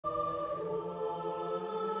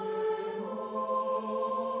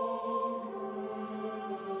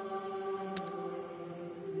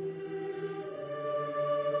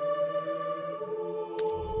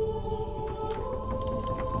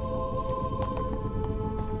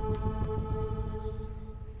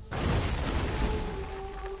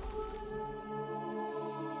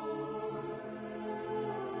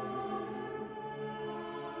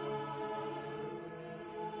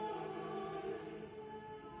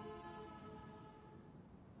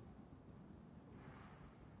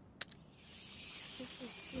will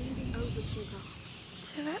soon be over, Hugo.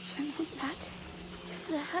 The rats won't want that.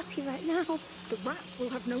 They're happy right now. The rats will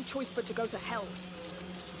have no choice but to go to hell.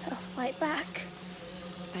 They'll fight back.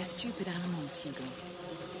 They're stupid animals, Hugo.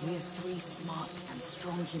 We're three smart and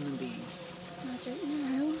strong human beings. I don't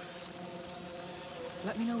know.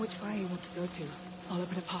 Let me know which fire you want to go to. I'll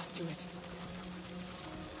open a path to it.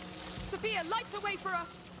 Sophia, light the way for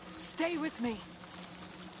us! Stay with me.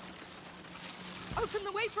 Open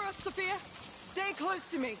the way for us, Sophia! Stay close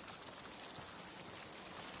to me.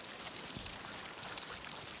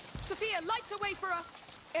 Sophia, light the way for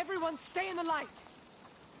us! Everyone stay in the light.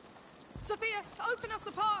 Sophia, open us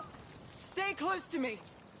a path! Stay close to me.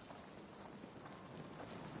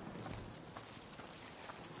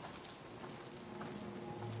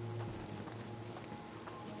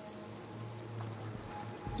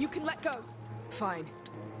 You can let go. Fine.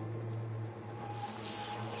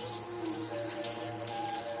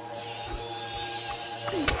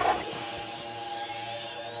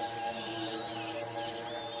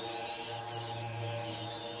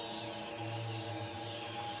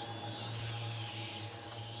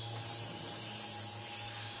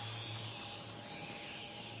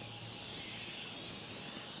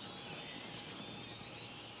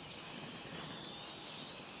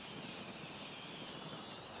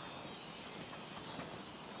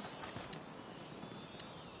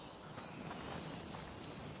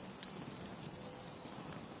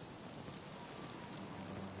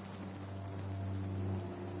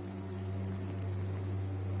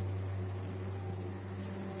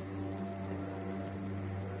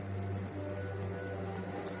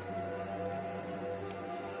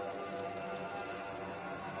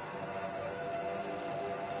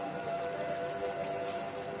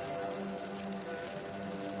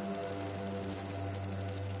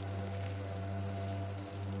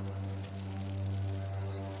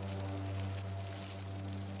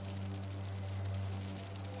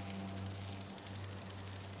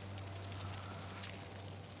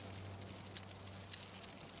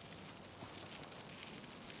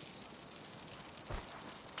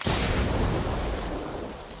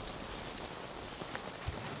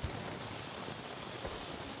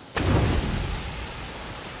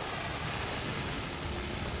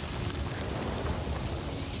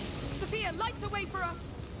 Sophia, light the way for us!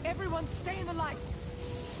 Everyone stay in the light.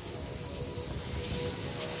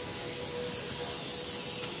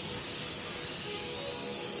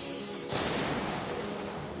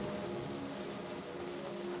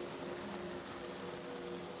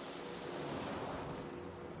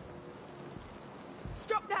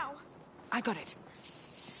 Stop now! I got it.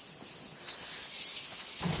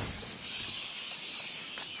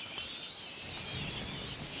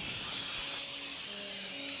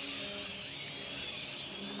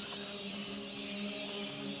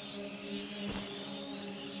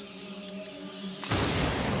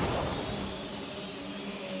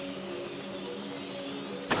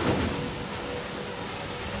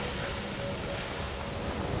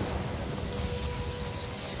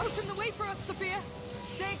 Open the way for us, Sophia!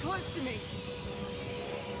 Stay close to me.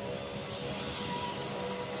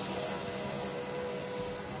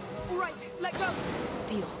 All right, let go!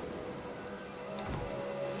 Deal.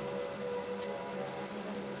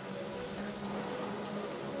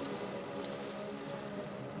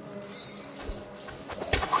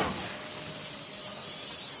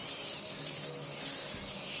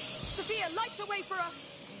 Sophia, light the way for us!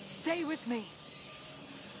 Stay with me.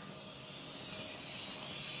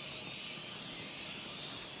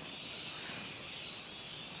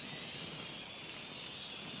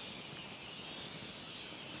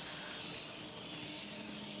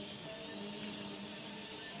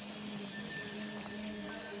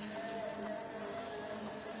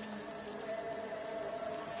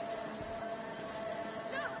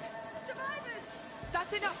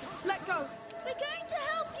 That's enough! Let go! We're going to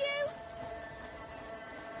help you!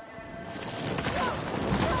 No!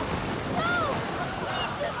 No! No!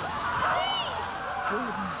 Leave them! Please!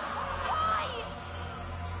 Goodness. Why?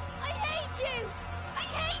 I hate you! I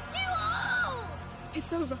hate you all!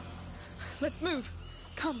 It's over. Let's move.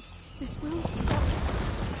 Come. This will stop.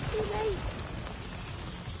 Too late.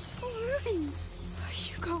 It's all ruined.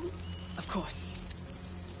 Hugo. Of course.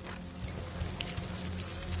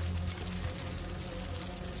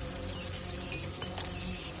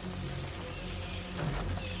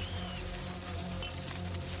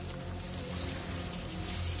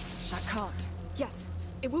 That can't. Yes,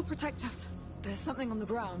 it will protect us. There's something on the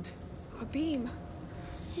ground. A beam.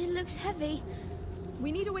 It looks heavy.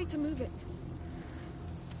 We need a way to move it.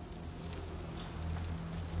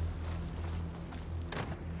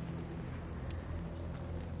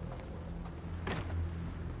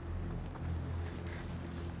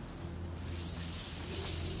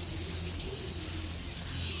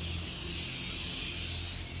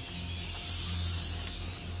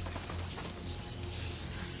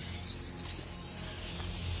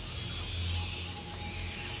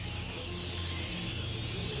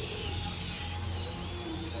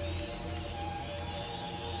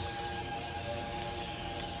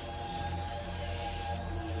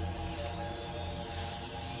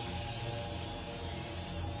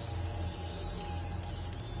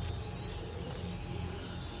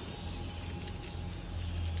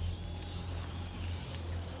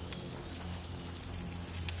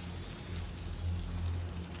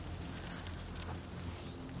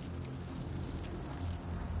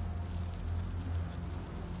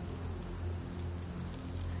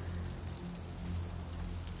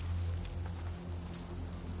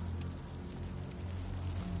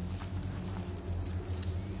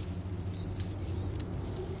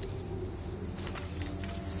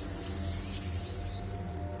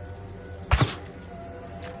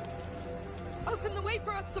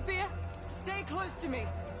 first, Sophia. Stay close to me.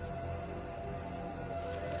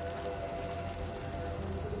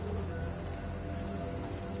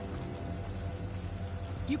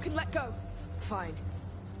 You can let go. Fine.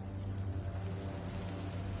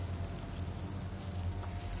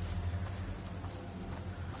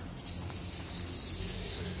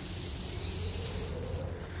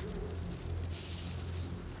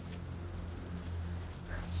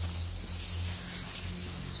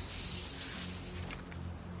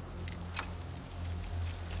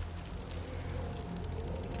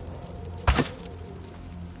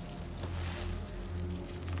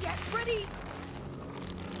 Get ready!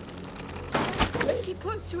 Let's keep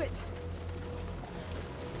close to it.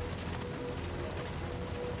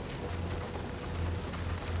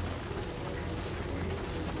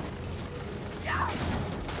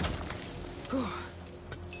 Whew.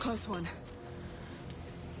 Close one.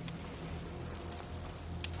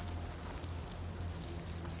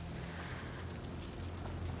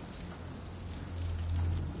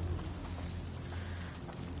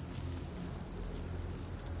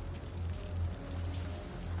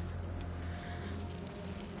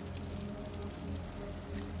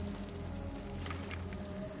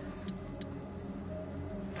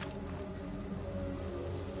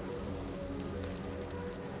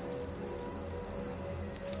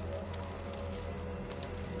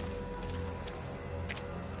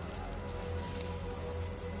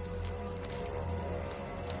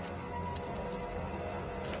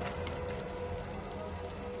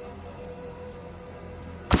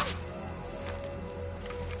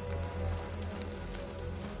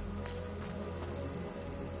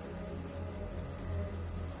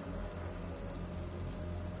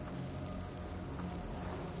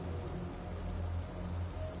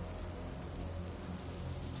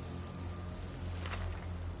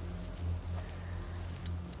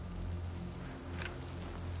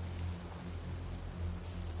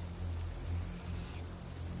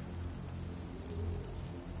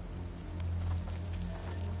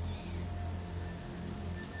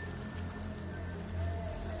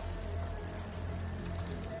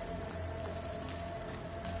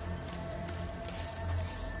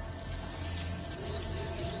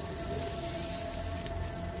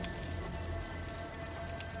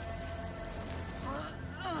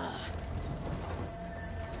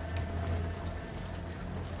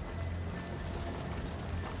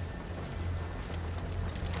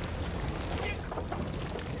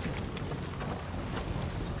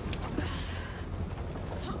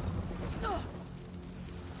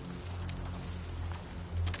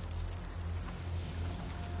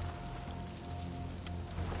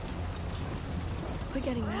 We're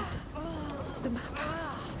getting there. The map.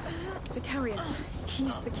 The carrier.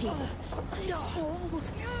 He's the key. But it's so old.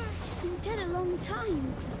 It's been dead a long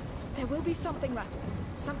time. There will be something left.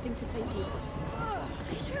 Something to save you.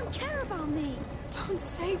 They don't care about me. Don't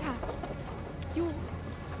say that. You're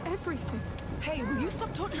everything. Hey, will you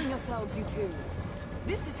stop torturing yourselves, you two?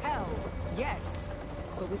 This is hell, yes.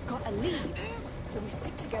 But we've got a lead, so we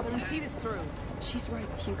stick together and see this through. She's right,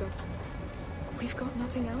 Hugo. We've got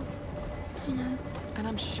nothing else. I know. And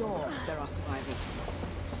I'm sure there are survivors.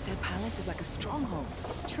 Their palace is like a stronghold.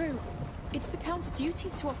 True. It's the Count's duty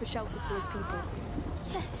to offer shelter to his people.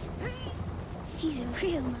 Yes. He's a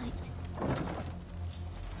real knight.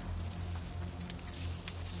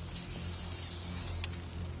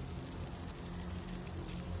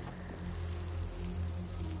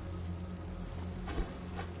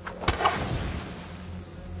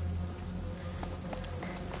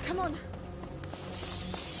 Come on.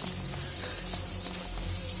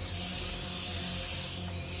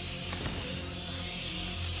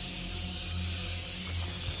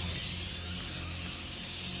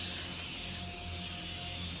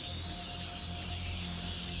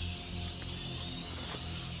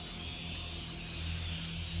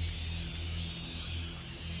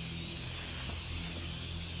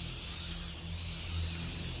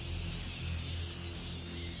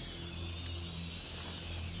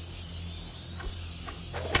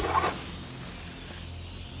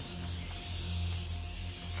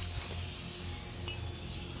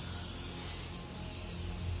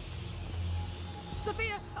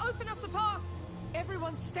 Sophia, open us a path!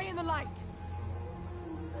 Everyone stay in the light.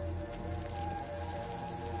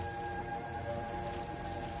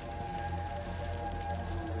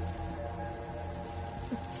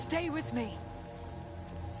 Stay with me.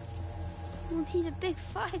 We'll need a big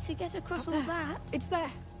fire to get across all that. It's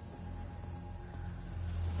there.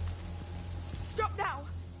 Stop now!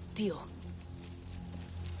 Deal.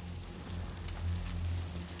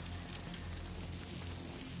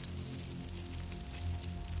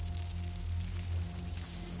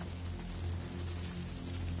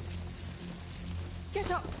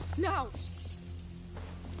 Get up! Now!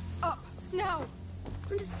 Up! Now!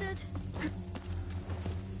 Understood.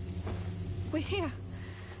 We're here.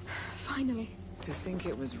 Finally. To think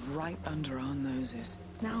it was right under our noses.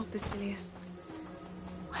 Now, Basilius.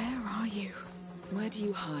 Where are you? Where do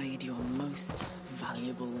you hide your most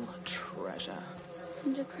valuable treasure?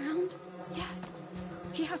 Underground? Yes.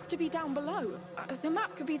 He has to be down below. The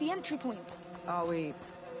map could be the entry point. Are we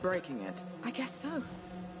breaking it? I guess so.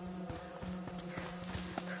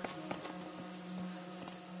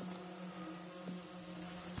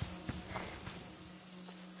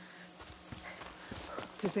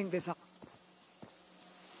 To think this up.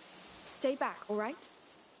 Stay back, all right?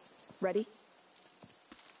 Ready?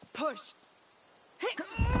 Push!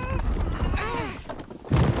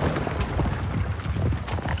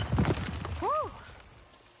 Whew!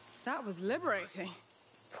 That was liberating.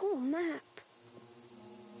 Poor map.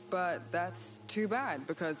 But that's too bad,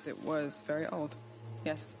 because it was very old.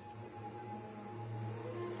 Yes.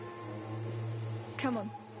 Come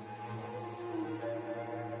on.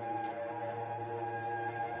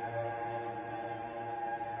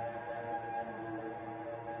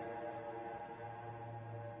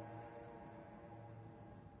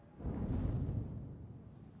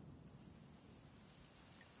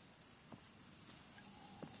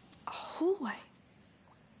 A hallway.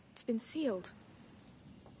 It's been sealed.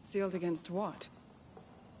 Sealed against what?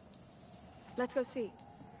 Let's go see.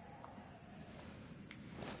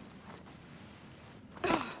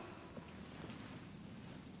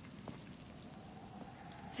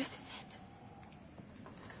 This is it.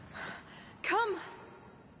 Come!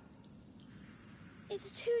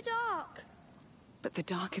 It's too dark. But the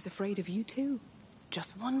dark is afraid of you too.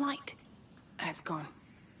 Just one light, and it's gone.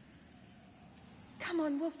 Come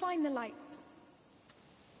on, we'll find the light.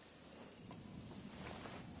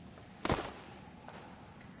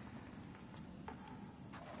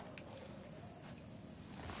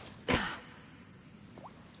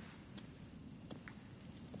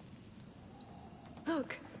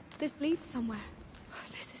 Look, this leads somewhere.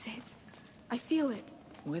 This is it. I feel it.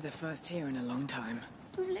 We're the first here in a long time.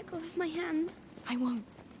 Don't let go of my hand. I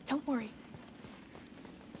won't. Don't worry.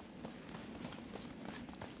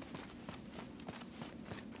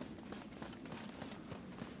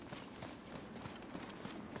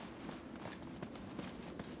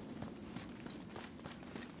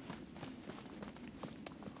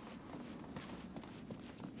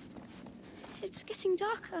 It's getting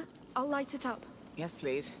darker. I'll light it up. Yes,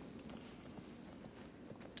 please.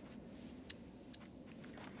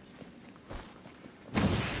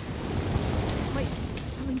 Wait,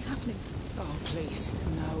 something's happening. Oh, please,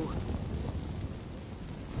 no.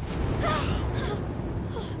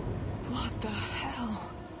 What the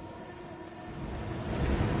hell?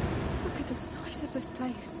 Look at the size of this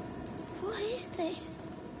place. What is this?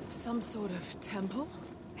 Some sort of temple?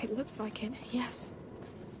 It looks like it, yes.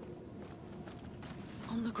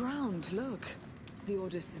 On the ground, look. The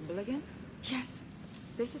Order's symbol again? Yes,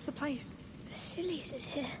 this is the place. Basilius is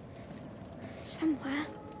here. Somewhere.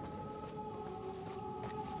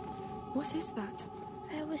 What is that?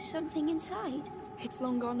 There was something inside. It's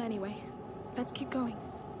long gone anyway. Let's keep going.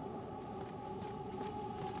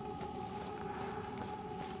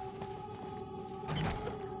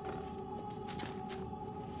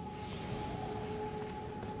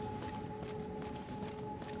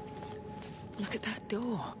 Look at that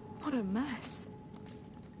door. What a mess.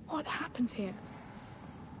 What happened here?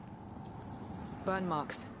 Burn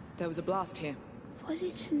marks. There was a blast here. Was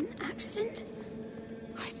it an accident?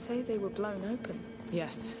 I'd say they were blown open.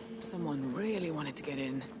 Yes, someone really wanted to get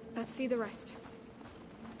in. Let's see the rest.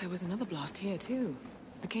 There was another blast here, too.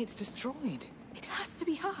 The gate's destroyed. It has to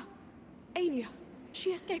be her. Aelia.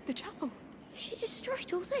 She escaped the chapel. She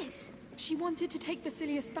destroyed all this. She wanted to take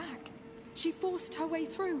Basilius back. She forced her way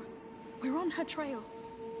through. We're on her trail.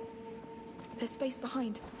 There's space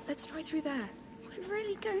behind. Let's try through there. We're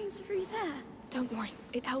really going through there. Don't worry.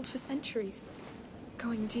 It held for centuries.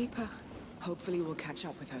 Going deeper. Hopefully we'll catch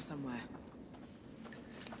up with her somewhere.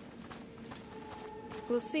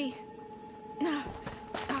 We'll see.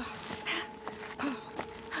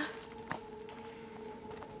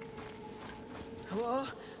 Whoa.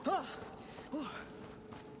 Oh. Oh.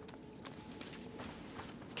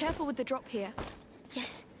 Careful with the drop here.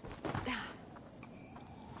 Yes.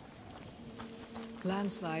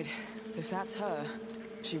 Landslide. If that's her,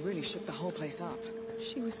 she really shook the whole place up.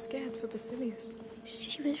 She was scared for Basilius.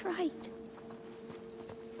 She was right.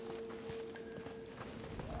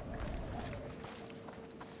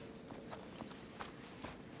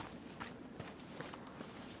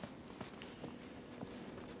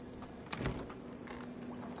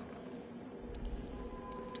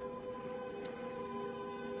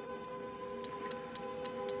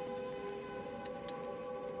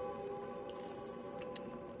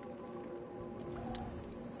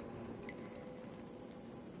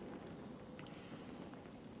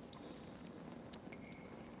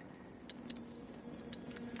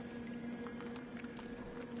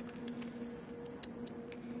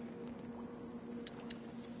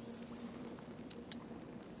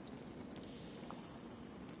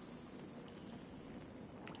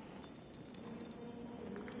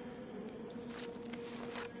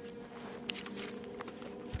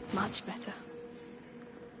 Much better.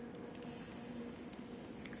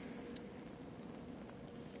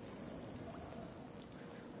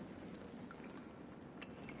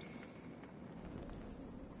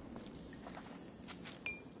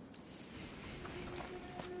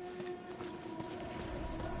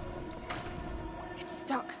 It's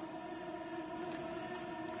stuck.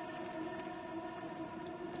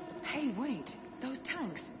 Hey, wait. Those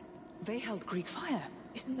tanks. They held Greek fire.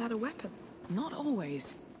 Isn't that a weapon? Not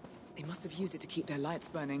always. They must have used it to keep their lights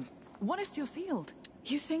burning. One is still sealed.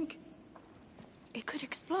 You think it could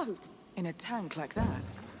explode? In a tank like that?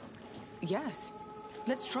 Yes.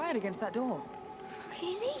 Let's try it against that door.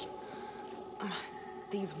 Really?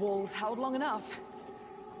 These walls held long enough.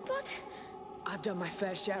 But... I've done my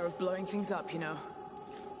fair share of blowing things up, you know.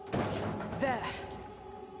 There.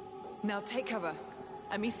 Now take cover.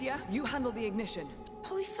 Amicia, you handle the ignition.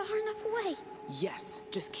 Are we far enough away? Yes,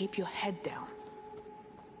 just keep your head down.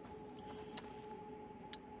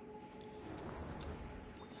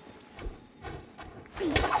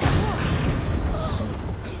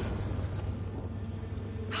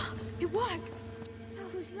 It worked!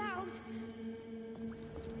 That was loud.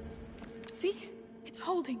 See? It's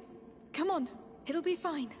holding. Come on, it'll be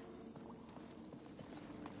fine.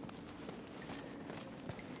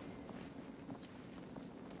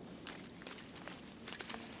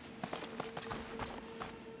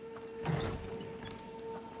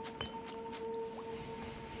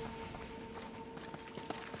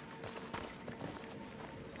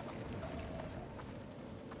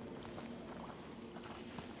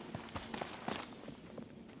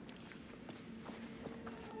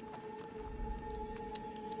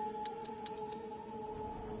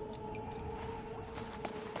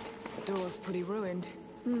 The door's pretty ruined.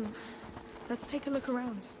 Let's take a look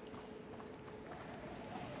around.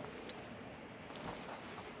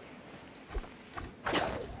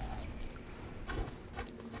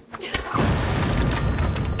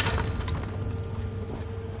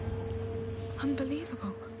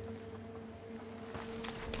 Unbelievable.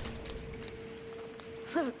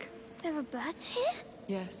 Look, There are birds here?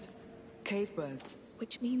 Yes. Cave birds.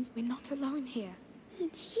 which means we're not alone here.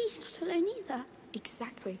 And he's not alone either.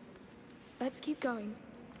 Exactly. Let's keep going.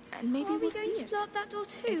 And maybe Are we we'll see going to it. blow up that door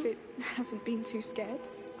too? If it hasn't been too scared.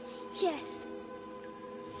 Yes.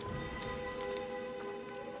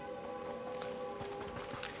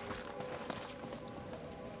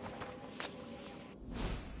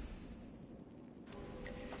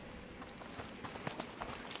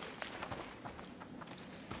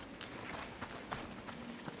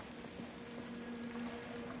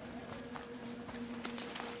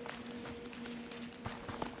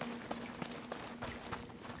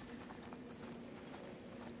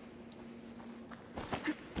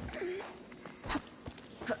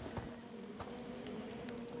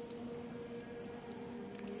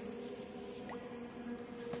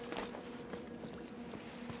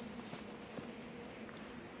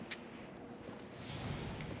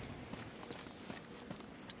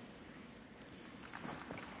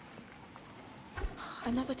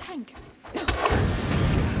 Another tank. Have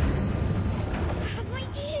my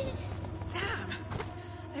ears! Damn!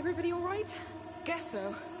 Everybody all right? Guess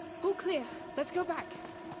so. All clear. Let's go back.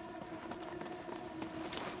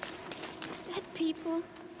 Dead people.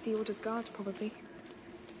 The Order's guard, probably.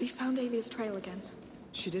 We found Alia's trail again.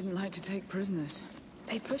 She didn't like to take prisoners.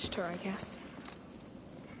 They pushed her, I guess.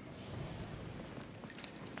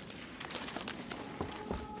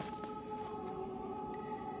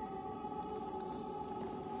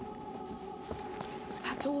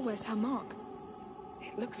 That door wears her mark.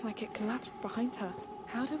 It looks like it collapsed behind her.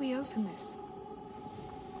 How do we open this?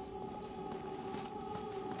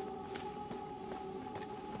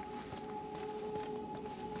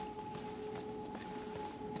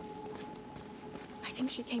 I think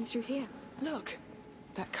she came through here. Look!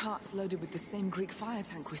 That cart's loaded with the same Greek fire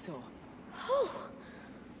tank we saw. Oh!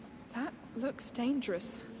 That looks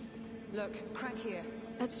dangerous. Look, crank here.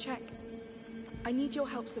 Let's check. I need your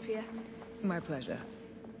help, Sophia. My pleasure.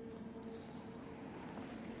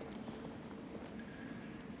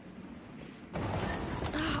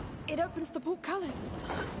 Ah, it opens the portcullis.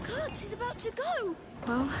 God, he's about to go!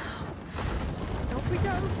 Well, off we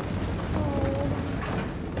go.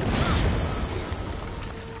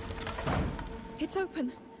 It's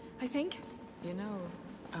open, I think. You know,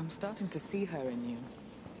 I'm starting to see her in you.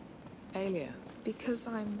 Alia, Because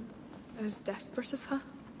I'm as desperate as her?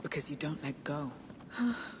 because you don't let go.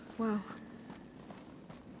 Well.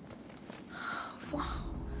 Wow.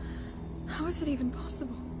 How is it even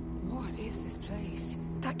possible? What is this place?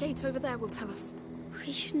 That gate over there will tell us.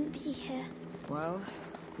 We shouldn't be here. Well,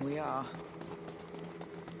 we are.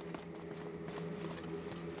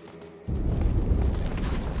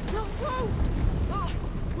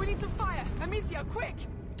 Amicia, quick!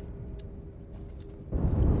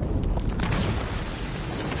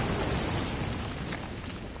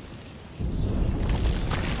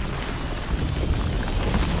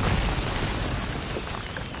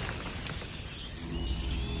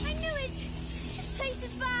 I knew it! This place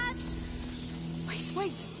is bad!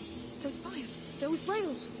 Wait. Those fires, those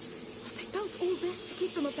rails. They built all this to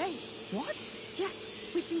keep them at bay. What?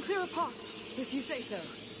 Yes, we can clear a path. If you say so.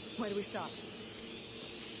 Where do we start?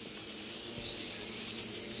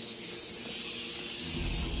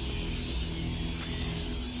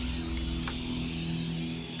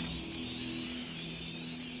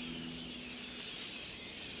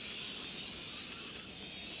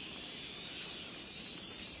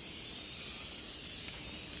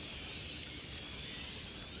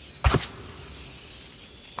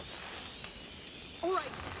 All right,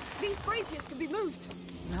 these braziers can be moved.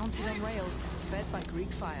 Mounted on rails, fed by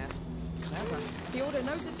Greek fire. Clever. The Order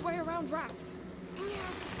knows its way around rats.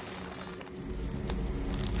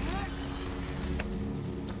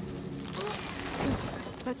 Good.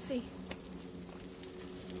 Let's see.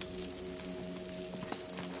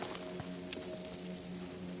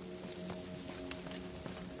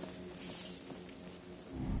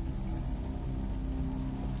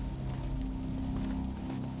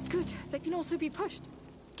 Good. They can also be pushed.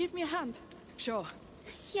 Give me a hand. Sure.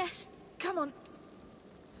 Yes. Come on.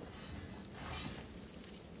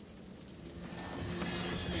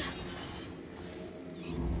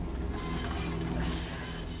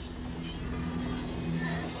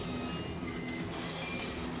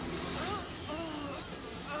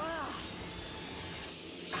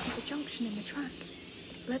 There's a junction in the track.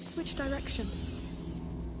 Let's switch direction.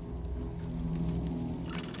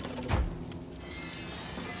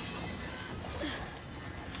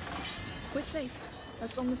 We're safe,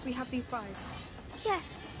 as long as we have these fires.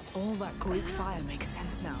 Yes. All that Greek fire makes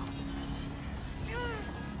sense now.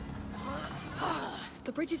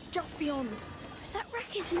 The bridge is just beyond. That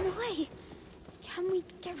wreck is in the way. Can we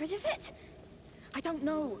get rid of it? I don't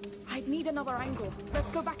know. I'd need another angle. Let's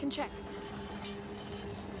go back and check.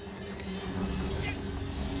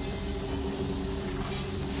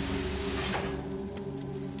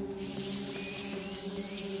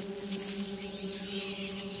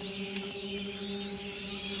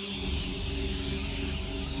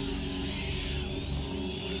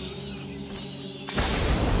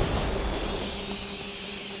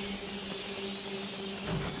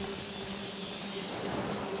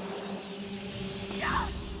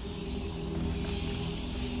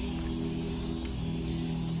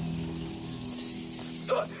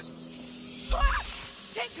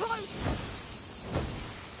 Stay close!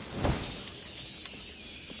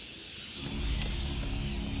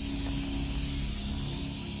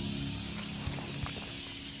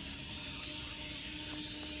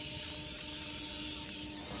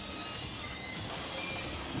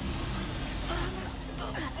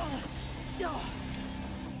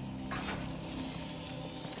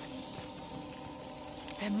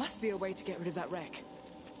 There must be a way to get rid of that wreck.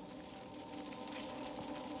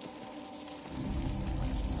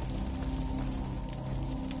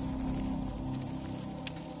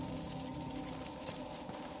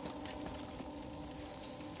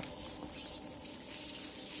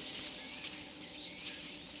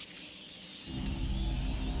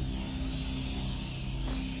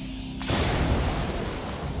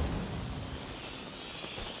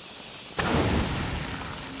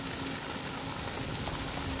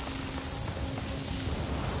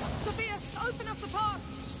 Sophia, open up the path!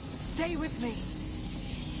 Stay with me.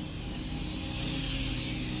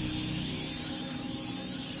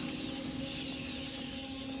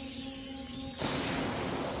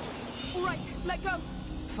 All right, let go.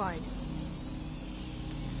 Fine.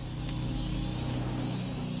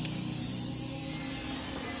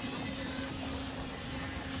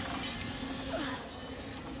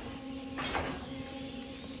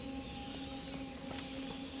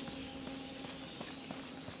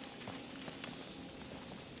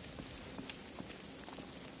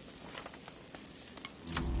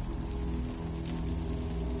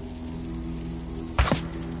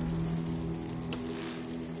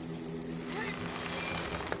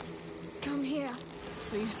 Come here.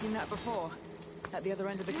 So you've seen that before? At the other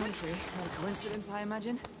end of the country? Not a coincidence, I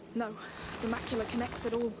imagine? No, the macula connects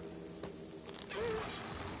it all.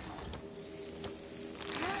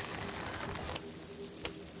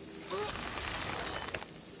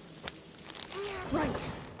 Right,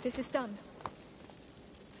 this is done.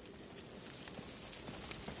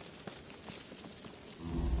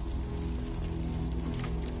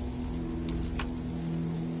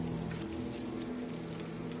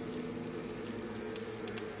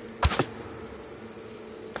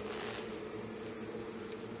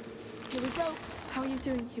 go. How are you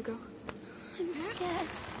doing, Hugo? I'm scared.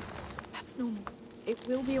 That's normal. It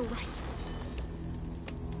will be all right.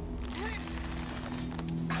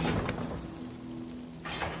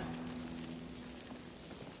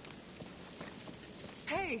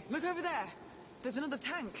 Hey, look over there. There's another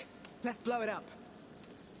tank. Let's blow it up.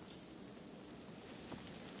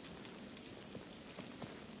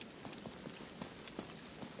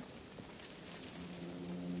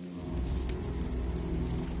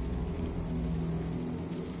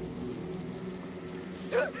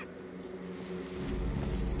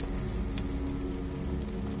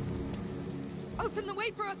 Open the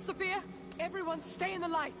way for us, Sophia! Everyone stay in the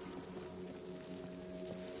light.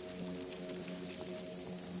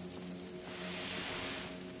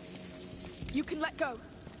 You can let go.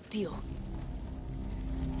 Deal.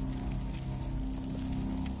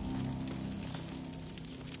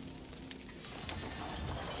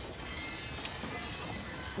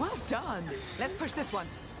 Well done. Let's push this one.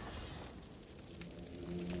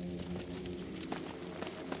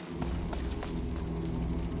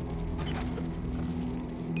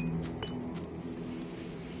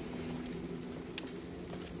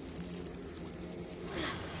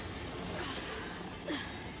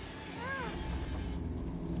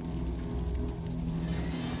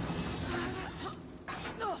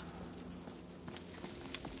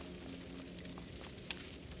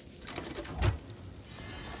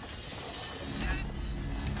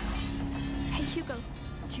 Hugo,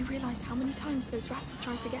 do you realize how many times those rats have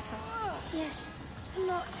tried to get us? Yes, a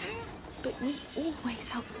lot. But we always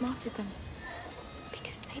outsmarted them.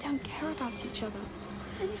 Because they don't care about each other.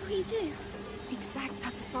 And we do. That's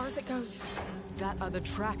as far as it goes. That other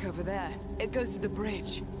track over there, it goes to the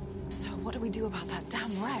bridge. So what do we do about that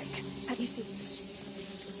damn wreck? Let me see.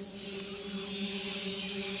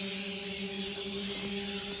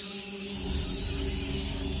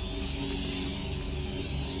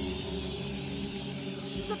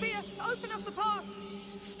 Sophia, open us a path!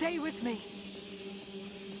 Stay with me.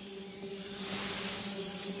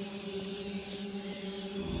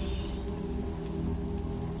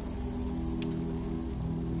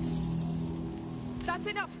 That's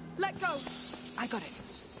enough! Let go! I got it.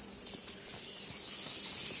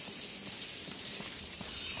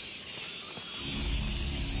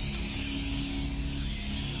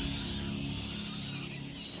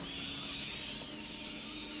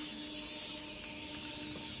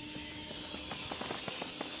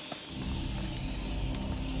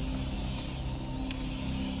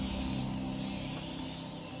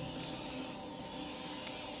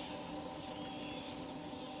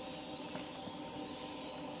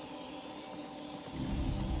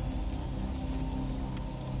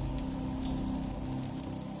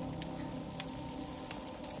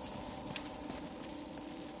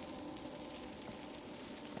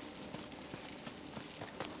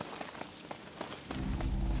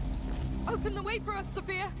 Open the way for us,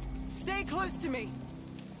 Sophia! Stay close to me.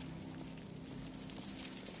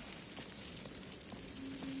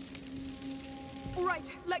 All right,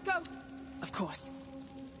 let go! Of course.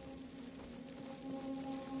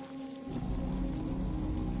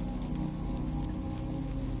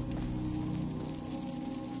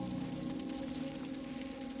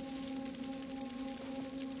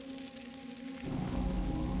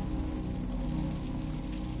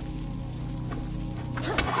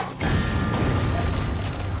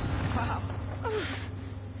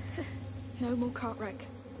 No more cart wreck.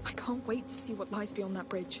 I can't wait to see what lies beyond that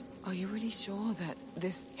bridge. Are you really sure that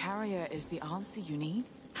this carrier is the answer you need?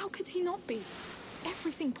 How could he not be?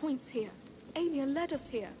 Everything points here. Alia led us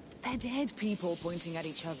here. They're dead people pointing at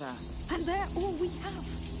each other. And they're all we have.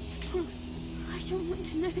 Truth. I don't want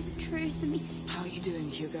to know the truth, Amice. How are you doing,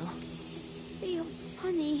 Hugo? Feel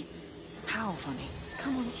funny. How funny?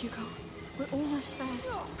 Come on, Hugo. We're almost there.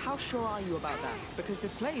 How sure are you about that? Because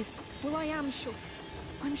this place... Well, I am sure.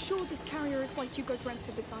 I'm sure this carrier is why Hugo dreamt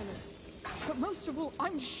of this island. But most of all,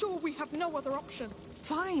 I'm sure we have no other option.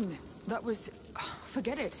 Fine. That was...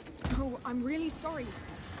 forget it. Oh, I'm really sorry.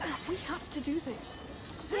 We have to do this.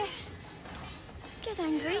 Yes. Get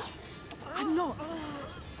angry. I'm not.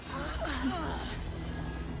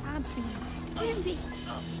 Sad for you. Don't be.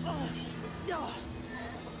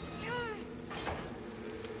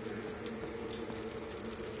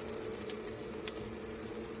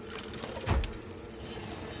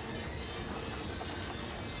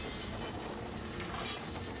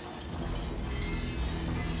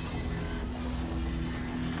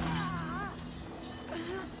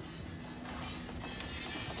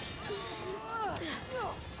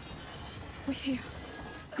 We're here.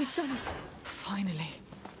 We've done it. Finally.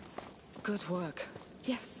 Good work.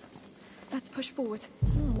 Yes. Let's push forward.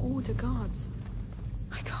 Oh, order guards.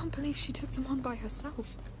 I can't believe she took them on by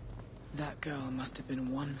herself. That girl must have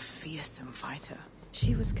been one fearsome fighter.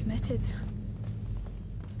 She was committed.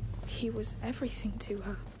 He was everything to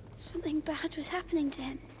her. Something bad was happening to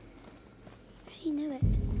him. She knew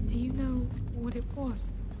it. Do you know what it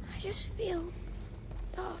was? I just feel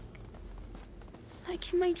dark.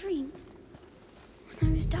 Like in my dream.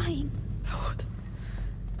 When I was dying. Lord,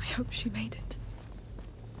 I hope she made it.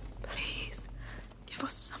 Please, give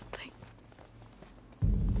us something.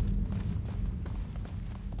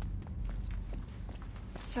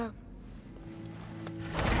 So...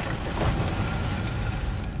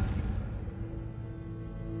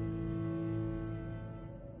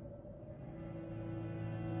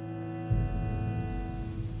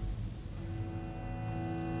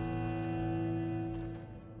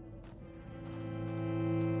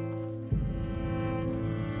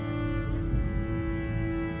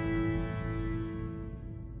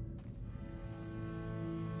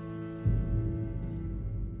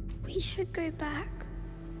 We should go back.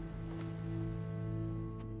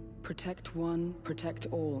 Protect one, protect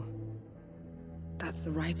all. That's the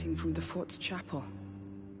writing from the fort's chapel.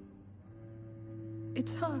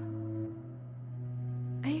 It's her.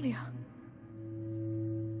 Aelia.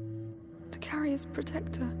 The carrier's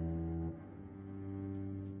protector.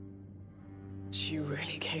 She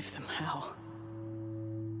really gave them hell.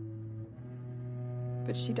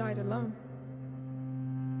 But she died alone.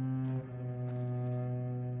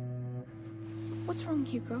 What's wrong,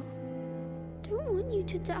 Hugo? Don't want you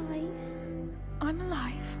to die. I'm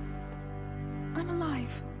alive. I'm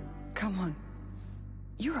alive. Come on.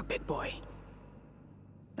 You're a big boy.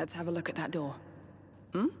 Let's have a look at that door.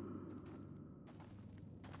 Hmm?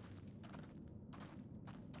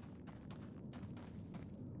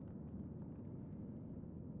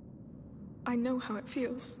 I know how it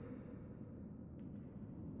feels.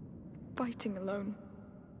 Fighting alone.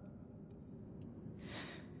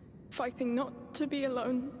 Fighting not to be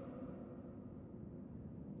alone.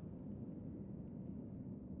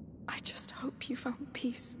 I just hope you found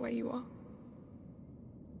peace where you are.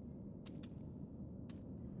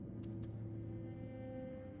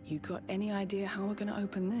 You got any idea how we're gonna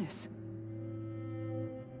open this?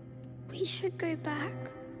 We should go back.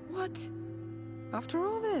 What? After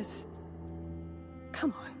all this?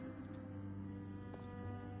 Come on.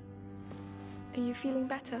 Are you feeling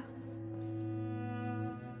better?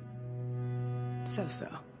 So-so.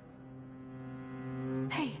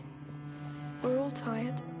 Hey, we're all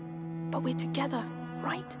tired, but we're together,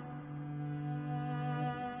 right?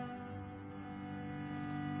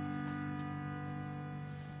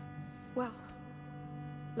 Well,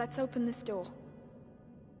 let's open this door.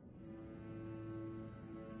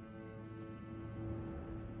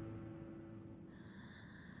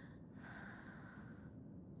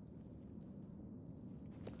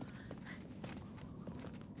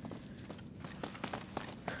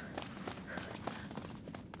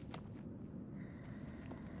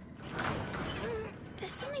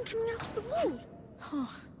 There's something coming out of the wall. Huh.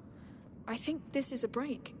 I think this is a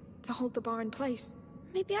break to hold the bar in place.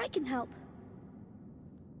 Maybe I can help.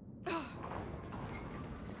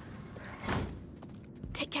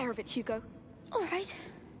 Take care of it, Hugo. All right.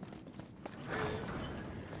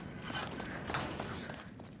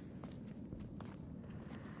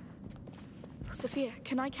 Sophia,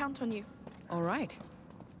 can I count on you? All right.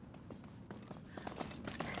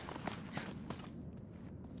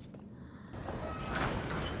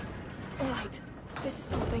 All right. This is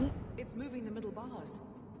something. It's moving the middle bars.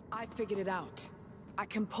 I figured it out. I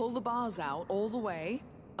can pull the bars out all the way,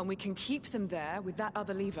 and we can keep them there with that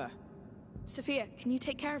other lever. Sophia, can you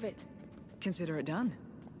take care of it? Consider it done.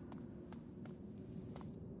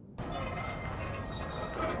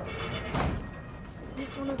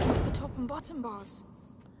 This one opens the top and bottom bars.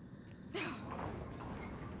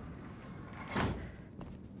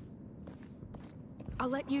 I'll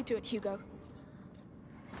let you do it, Hugo.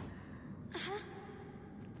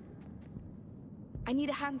 I need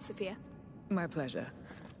a hand, Sophia. My pleasure.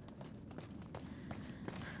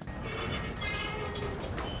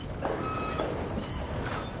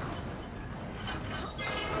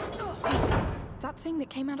 That thing that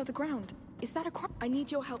came out of the ground. Is that a I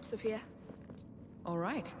need your help, Sophia. All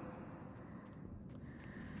right.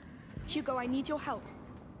 Hugo, I need your help.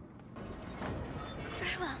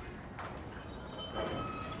 Very well.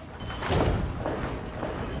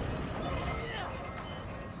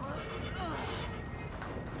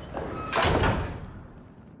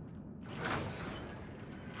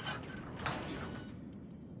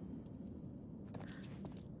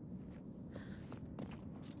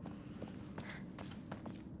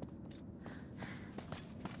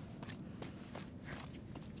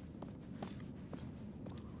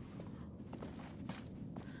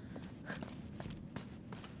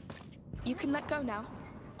 You can let go now.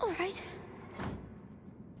 All right.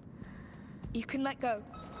 You can let go.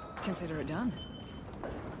 Consider it done.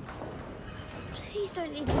 Please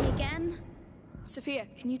don't leave me again. Sophia,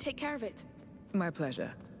 can you take care of it? My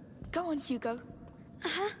pleasure. Go on, Hugo.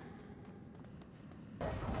 Uh-huh.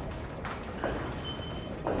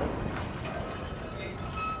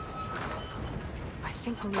 I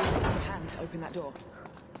think we'll need an extra hand to open that door.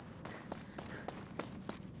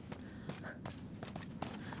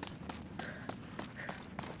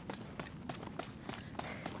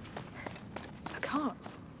 A cart.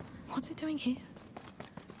 What's it doing here?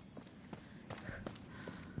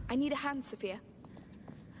 I need a hand, Sophia.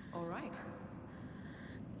 All right.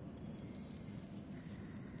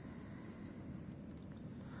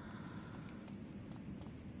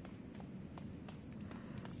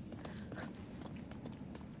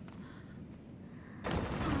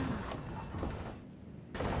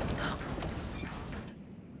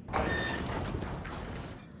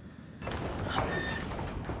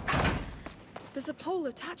 There's a pole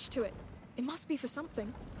attached to it. It must be for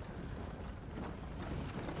something.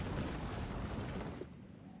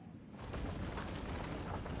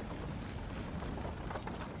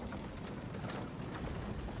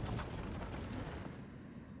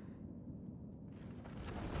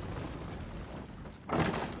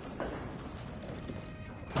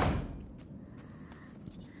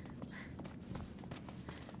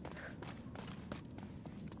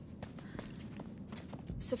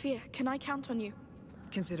 Sophia, can I count on you?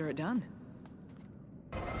 Consider it done.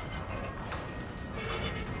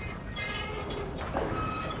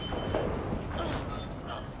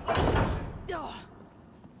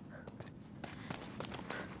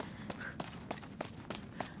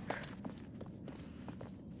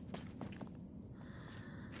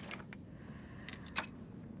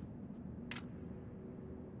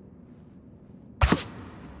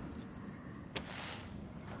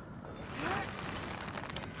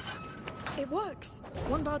 It works.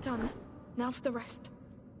 One bar done. Now for the rest.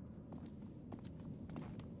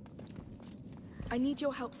 I need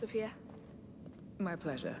your help, Sophia. My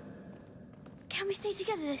pleasure. Can we stay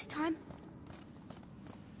together this time?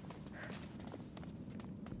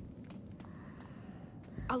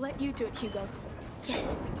 I'll let you do it, Hugo.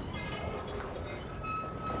 Yes.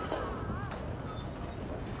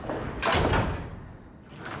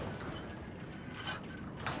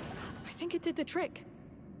 I think it did the trick.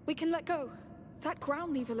 We can let go. That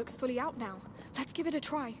ground lever looks fully out now. Let's give it a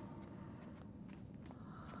try.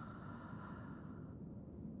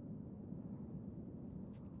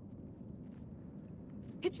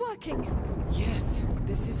 It's working! Yes,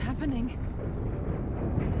 this is happening.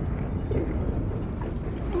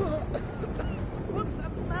 What's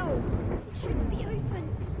that smell? It shouldn't be open.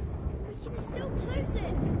 We can still close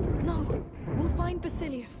it. No, we'll find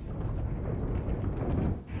Basilius.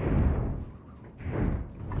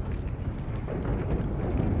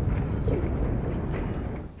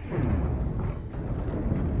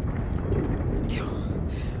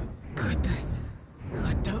 Goodness.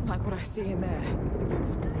 I don't like what I see in there.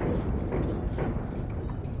 Let's go even deeper.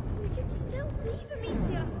 We could still leave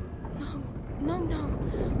Amicia. No.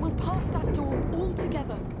 We'll pass that door all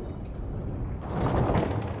together.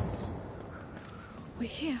 We're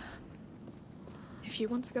here. If you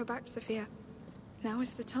want to go back, Sophia, now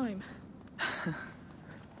is the time.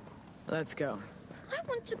 Let's go. I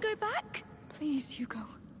want to go back. Please, Hugo.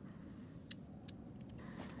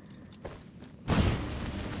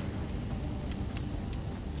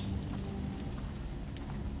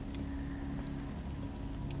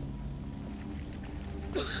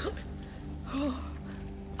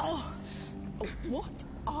 What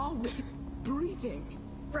are we breathing?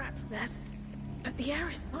 Rat's nest. But the air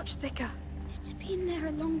is much thicker. It's been there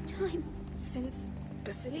a long time. Since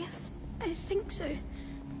Basilius? I think so.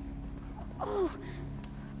 Oh,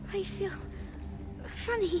 I feel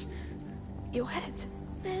funny. Your head.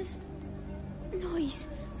 There's noise.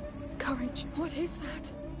 Courage. What is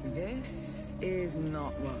that? This is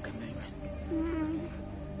not welcoming.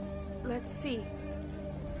 Let's see.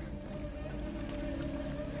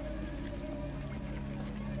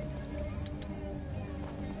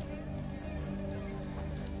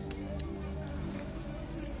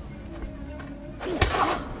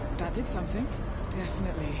 That did something.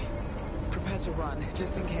 Definitely. Prepare to run,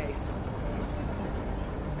 just in case.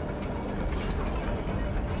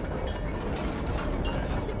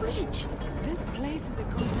 It's a bridge. This place is a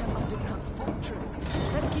goddamn underground fortress.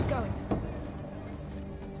 Let's keep going.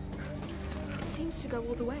 It seems to go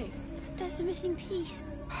all the way. There's a missing piece.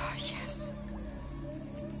 Yes.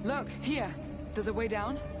 Look, here. There's a way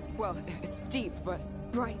down. Well, it's steep, but...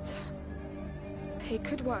 Right. It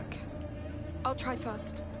could work. I'll try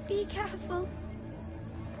first. Be careful.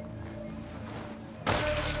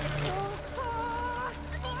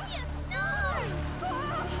 Alicia,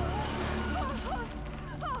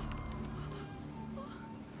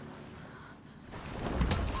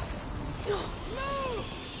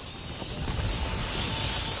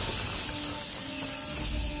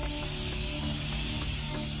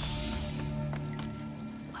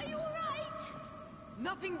 are you all right?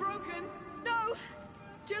 Nothing broken. No!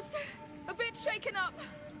 Just a bit shaken up.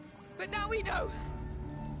 But now we know.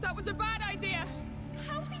 That was a bad idea.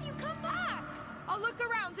 How can you come back? I'll look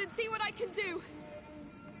around and see what I can do.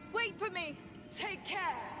 Wait for me. Take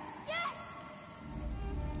care. Yes!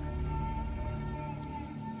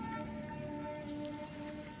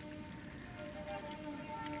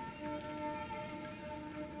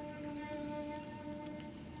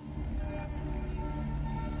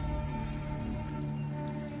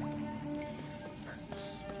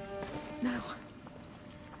 Now,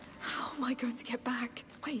 how am I going to get back?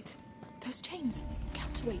 Wait, those chains,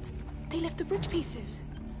 counterweights, they left the bridge pieces.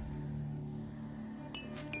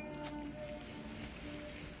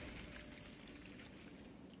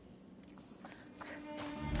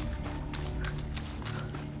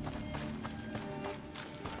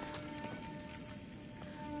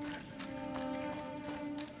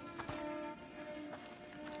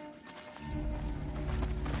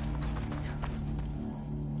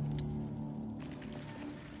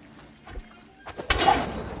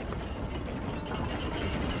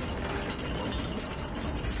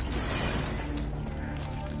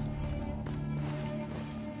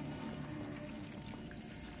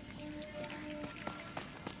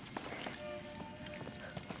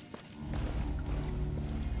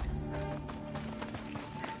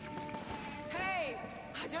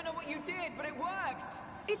 I don't know what you did, but it worked!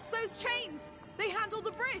 It's those chains! They handle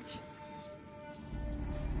the bridge!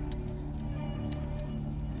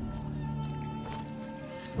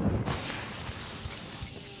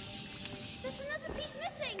 There's another piece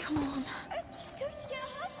missing! Come on. She's going to get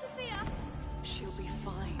hurt, Sophia! She'll be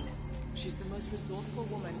fine. She's the most resourceful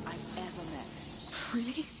woman I've ever met.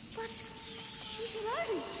 Really? But she's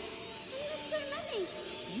alone. And there's so many.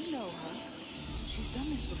 You know her. She's done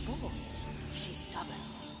this before. She's stubborn.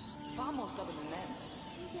 Far more stubborn than them.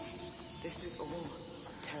 Yes. This is all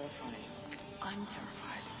terrifying. I'm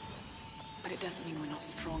terrified. But it doesn't mean we're not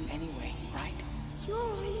strong anyway, right? You're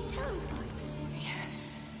really terrified. Yes.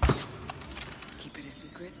 Keep it a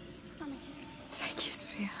secret. Funny. Thank you,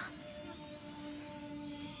 Sophia.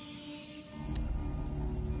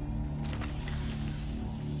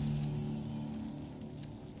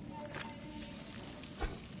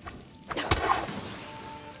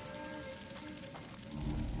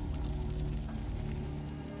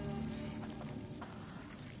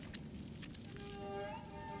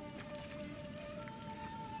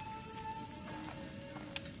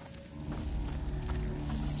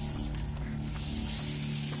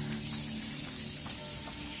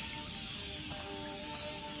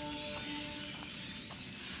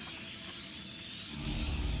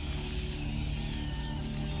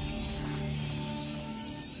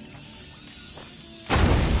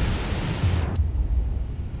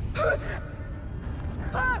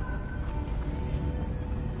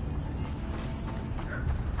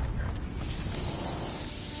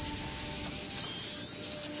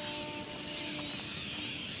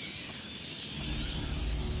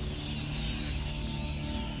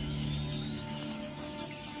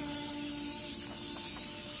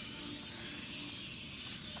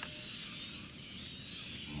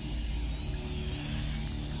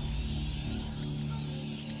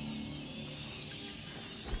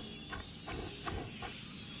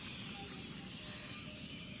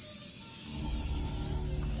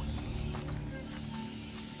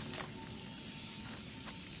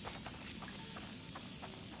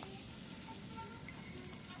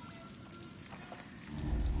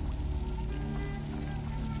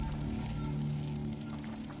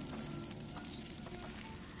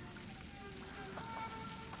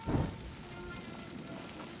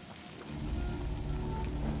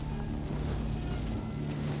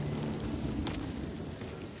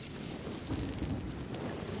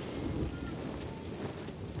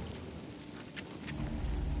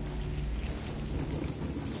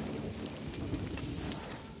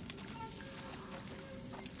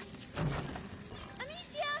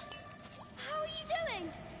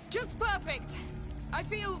 Just perfect. I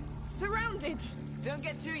feel surrounded. Don't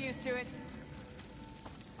get too used to it.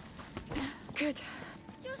 Good.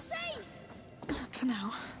 You're safe! For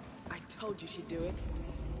now. I told you she'd do it.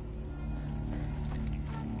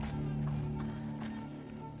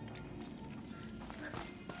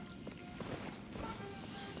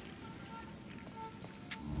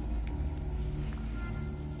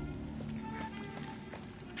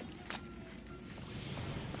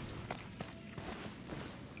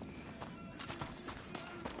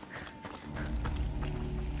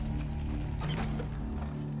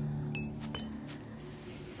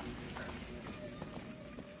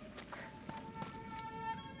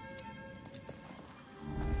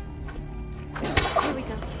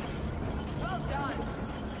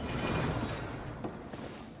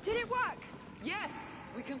 work! Yes,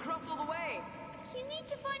 we can cross all the way. You need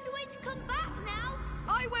to find a way to come back now.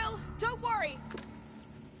 I will! Don't worry!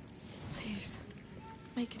 Please,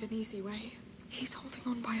 make it an easy way. He's holding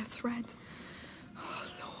on by a thread. Oh,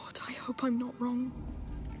 Lord, I hope I'm not wrong.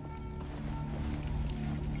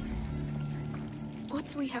 What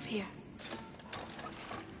do we have here?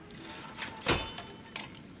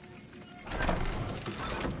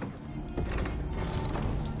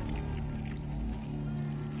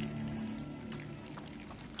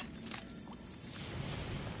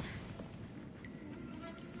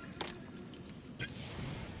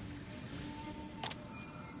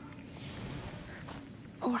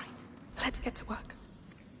 All right, let's get to work.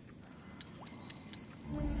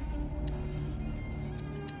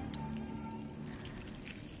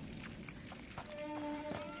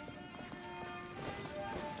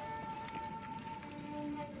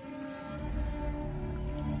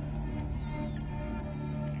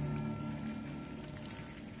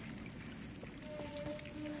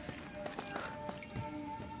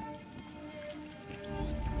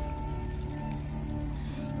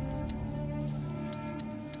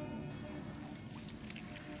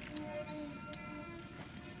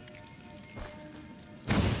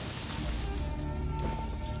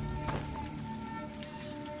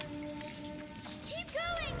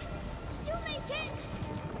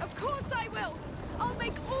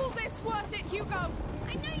 Worth it, Hugo!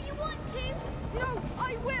 I know you want to! No,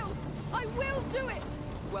 I will! I will do it!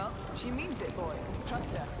 Well, she means it, boy.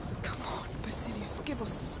 Trust her. Come on, Basilius, give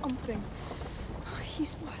us something.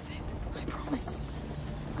 He's worth it, I promise.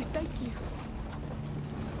 I beg you.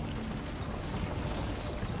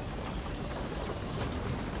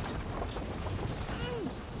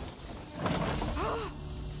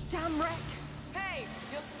 Damn wreck! Hey,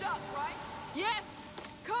 you're stuck, right?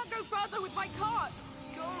 Yes! Can't go further with my cart!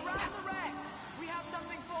 Go around the wreck! We have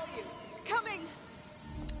something for you! Coming!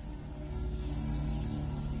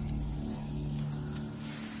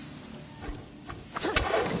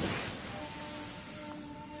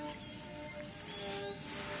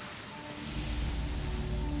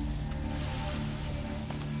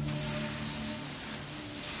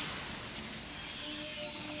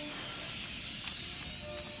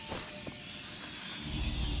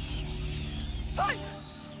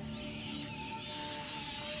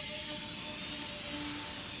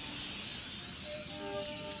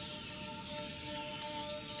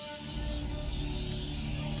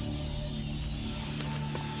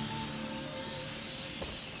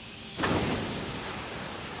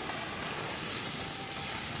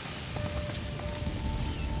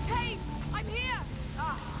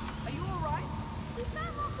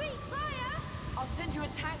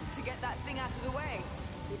 Out of the way.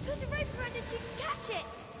 We put a rope around it so you can catch it.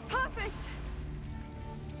 Perfect!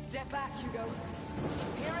 Step back, Hugo.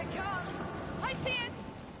 Here it comes. I see it!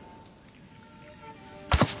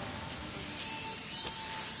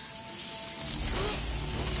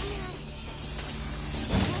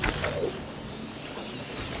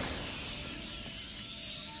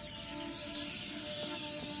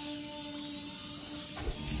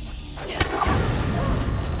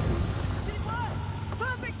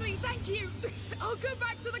 I'll go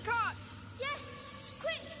back to the cart! Yes!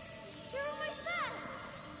 Quick! You're almost there!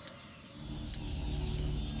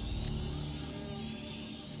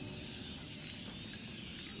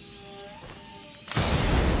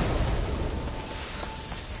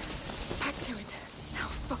 Back to it. Now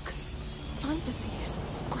focus. Find Basilius.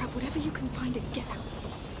 Grab whatever you can find and get out.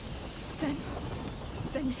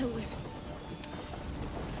 Then he'll live.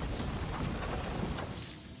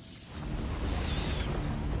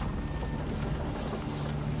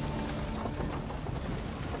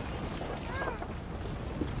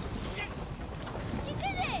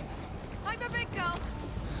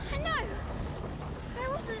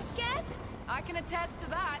 I can attest to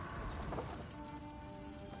that.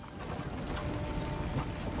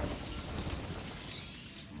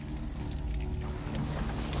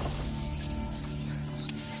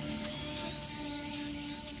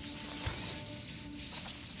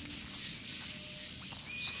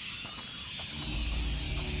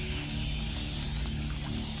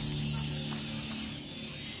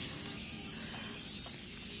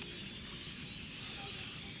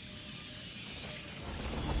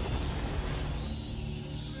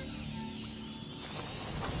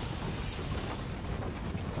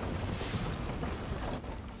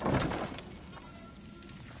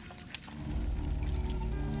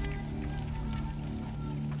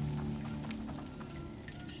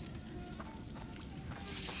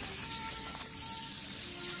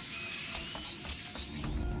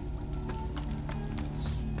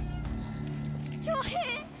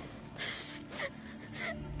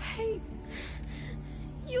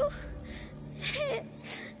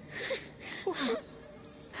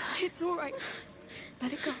 right.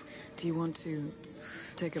 Let it go. Do you want to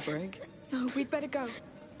take a break? No, we'd better go.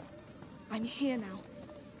 I'm here now.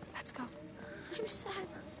 Let's go. I'm sad.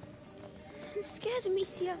 I'm scared,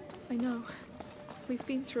 Amicia. I know. We've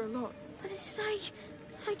been through a lot. But it's like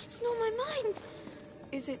it's not my mind.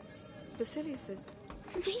 Is it Basilius's?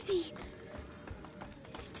 Maybe.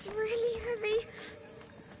 It's really heavy.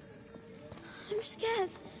 I'm scared.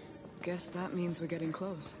 Guess that means we're getting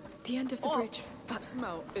close. The end of the bridge. That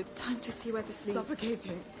smell, it's Time to see where this leads.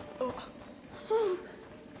 suffocating. Oh,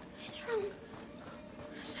 it's wrong.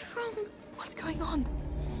 So wrong. What's going on?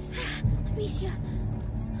 It's there, Amicia.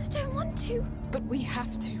 I don't want to. But we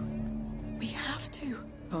have to. We have to.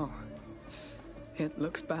 Oh, it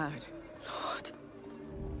looks bad. Lord.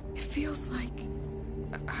 It feels like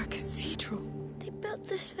a cathedral. They built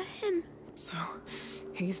this for him. So,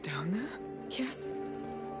 he's down there? Yes.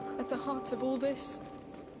 At the heart of all this.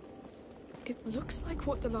 It looks like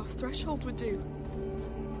what the last threshold would do.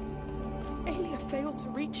 Aelia failed to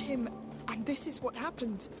reach him, and this is what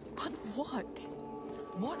happened. But what?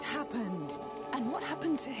 What happened? And what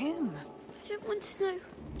happened to him? I don't want to know.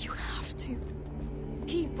 You have to.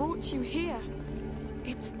 He brought you here.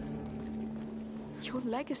 It's your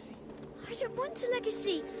legacy. I don't want a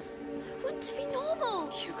legacy. I want to be normal.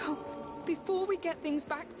 Hugo, before we get things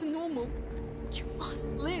back to normal, you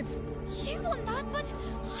must live. You want that, but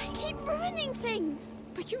I keep ruining things.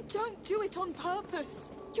 But you don't do it on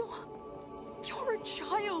purpose. You're a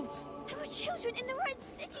child. There were children in the Red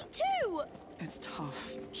City too. It's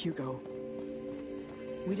tough, Hugo.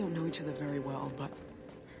 We don't know each other very well, but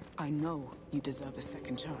I know you deserve a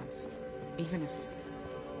second chance. Even if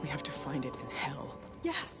we have to find it in hell.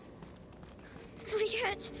 Yes. My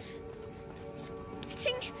head. It's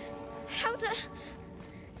getting louder.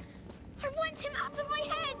 I want him out of my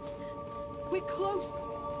head. We're close.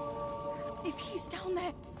 If he's down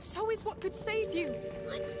there, so is what could save you.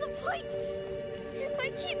 What's the point? If I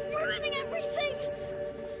keep ruining everything.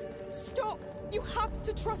 Stop. You have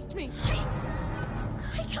to trust me.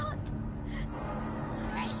 I can't.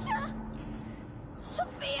 Alicia.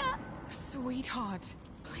 Sophia. Sweetheart.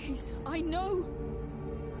 Please, I know.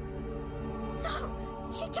 No,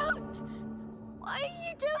 you don't. Why are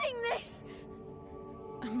you doing this?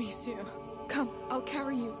 Amicia. Come, I'll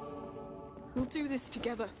carry you. We'll do this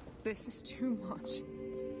together. This is too much.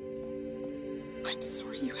 I'm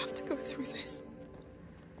sorry you have to go through this.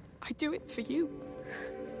 I do it for you.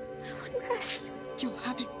 I want rest. You'll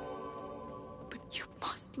have it. But you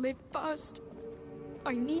must live first.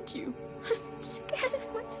 I need you. I'm scared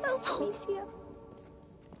of myself, Stop. Amicia.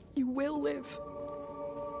 You will live.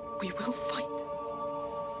 We will fight.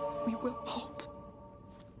 We will hold.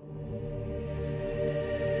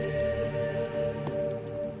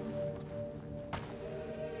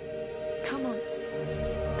 Come on.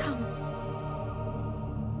 Come.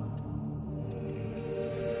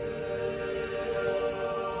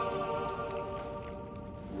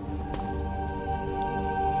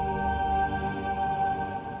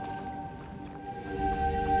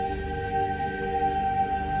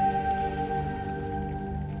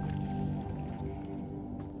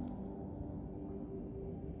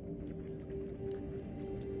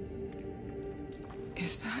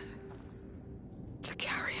 Is that... The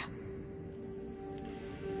carrier.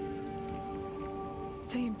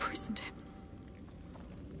 They imprisoned him.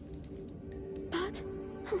 But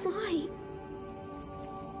why?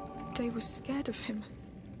 They were scared of him,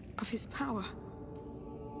 of his power.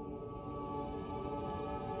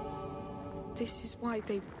 This is why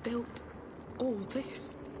they built all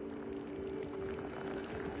this.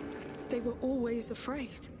 They were always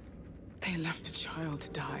afraid. They left a child to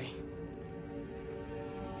die.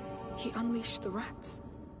 He unleashed the rats.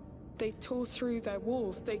 They tore through their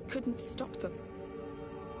walls. They couldn't stop them.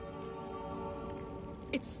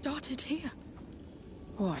 It started here.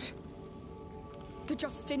 What? The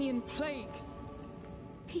Justinian plague.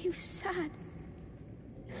 He was sad.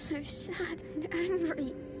 So sad and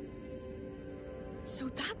angry. So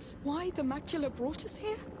that's why the macula brought us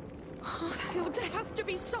here? Oh, there has to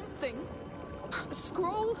be something. A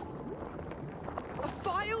scroll? A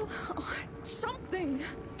file? Oh, something.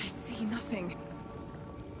 I see nothing.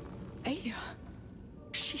 Aelia.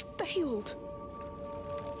 She failed.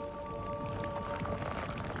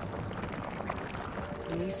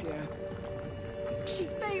 Amicia. She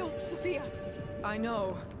failed, Sophia. I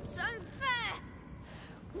know. It's unfair.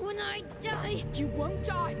 When I die, You won't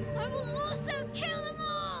die. I will also kill them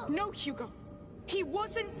all. No, Hugo. He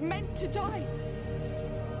wasn't meant to die.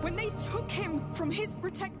 When they took him from his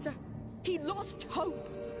protector, he lost hope.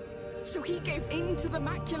 So he gave in to the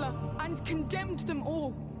macula and condemned them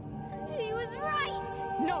all. He was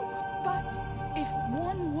right! No, but if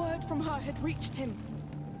one word from her had reached him,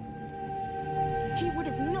 he would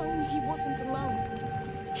have known he wasn't alone.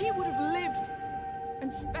 He would have lived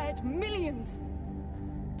and spared millions.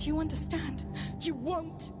 Do you understand? You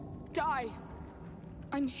won't die.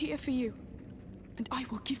 I'm here for you, and I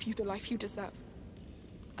will give you the life you deserve.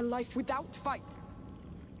 A life without fight.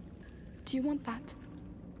 Do you want that?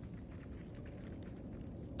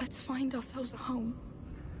 Let's find ourselves a home.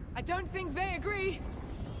 I don't think they agree.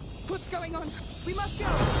 What's going on? We must go.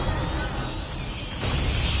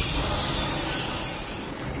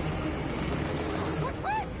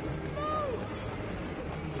 Quick! Move!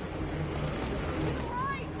 To the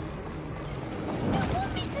right. You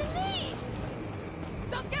want me to leave?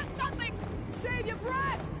 They'll get something. Save your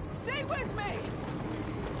breath. Stay with me.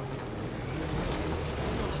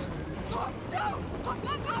 Oh, no!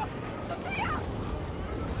 Up! Sophia!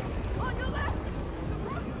 On your left! The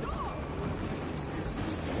front door!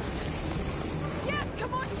 Yes,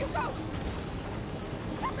 come on, Hugo!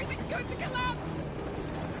 Everything's going to collapse!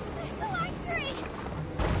 They're so angry!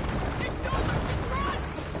 Ignore them, just run!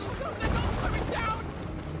 Oh no, they're not slowing down!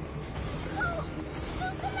 It's all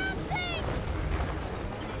collapsing!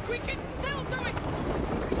 We can still do it!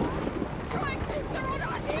 Trying to, they're on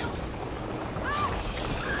our heels! Ah!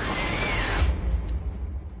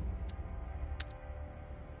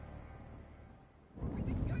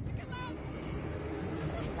 Everything's going to collapse!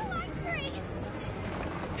 They're so angry!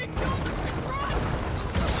 Ignore them, just run!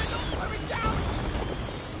 Oh no, they're not slowing down!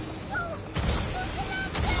 It's all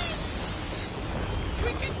collapsing!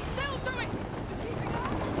 We can still do it! Keeping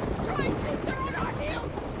up! Trying to, they're on our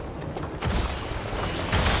heels!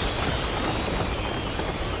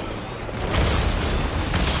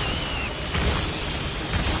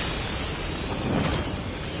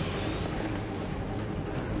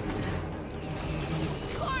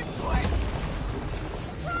 Climb quick!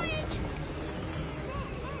 Trying!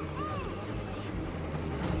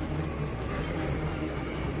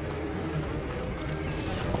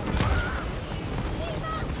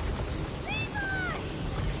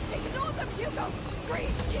 Ignore them, Hugo!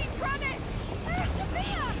 Green, keep running! There's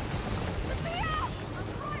Sophia! Sophia! I'm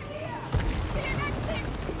right here! See you next thing!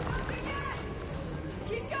 Nothing yet!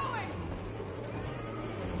 Keep going!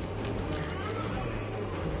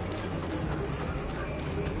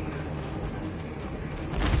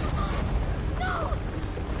 No!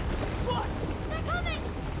 What? They're coming!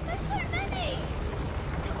 There's so many!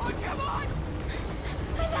 Come on!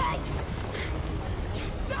 My legs!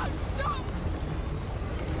 Don't stop!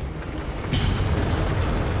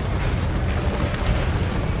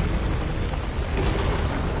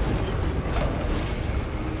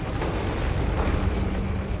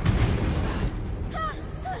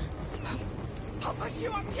 I'll push you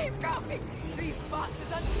up, keep going! These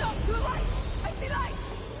bastards are not too light! I see light!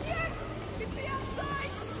 Yes! It's the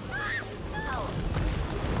outside! Ah! No!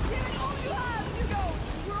 Give it all you have, Hugo!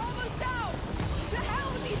 We're almost out! To hell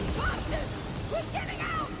with these bastards! We're getting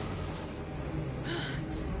out!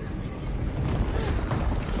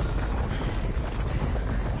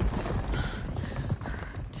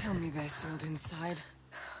 Tell me they're sealed inside.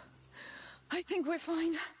 I think we're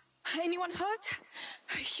fine. Anyone hurt?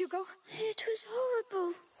 Hugo? It was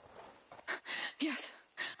horrible. Yes.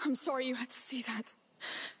 I'm sorry you had to see that.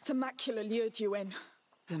 The macula lured you in.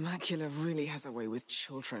 The macula really has a way with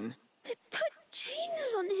children. They put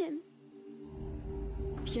chains on him.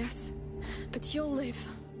 Yes, but you'll live.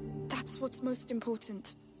 That's what's most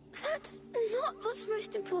important. That's not what's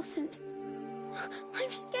most important.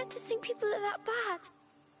 I'm scared to think people are that bad.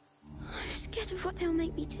 I'm scared of what they'll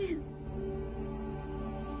make me do.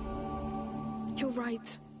 You're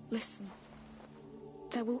right. Listen.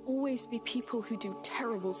 There will always be people who do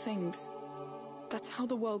terrible things. That's how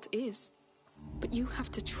the world is. But you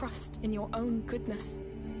have to trust in your own goodness.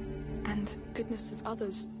 And goodness of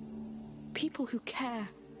others. People who care.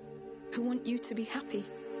 Who want you to be happy.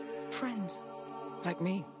 Friends. Like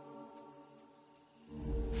me.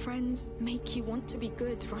 Friends make you want to be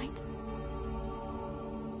good, right?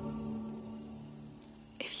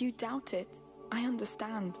 If you doubt it, I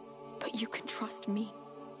understand. But you can trust me.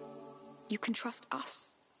 You can trust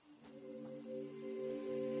us.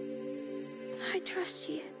 I trust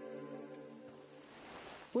you.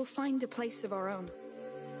 We'll find a place of our own.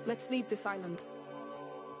 Let's leave this island.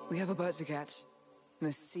 We have a boat to catch, and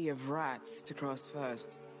a sea of rats to cross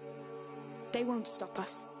first. They won't stop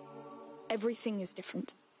us. Everything is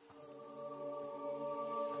different.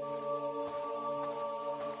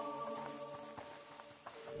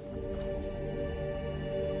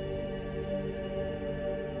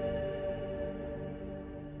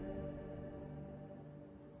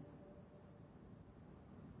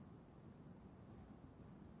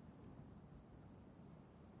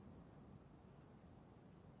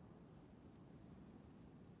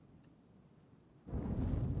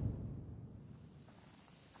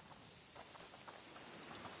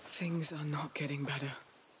 Things are not getting better.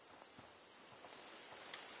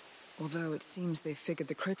 Although it seems they've figured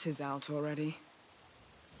the critters out already.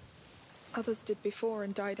 Others did before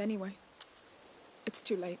and died anyway. It's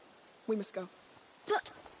too late. We must go.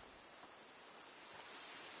 But...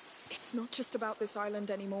 It's not just about this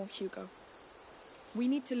island anymore, Hugo. We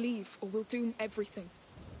need to leave, or we'll doom everything.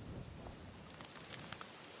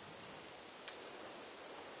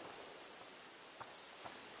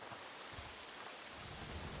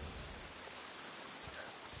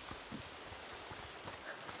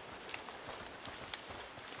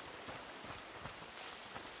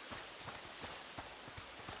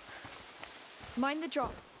 Mind the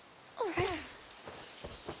drop. All right.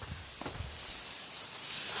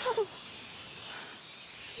 Oh.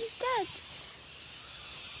 He's dead.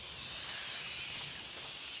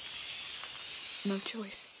 No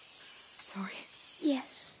choice. Sorry.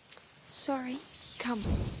 Yes. Sorry. Come,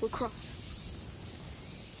 we'll cross.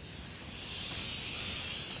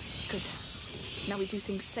 Good. Now we do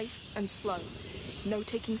things safe and slow. No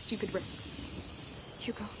taking stupid risks.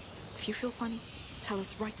 Hugo, if you feel funny, tell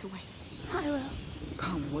us right away. I will.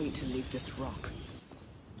 Can't wait to leave this rock.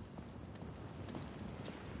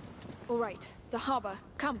 All right, the harbor.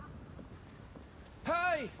 Come.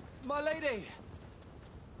 Hey, my lady!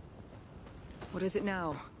 What is it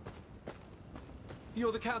now?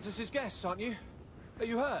 You're the Countess's guests, aren't you? Are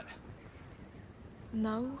you hurt?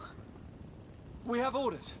 No. We have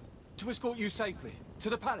orders to escort you safely to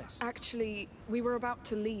the palace. Actually, we were about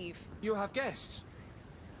to leave. You have guests.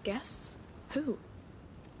 Guests? Who?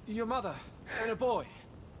 Your mother and a boy.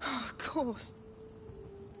 Of course.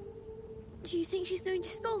 Do you think she's going to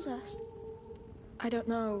scold us? I don't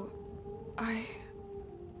know.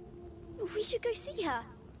 We should go see her.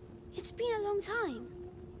 It's been a long time.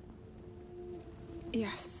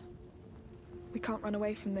 Yes. We can't run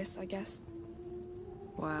away from this, I guess.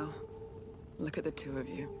 Wow. Look at the two of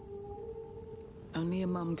you. Only a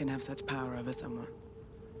mum can have such power over someone.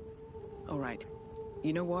 All right.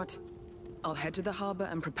 You know what? I'll head to the harbor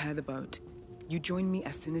and prepare the boat. You join me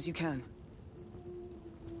as soon as you can.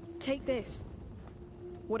 Take this.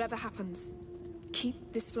 Whatever happens,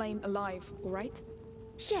 keep this flame alive, all right?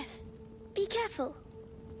 Yes. Be careful.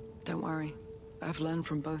 Don't worry. I've learned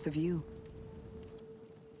from both of you.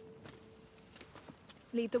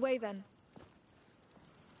 Lead the way, then.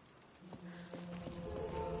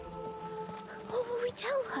 What will we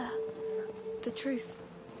tell her? The truth.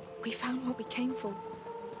 We found what we came for,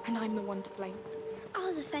 and I'm the one to blame.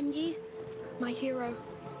 I'll defend you. My hero.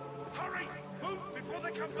 Hurry! Move before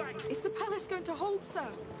they come back! Is the palace going to hold, sir?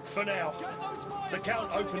 For now. The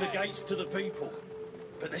Count opened the gates to the people.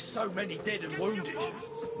 But there's so many dead and wounded.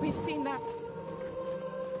 We've seen that.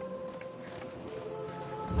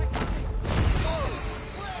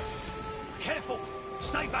 Careful!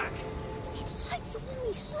 Stay back! It's like the one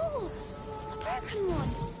we saw. The broken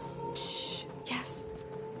one. Shh. Yes.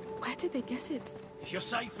 Where did they get it? You're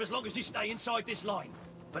safe as long as you stay inside this line.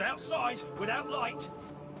 But outside, without light...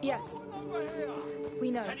 Yes.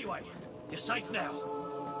 We know. Anyway, you're safe now.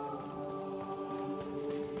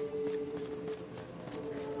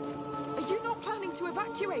 Are you not planning to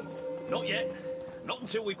evacuate? Not yet. Not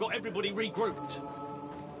until we've got everybody regrouped.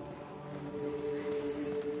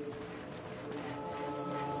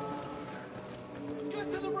 Get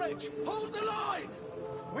to the bridge! Hold the line!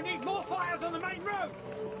 We need more fires on the main road!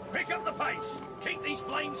 Pick up the pace! Keep these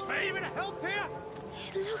flames fair! Even help here?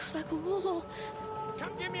 It looks like a war.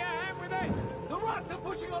 Come give me a hand with this! The rats are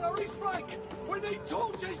pushing on our east flank! We need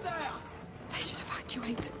torches there! They should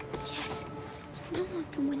evacuate. Yes. No one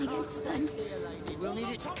can win against them. We'll need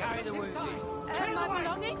it to carry the wounded. My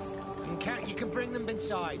belongings? You can bring them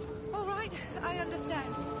inside. All right, I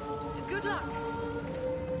understand. Good luck.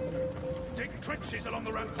 Dig trenches along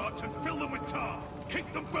the ramparts and fill them with tar.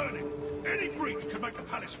 Keep them burning. Any breach could make the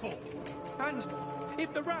palace fall. And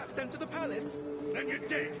if the rats enter the palace... Then you're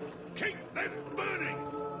dead. Keep them burning!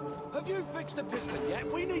 Have you fixed the piston yet?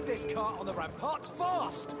 We need this cart on the ramparts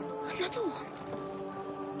fast! Another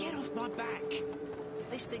one. Get off my back.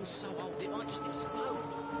 This thing's so old it might just explode.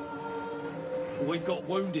 We've got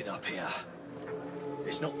wounded up here.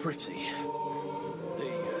 It's not pretty.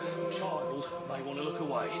 The child may want to look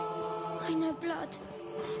away. I know blood.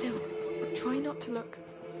 Still, try not to look.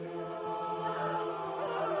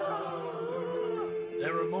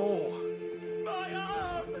 There are more. My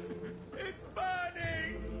arm! It's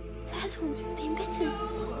burning! They're the ones who've been bitten.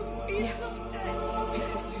 Yes.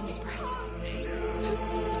 It will soon spread.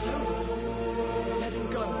 It's over. Let him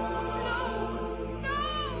go.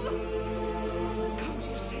 Come to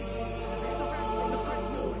your senses. We've got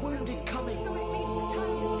more wounded coming.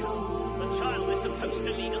 The child is some supposed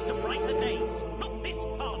to lead us to brighter days, not this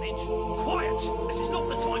carnage. Quiet! This is not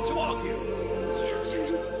the time to argue.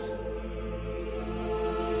 Children.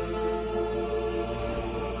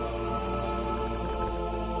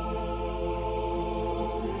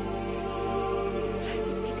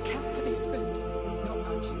 Blessed be the camp for this food. There's not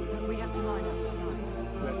much, but we have to mind our supplies.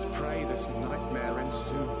 Let's pray this nightmare ends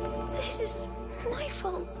soon. This is my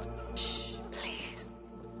fault. Shh, please.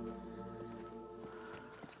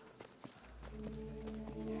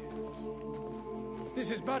 This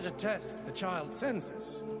is but a test, the child's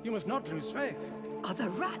senses. You must not lose faith. Are the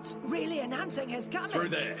rats really announcing his coming? Through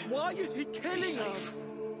there. Why is he killing us?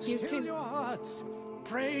 You Still too. your hearts.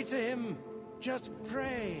 Pray to him. Just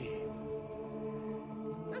pray.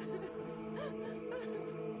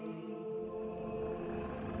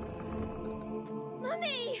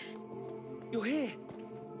 Mummy! You're here.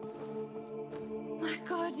 My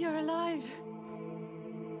God, you're alive.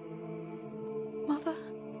 Mother,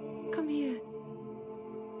 come here.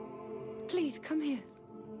 Please, come here.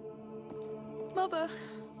 Mother,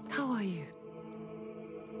 How are you?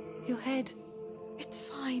 Your head. it's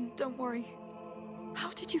fine, don't worry. How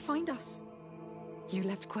did you find us? You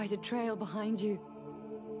left quite a trail behind you.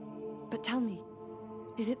 But tell me,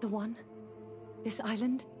 is it the one? This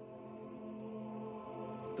island?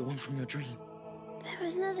 The one from your dream. There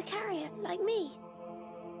was another carrier, like me.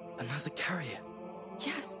 Another carrier.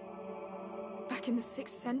 Yes. Back in the 6th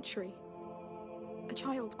century. A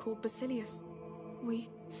child called Basilius. We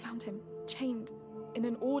found him, chained, in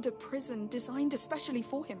an order prison designed especially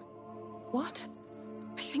for him. What?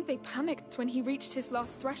 I think they panicked when he reached his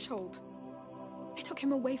last threshold. They took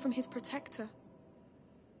him away from his protector.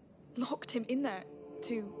 Locked him in there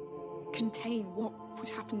to contain what would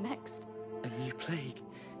happen next. A new plague.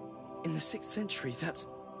 In the 6th century, that's...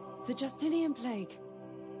 The Justinian plague.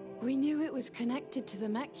 We knew it was connected to the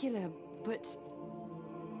macula, but...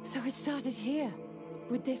 So it started here,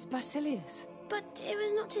 with this Basilius. But it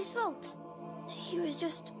was not his fault. He was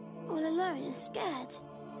just all alone and scared.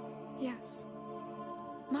 Yes.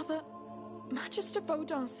 Mother, Magister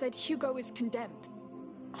Vaudin said Hugo is condemned.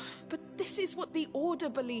 But this is what the Order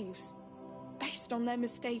believes, based on their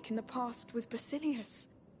mistake in the past with Basilius.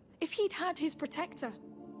 If he'd had his protector,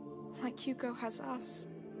 like Hugo has us,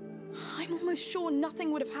 I'm almost sure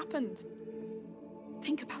nothing would have happened.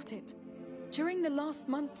 Think about it. During the last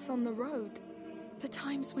months on the road, the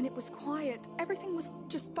times when it was quiet, everything was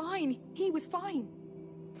just fine. He was fine.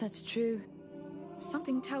 That's true.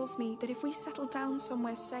 Something tells me that if we settle down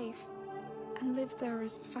somewhere safe and live there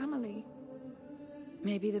as a family,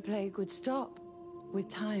 Maybe the plague would stop, with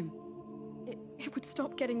time. it would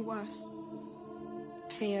stop getting worse.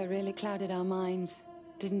 Fear really clouded our minds,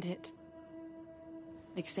 didn't it?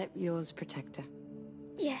 Except yours, Protector.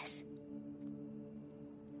 Yes.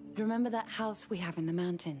 Remember that house we have in the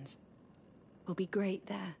mountains? We'll be great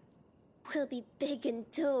there. We'll be big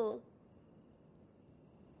and tall.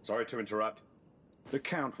 Sorry to interrupt. The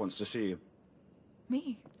Count wants to see you.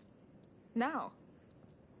 Me? Now?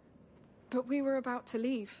 But we were about to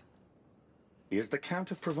leave. He is the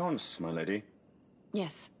Count of Provence, my lady.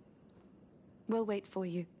 Yes. We'll wait for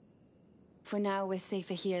you. For now, we're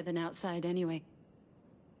safer here than outside anyway.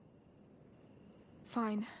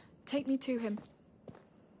 Fine. Take me to him.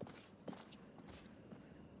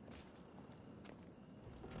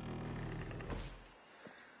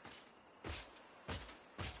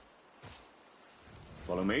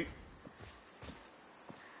 Follow me.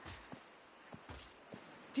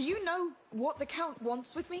 Do you know what the Count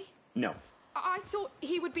wants with me? No. I thought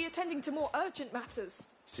he would be attending to more urgent matters.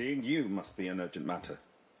 Seeing you must be an urgent matter.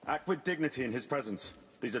 Act with dignity in his presence.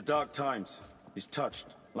 These are dark times. He's touched,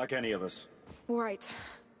 like any of us. All right.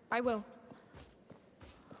 I will.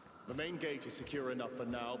 The main gate is secure enough for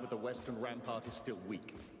now, but the western rampart is still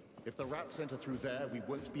weak. If the rats enter through there, we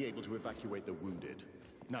won't be able to evacuate the wounded.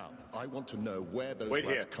 Now, I want to know where those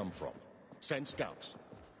rats come from. Send scouts.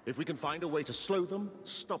 If we can find a way to slow them,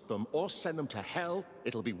 stop them, or send them to hell,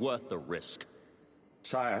 it'll be worth the risk.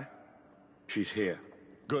 Sire, she's here.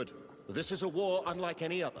 Good. This is a war unlike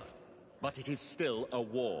any other. But it is still a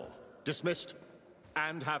war. Dismissed.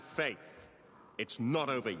 And have faith. It's not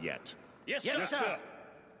over yet. Yes, Yes, sir. sir.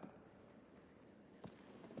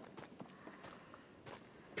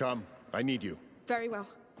 Come. I need you. Very well.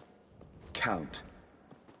 Count.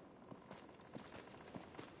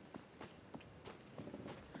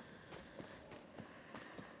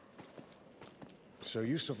 So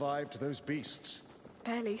you survived those beasts.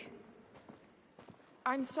 Barely.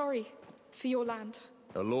 I'm sorry for your land.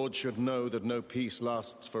 A lord should know that no peace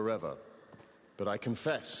lasts forever. But I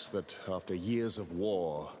confess that after years of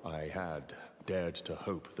war, I had dared to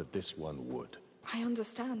hope that this one would. I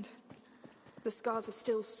understand. The scars are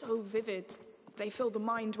still so vivid. They fill the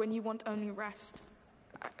mind when you want only rest.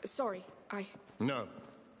 Sorry, No.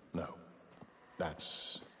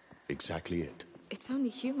 That's exactly it. It's only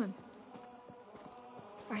human.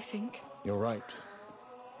 I think. You're right.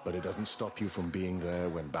 But it doesn't stop you from being there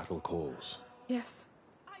when battle calls. Yes.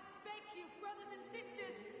 I beg you, brothers and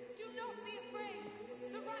sisters, do not be afraid.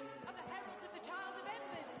 The rats are the heralds of the Child of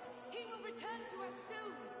Embers. He will return to us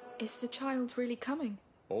soon. Is the child really coming?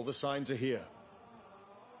 All the signs are here.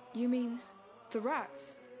 You mean the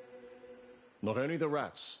rats? Not only the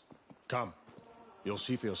rats. Come. You'll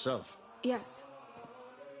see for yourself. Yes.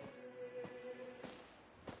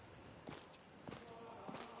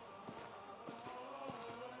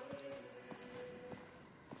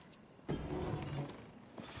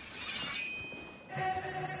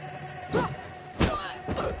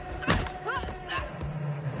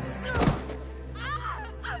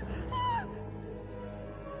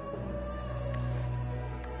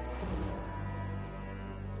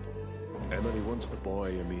 Emily wants the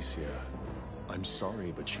boy, Amicia. I'm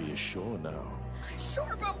sorry, but she is sure now.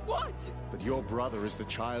 Sure about what? That your brother is the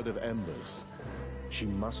Child of Embers. She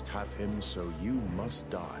must have him, so you must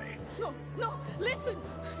die. No, listen!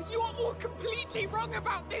 You are all completely wrong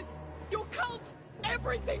about this! Your cult,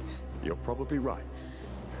 everything! You're probably right.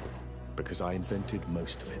 Because I invented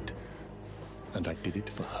most of it. And I did it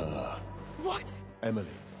for her. What? Emily.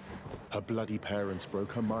 Her bloody parents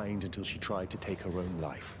broke her mind until she tried to take her own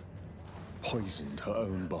life. Poisoned her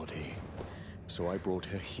own body. So I brought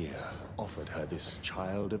her here, offered her this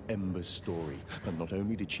Child of Embers story, and not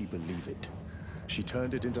only did she believe it, she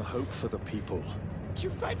turned it into hope for the people. You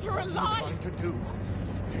fed her alive! What are you trying to do?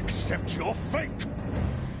 Accept your fate!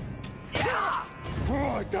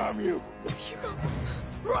 Oh, damn you! Hugo,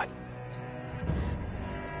 run!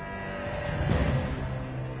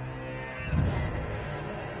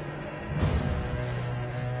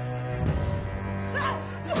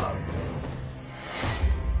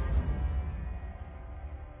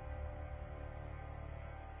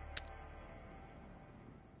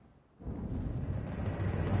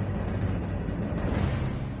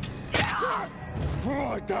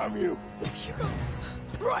 Oh, damn you! Hugo,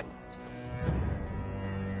 run!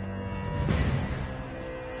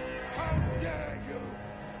 How dare you!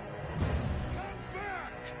 Come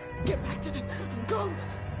back! Get back to them! Go!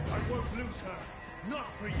 I won't lose her!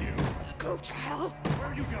 Not for you! Go to hell! Where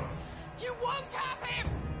are you going? You won't have him!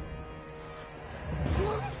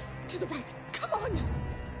 Move! To the right! Come on!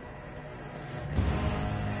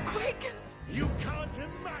 Quick! You can't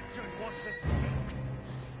imagine what's at stake!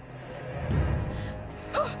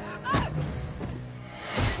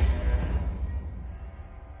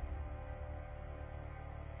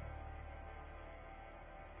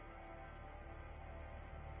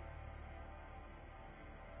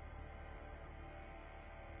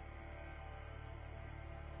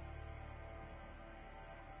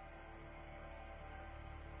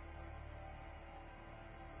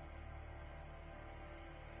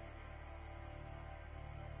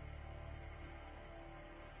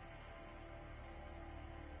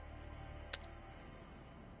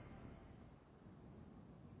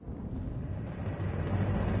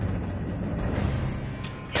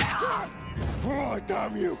 Oh,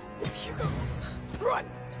 damn you! Hugo, run!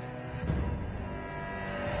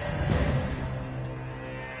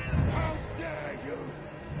 How dare you!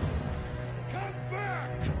 Come back!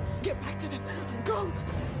 Get back to them! Go!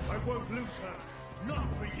 I won't lose her! Not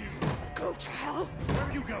for you! Go to hell! Where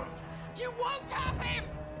are you going? You won't have him!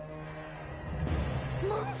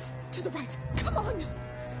 Move! To the right! Come on!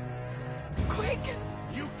 Quick!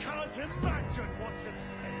 You can't imagine what's at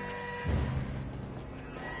stake!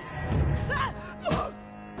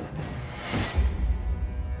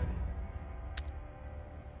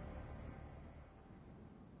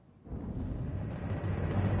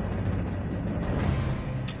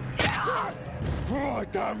 Oh,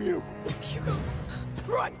 damn you! Hugo,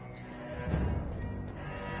 run!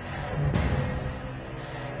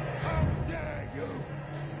 How dare you!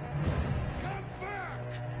 Come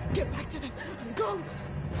back! Get back to them! Go!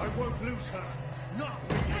 I won't lose her! Not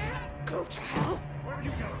for you! Go to hell! Where are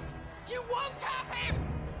you going? You won't have him!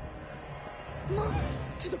 Move!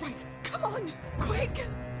 To the right! Come on! Quick!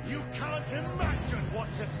 You can't imagine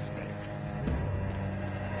what's at stake!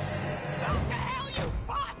 Go to hell, you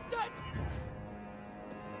bastard!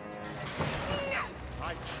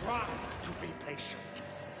 I tried to be patient.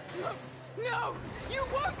 No! You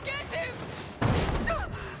won't get him!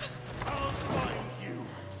 I'll find you,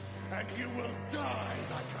 and you will die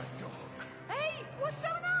like a dog. Hey! What's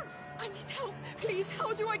going on? I need help! Please,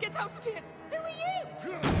 how do I get out of here? Who are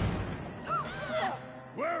you?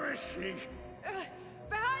 Where is she?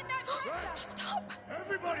 Behind that dresser! Shut up!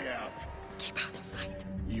 Everybody out! Keep out of sight.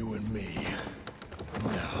 You and me.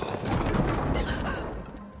 Now.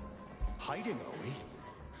 Hiding, are we?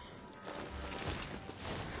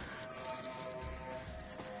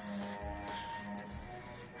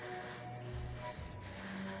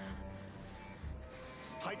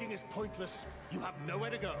 Hiding is pointless. You have nowhere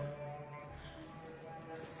to go.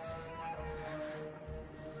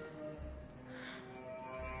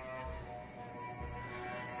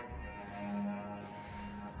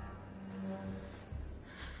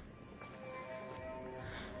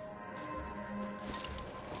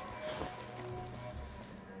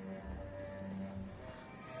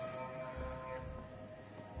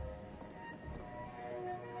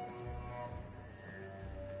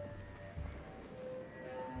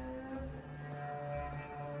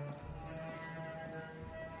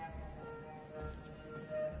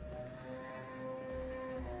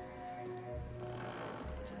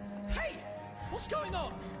 Hey! What's going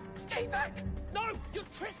on? Stay back! No! You're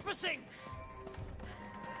trespassing!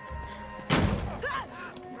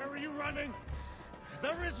 Where are you running?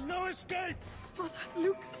 There is no escape! Mother,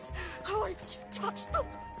 Lucas, how I've touched them!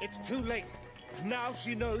 It's too late. Now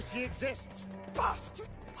she knows he exists. Bastard!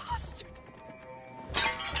 Bastard!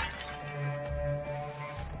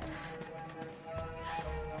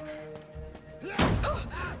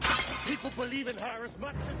 People believe in her as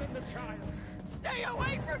much as in the child. Stay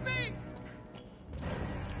away from me!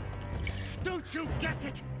 Don't you get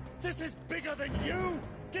it? This is bigger than you!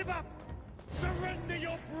 Give up! Surrender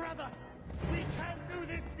your brother! We can't do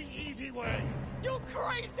this the easy way! You're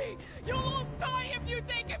crazy! You'll all die if you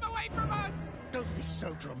take him away from us! Don't be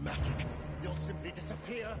so dramatic. You'll simply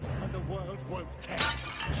disappear and the world won't care.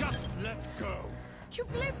 Just let go.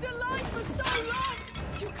 You've lived a lie for so long!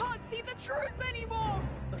 You can't see the truth anymore!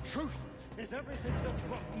 The truth is everything that's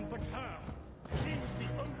rotten but her. She's the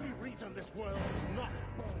only reason this world is not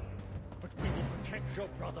wrong. But we will protect your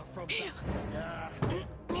brother from the...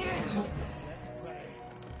 Let's play.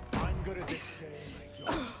 I'm good at this game.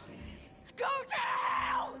 You'll see. Go to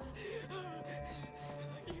hell!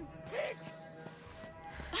 You pig!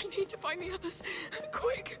 I need to find the others.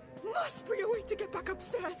 Quick! Must be a way to get back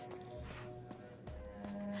upstairs.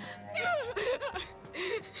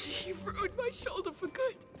 You've ruined my shoulder for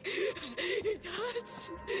good. It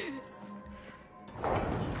hurts.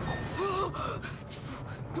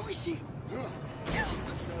 Noisy.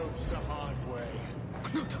 Chose the hard way.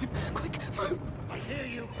 No time. Quick, move. I hear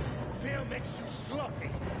you. Fear makes you sloppy.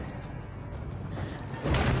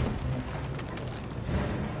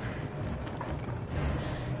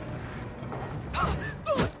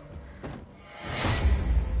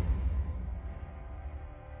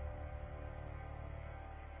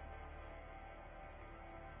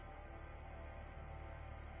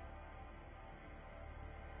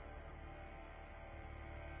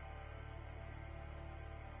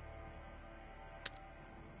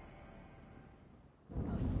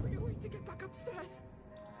 Must be a way to get back upstairs.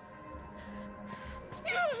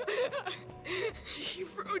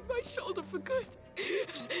 You've ruined my shoulder for good.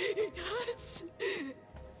 It hurts.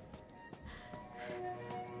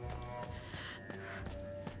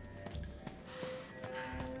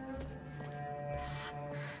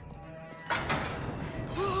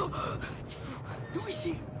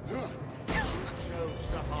 Noisy. Chose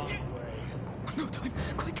the hard way. No time.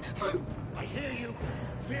 Quick, move. I hear you.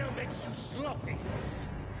 Fear makes you sloppy.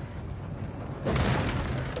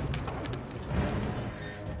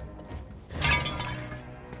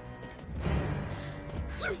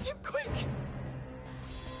 Lose him quick.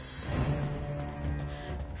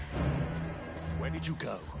 Where did you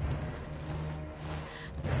go?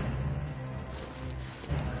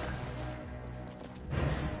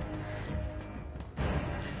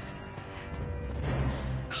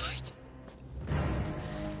 Hide.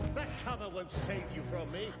 That cover won't save you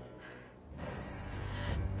from me.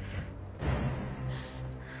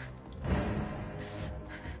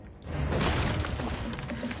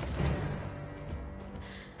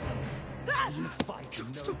 You fight, Don't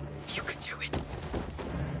no. stop. You can do it.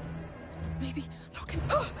 Maybe lock him.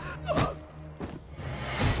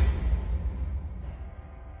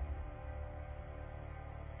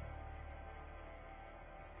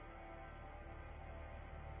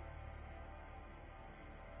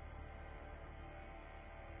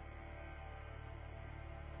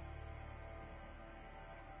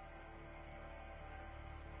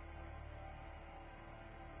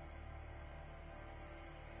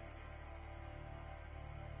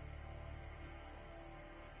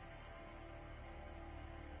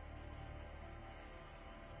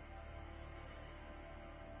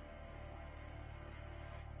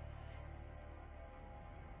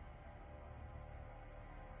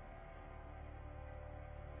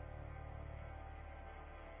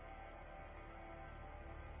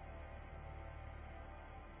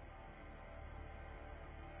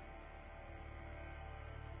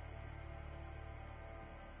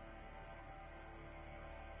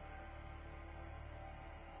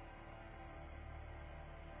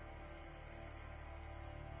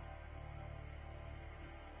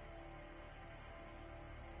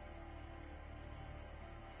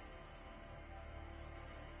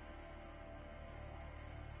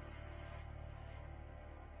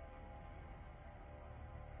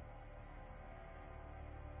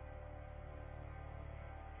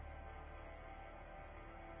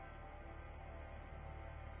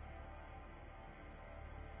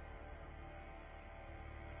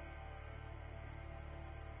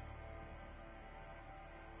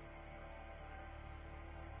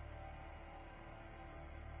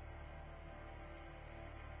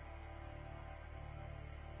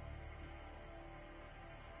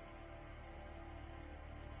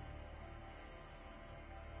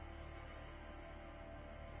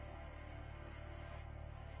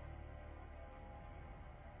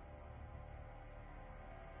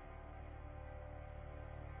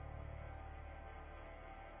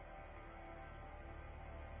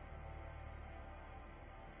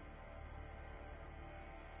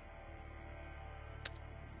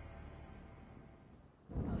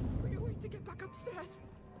 get back upstairs.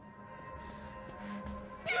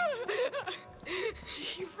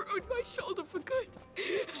 You've ruined my shoulder for good.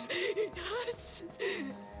 It hurts.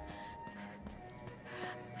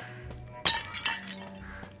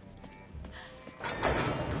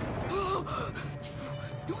 Oh,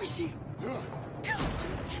 noisy.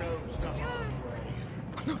 Chose the hard way.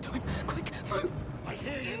 No time. Quick, move. I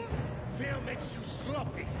hear you. Fear makes you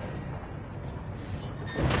sloppy.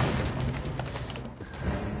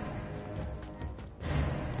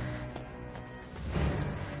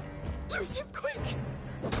 Lose him, quick.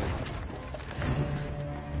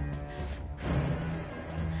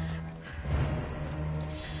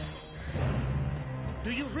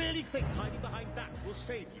 Do you really think hiding behind that will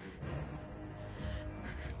save you?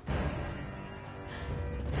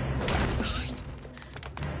 Hide.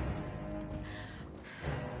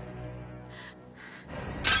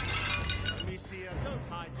 Amicia, don't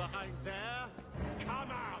hide behind there.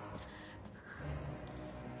 Come out!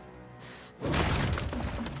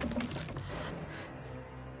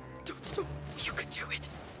 Don't stop. You can do it.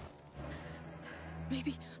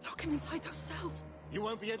 Maybe lock him inside those cells. You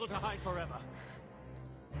won't be able to hide forever.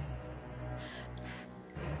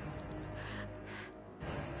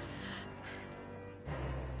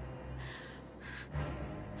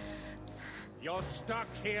 You're stuck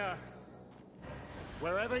here.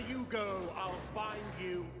 Wherever you go, I'll find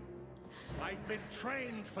you. I've been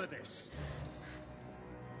trained for this.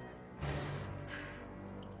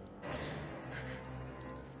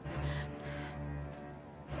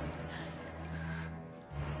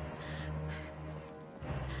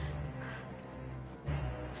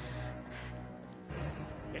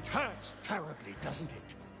 It hurts terribly, doesn't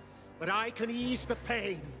it? But I can ease the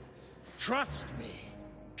pain. Trust me.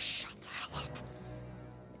 Shut the hell up.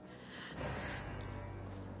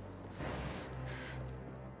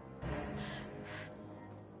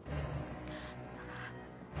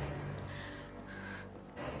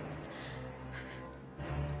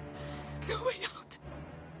 No way out.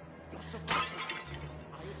 You're surprised.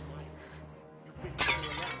 I admire it. You've been through a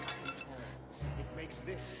lot before. It makes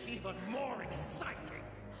this even more exciting.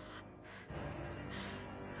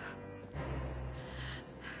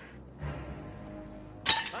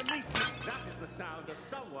 At least that is the sound of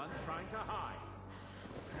someone trying to hide.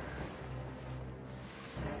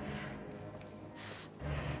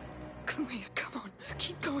 Maria, come on.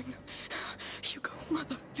 Keep going. Hugo,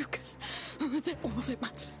 Mother, Lucas. They're all that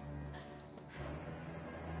matters.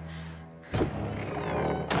 You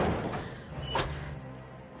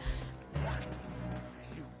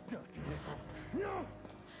dirty little... No!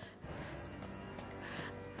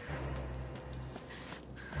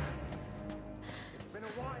 It's been a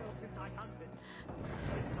while since I hunted.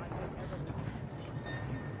 Since I have ever...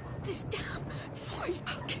 This damn voice,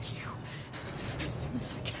 I'll kill you. As soon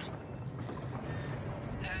as I can.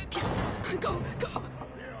 Yes, go, go!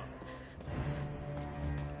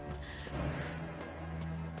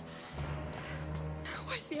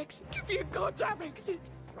 Where's the exit? Give me a goddamn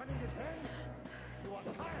exit! Running his head? You are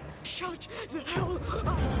tired. Shut the hell up!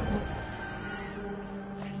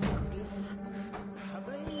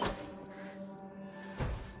 Amazing.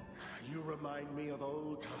 You remind me of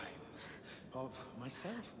old times. Of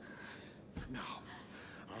myself. Now,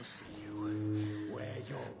 I'll see you where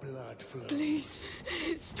your blood flows. Please,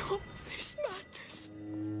 stop this madness.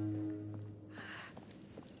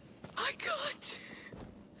 I can't.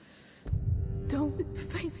 Don't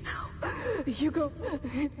faint now. Hugo,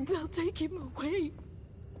 they'll take him away.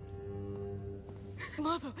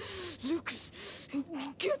 Mother, Lucas,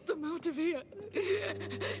 get them out of here.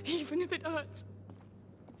 Even if it hurts.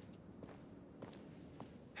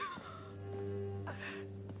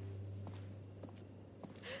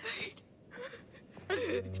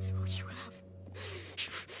 It's all you have.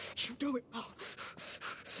 You know it well.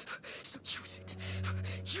 So use it.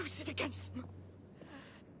 Use it against them.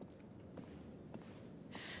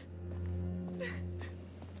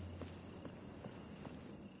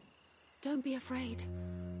 Don't be afraid.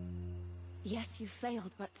 Yes, you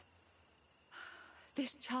failed, but...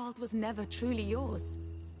 this child was never truly yours.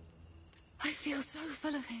 I feel so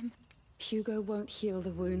full of him. Hugo won't heal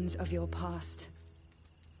the wounds of your past.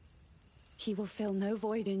 He will fill no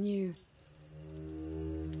void in you.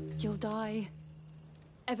 You'll die.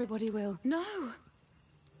 Everybody will. No!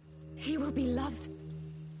 He will be loved.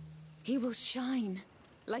 He will shine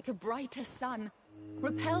like a brighter sun.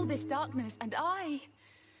 Repel this darkness, and I'll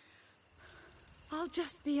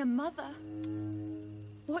just be a mother.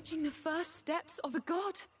 Watching the first steps of a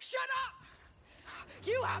god. Shut up!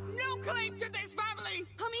 You have no claim to this family!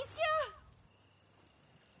 Amicia!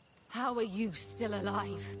 How are you still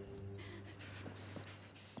alive?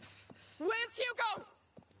 Where's Hugo?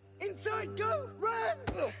 Inside, go! Run!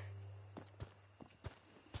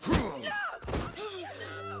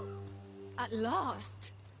 At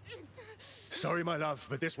last! Sorry, my love,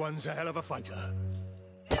 but this one's a hell of a fighter.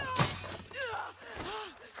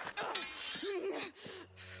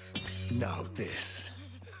 Now this.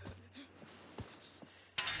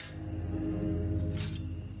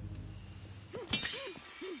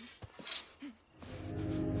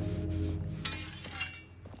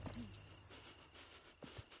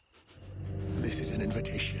 This is an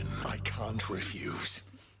invitation I can't refuse.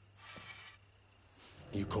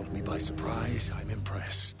 You caught me by surprise. I'm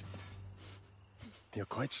impressed. You're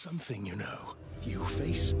quite something, you know. You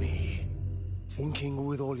face me, thinking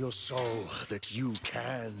with all your soul that you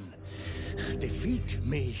can defeat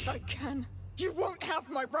me. I can. You won't have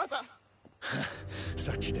my brother.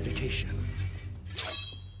 Such dedication.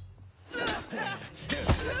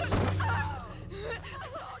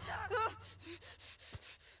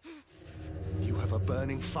 You have a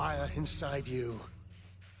burning fire inside you.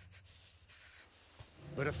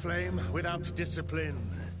 But a flame without discipline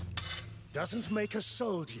doesn't make a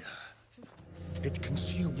soldier. It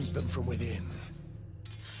consumes them from within.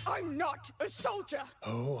 I'm not a soldier.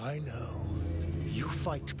 Oh, I know. You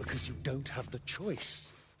fight because you don't have the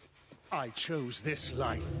choice. I chose this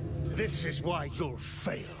life. This is why you'll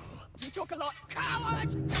fail. You talk a lot, coward!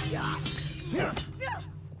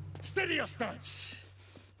 Steady your stance.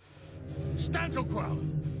 Stand your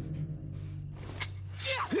ground.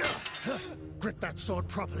 Grip that sword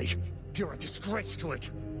properly. You're a disgrace to it.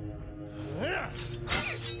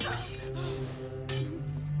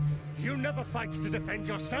 You never fight to defend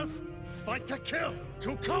yourself. Fight to kill,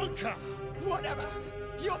 to conquer. Whatever.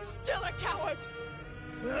 You're still a coward.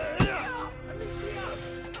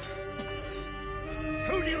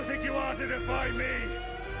 Who do you think you are to defy me?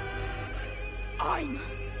 I'm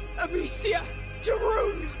Amicia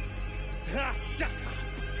Daroon. Shut up.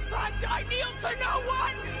 And I kneel to no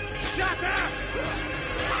one. Shut up!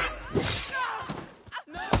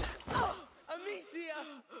 No! Amicia!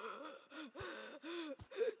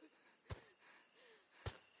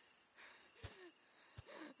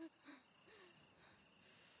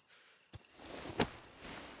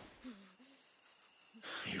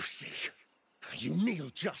 You see, you kneel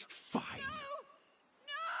just fine.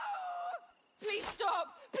 No! Please stop!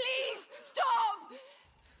 Please stop!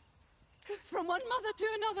 From one mother to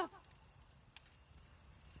another.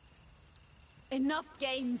 Enough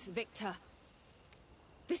games, Victor.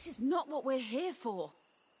 This is not what we're here for.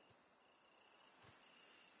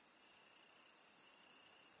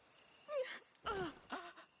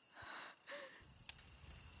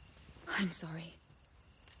 I'm sorry.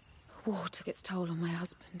 War took its toll on my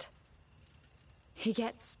husband. He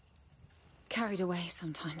gets carried away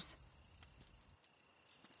sometimes.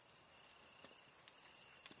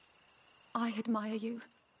 I admire you.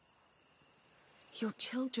 Your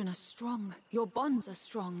children are strong. Your bonds are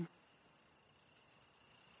strong.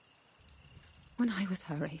 When I was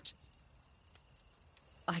her age,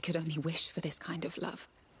 I could only wish for this kind of love.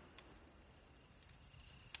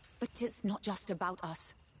 But it's not just about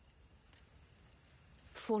us.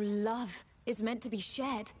 For love is meant to be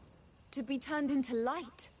shared, to be turned into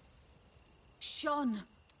light, shone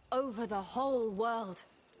over the whole world.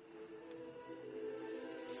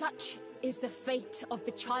 Such is the fate of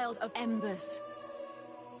the child of embers.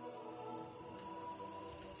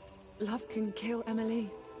 Love can kill,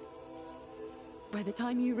 Emily. By the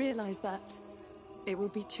time you realize that, it will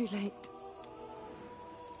be too late.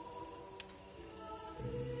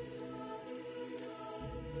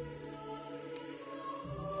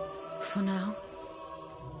 For now,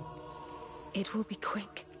 it will be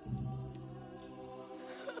quick.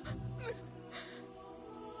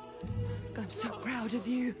 I'm so proud of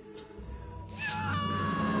you.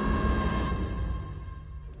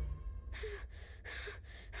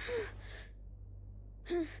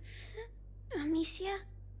 Amicia?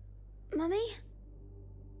 Mummy?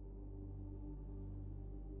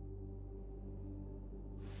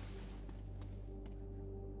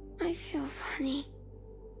 I feel funny.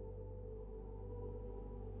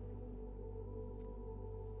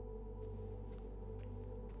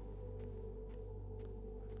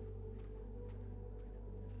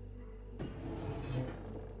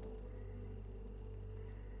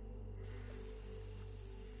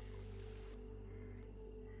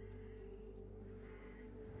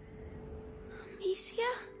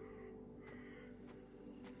 Amicia?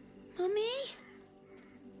 Mummy?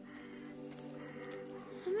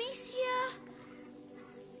 Amicia?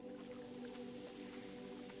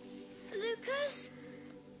 Lucas?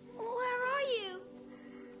 Where are you?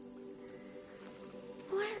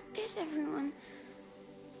 Where is miss everyone.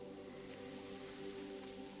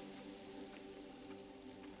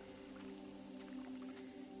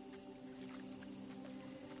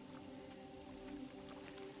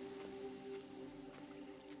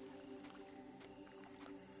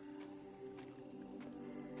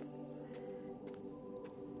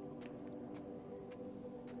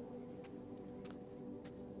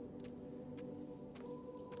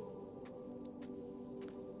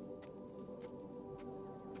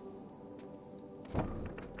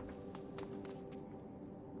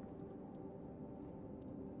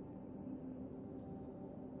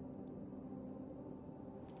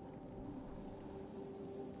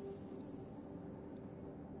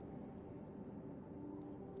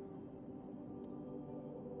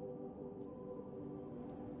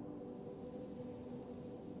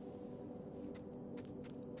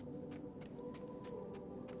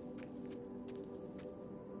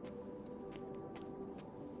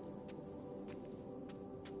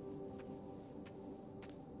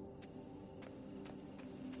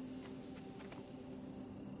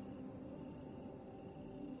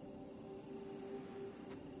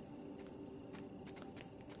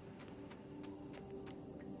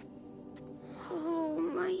 Oh,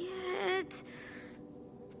 my head.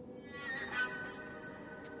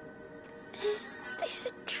 Is this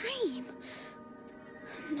a dream?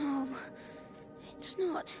 No, it's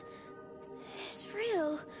not. It's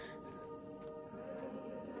real.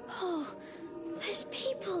 Oh, there's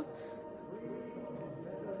people.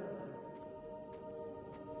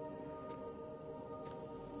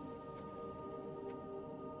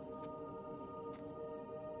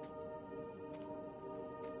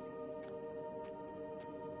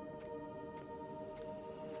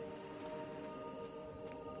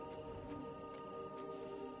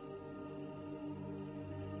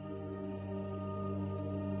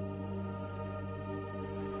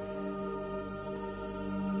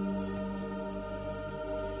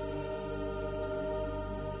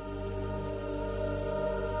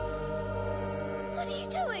 What are you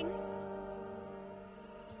doing?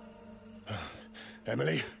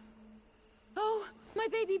 Emily? Oh, my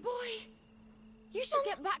baby boy. You should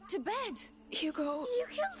get back to bed. Hugo. You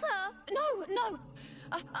killed her. No.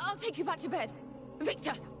 I'll take you back to bed.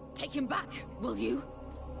 Victor, take him back, will you?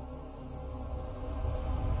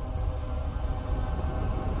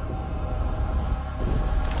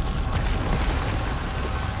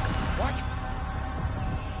 What?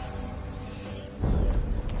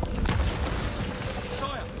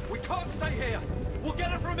 Sire, we can't stay here. We'll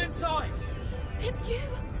get her from inside. It's you.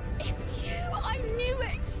 It's you. I knew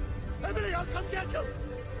it. Emily, I'll come get you!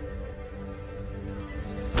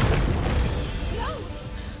 No!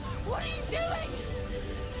 What are you doing?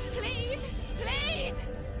 Please! Please!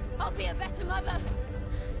 I'll be a better mother.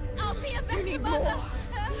 I'll be a better You need mother.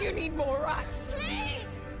 more. You need more rats. Please!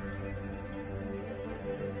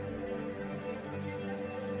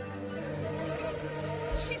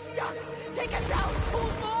 She's stuck. Take her down.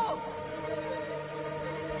 Call more.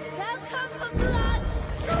 They'll come for blood.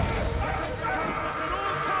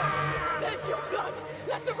 There's your blood.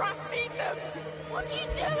 Let the rats eat them. What are you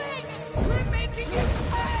doing? We're making you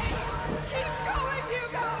pay. Keep going,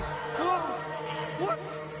 Hugo. Oh, what?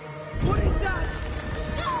 What is that?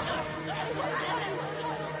 Stop! It won't hurt anyone,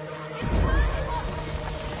 child. It's hurting.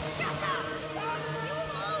 Shut up!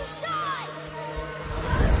 You'll all die!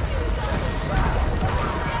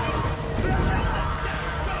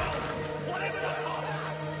 Whatever the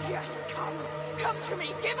cost! Yes, come. Come to me.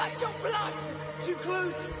 Give us your blood. Too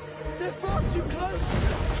close. They're far too close.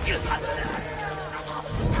 Keep going.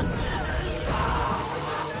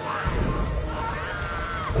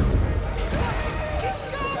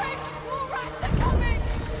 More rats are coming.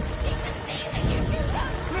 She's deceiving you, Hugo!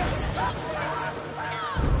 Stop this! No!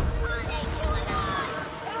 I'll eat you alive!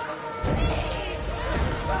 Please!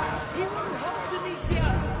 He won't hold Amicia.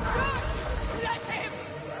 Good. Let him.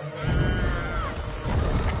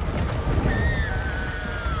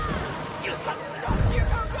 Stop, Hugo. You're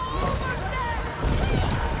almost there.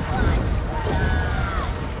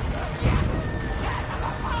 Yes. Tear them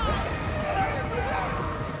apart.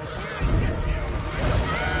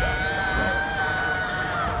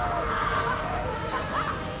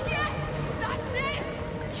 Yes, that's it.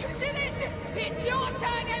 You did it. It's your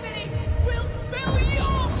turn, Emily. We'll spill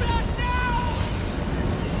your blood now.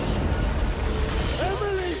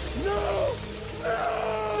 Emily! No! No!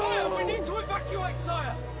 Sire, we need to evacuate,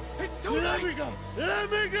 sire. It's too Let me late. go! Let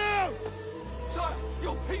me go! Sire,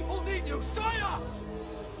 your people need you, sire.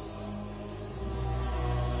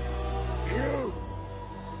 You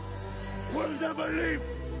will never leave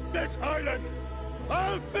this island!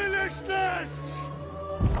 I'll finish this!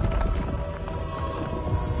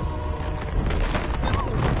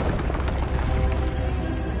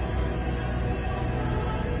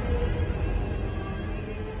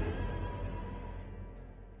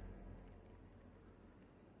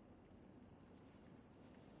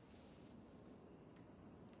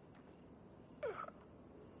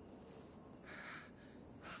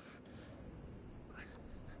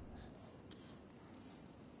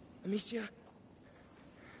 Amicia?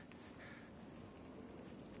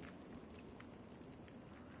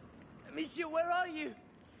 Amicia, where are you?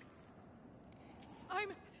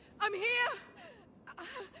 I'm here!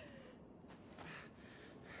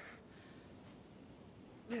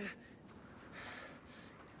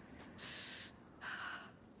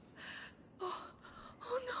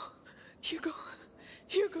 Oh no! Hugo!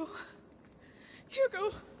 Hugo!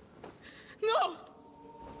 Hugo! No!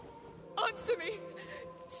 Answer me!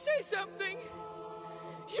 Say something!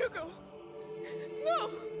 Hugo! No!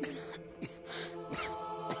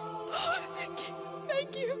 Oh, thank you!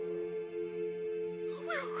 Thank you!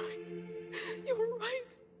 We're all right! You're all right!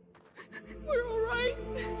 We're all right!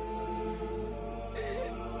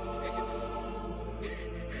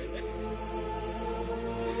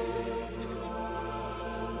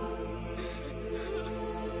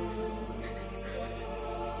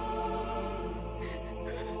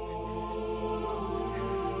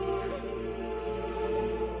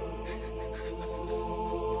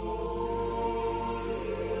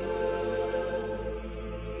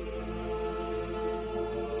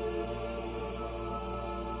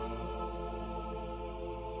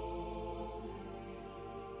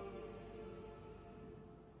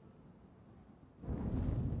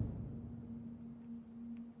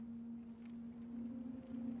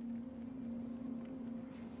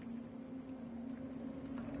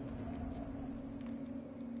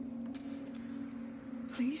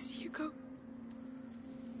 Please, Hugo.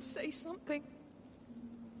 Say something.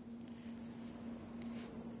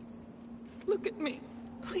 Look at me,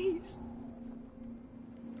 please.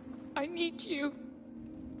 I need you.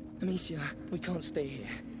 Amicia, we can't stay here.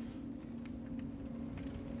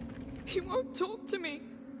 He won't talk to me.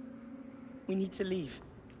 We need to leave.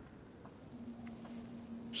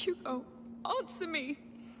 Hugo, answer me.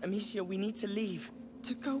 Amicia, we need to leave.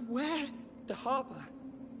 To go where? The harbor.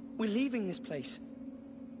 We're leaving this place.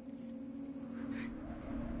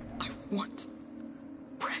 I want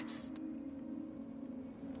rest.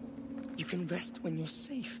 You can rest when you're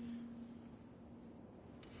safe.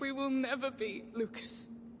 We will never be, Lucas.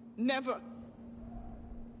 Never.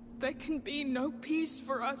 There can be no peace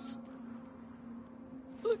for us.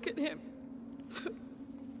 Look at him.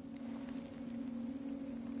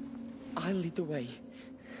 I'll lead the way.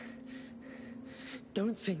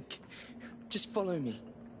 Don't think. Just follow me.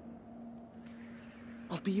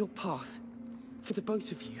 I'll be your path. For the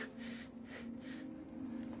both of you.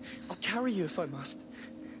 I'll carry you if I must.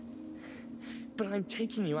 But I'm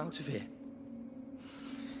taking you out of here.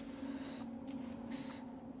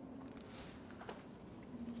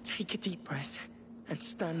 Take a deep breath and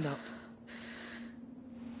stand up.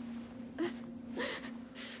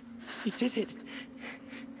 You did it.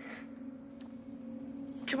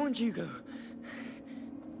 Come on, Hugo.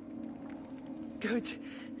 Good.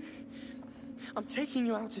 I'm taking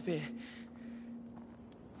you out of here.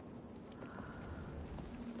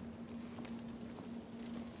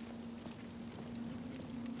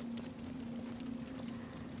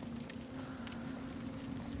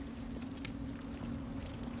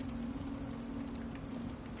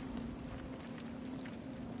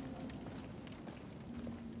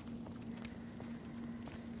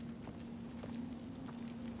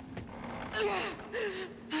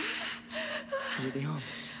 Is it the arm?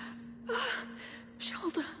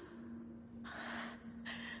 Shoulder.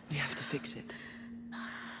 We have to fix it.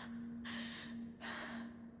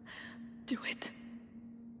 Do it.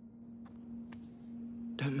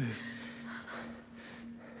 Don't move.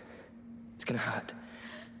 It's gonna hurt.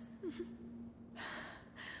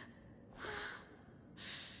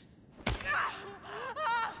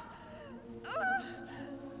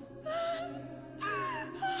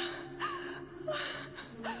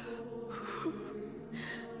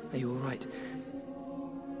 Are you all right?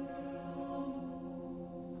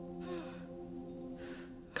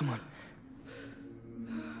 Come on.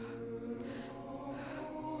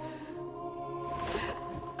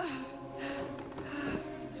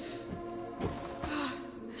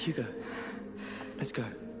 Hugo, let's go.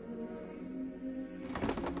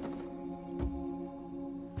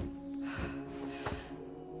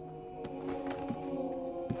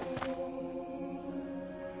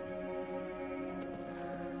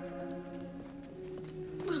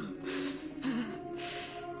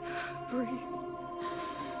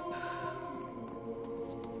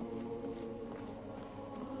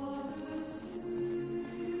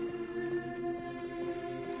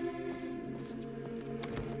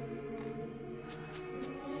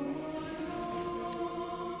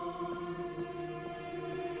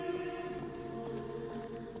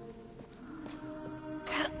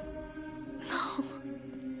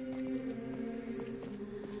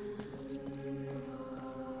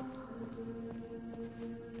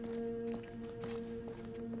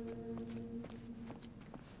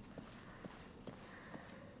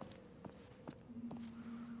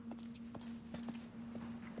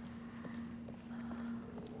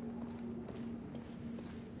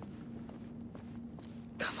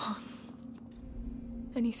 Come on.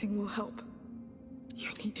 Anything will help. You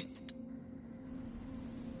need it.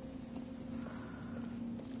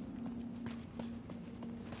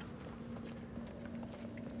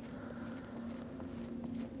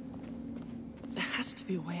 There has to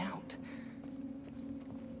be a way out.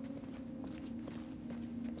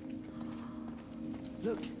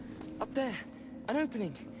 Look, up there. An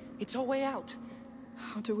opening. It's our way out.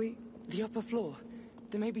 How do we? The upper floor.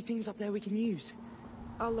 There may be things up there we can use.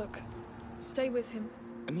 I'll look. Stay with him.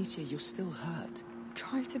 Amicia, you're still hurt.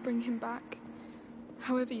 Try to bring him back.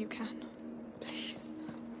 However you can. Please.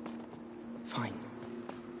 Fine.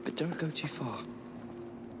 But don't go too far.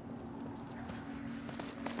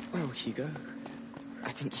 Well, Hugo,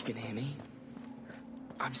 I think you can hear me.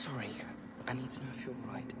 I'm sorry. I need to know if you're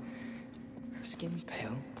all right. Skin's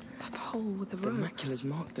pale. That hole with the The rope. macula's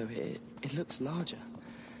mark, though, it looks larger.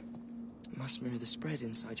 It must mirror the spread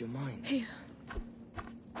inside your mind. Here.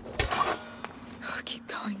 Oh, keep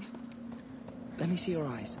going. Let me see your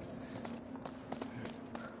eyes.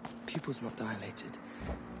 Pupils not dilated.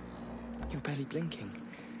 You're barely blinking.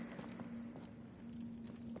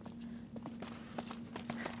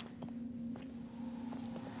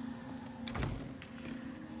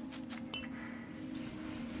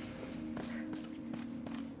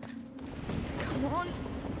 Come on.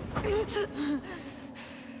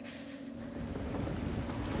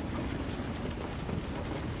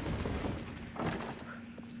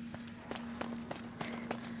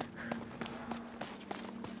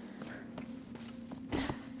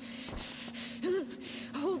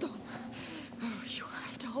 Hold on. Oh, you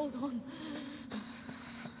have to hold on.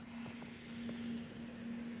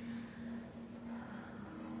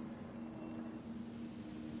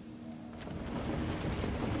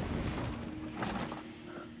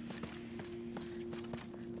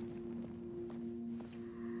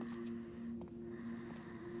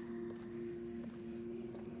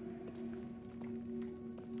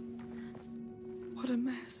 What a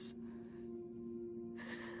mess.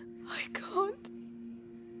 I can't.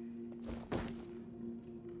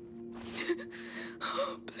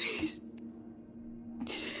 Oh, please.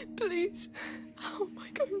 Please. How am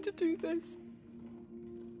I going to do this?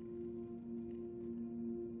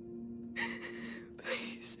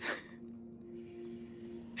 Please.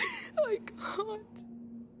 I can't.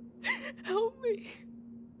 Help me.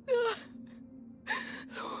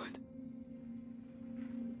 Lord.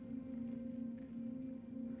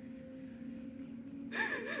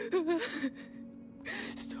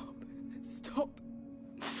 Stop. Stop.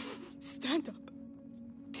 Stand up.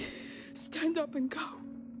 Stand up and go.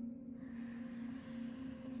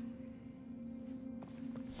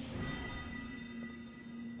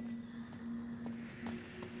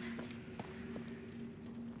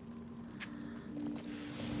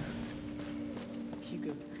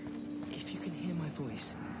 Hugo, if you can hear my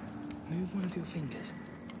voice, move one of your fingers.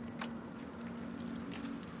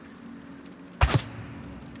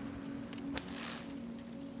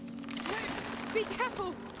 Be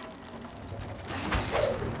careful.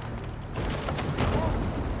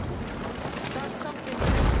 That's something.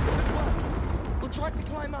 Good work. We'll try to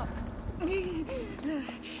climb up.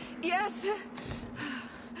 Yes.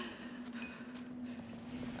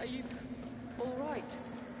 Are you all right?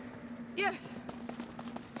 Yes.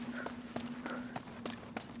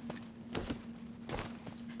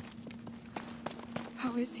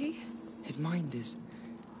 How is he? His mind is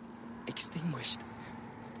extinguished.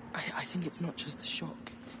 I think it's not just the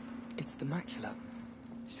shock. It's the macula.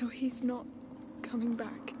 So he's not coming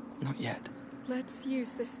back? Not yet. Let's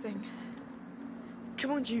use this thing.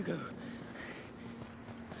 Come on, Hugo.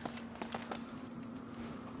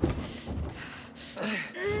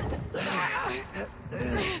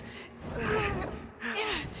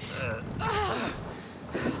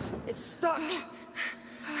 It's stuck.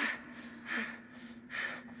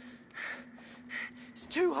 It's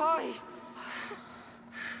too high.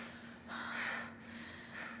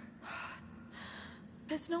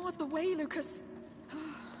 There's no other way, Lucas.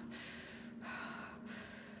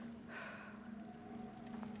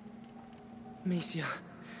 Amicia,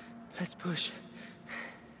 let's push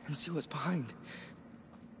and see what's behind.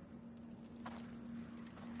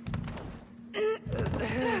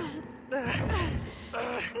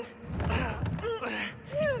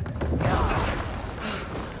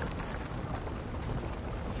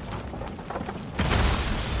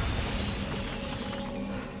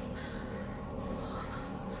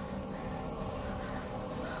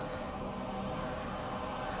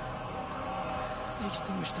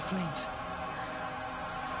 Extinguish the flames.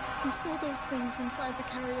 We saw those things inside the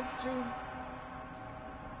carrier's tomb.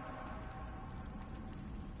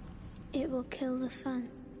 It will kill the sun.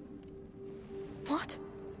 What?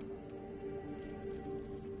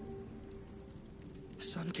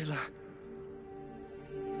 Sunkiller.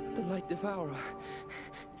 The Light Devourer.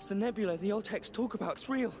 It's the nebula the old texts talk about. It's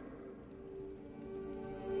real.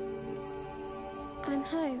 I'm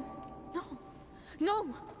home. No.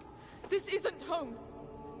 No! This isn't home!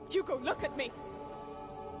 Hugo, look at me!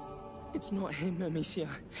 It's not him, Amicia.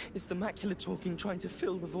 It's the macula talking, trying to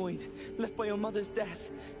fill the void, left by your mother's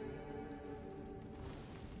death.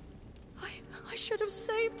 I should have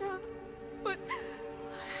saved her, but...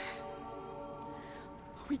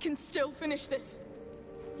 We can still finish this.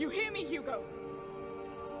 You hear me, Hugo?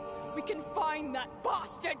 We can find that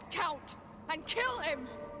bastard Count and kill him!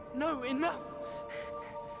 No, enough!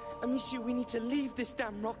 Amicia, we need to leave this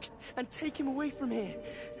damn rock and take him away from here.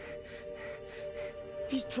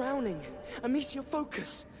 He's drowning. Amicia,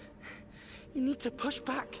 focus. You need to push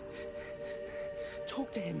back.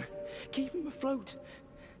 Talk to him. Keep him afloat.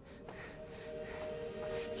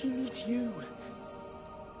 He needs you.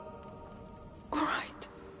 All right.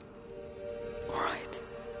 All right.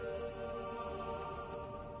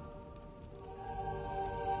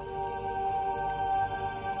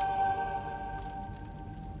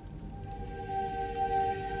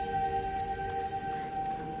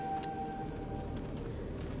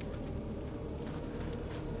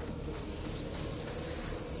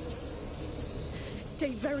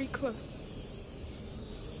 Stay very close.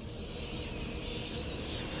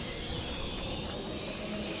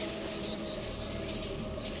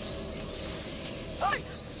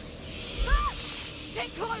 Stay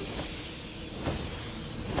close!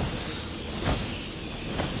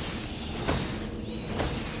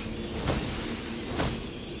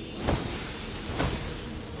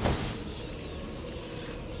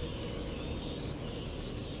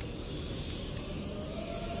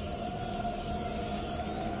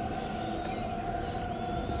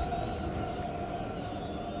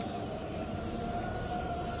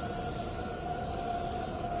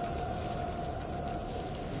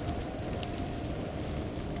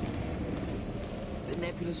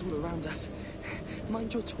 Nebula's all around us.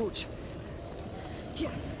 Mind your torch.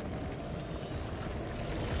 Yes.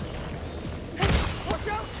 Hey, watch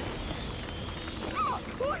out!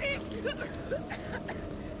 What is...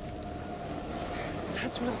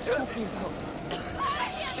 That's what I'm talking about.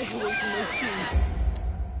 Stay away from those things.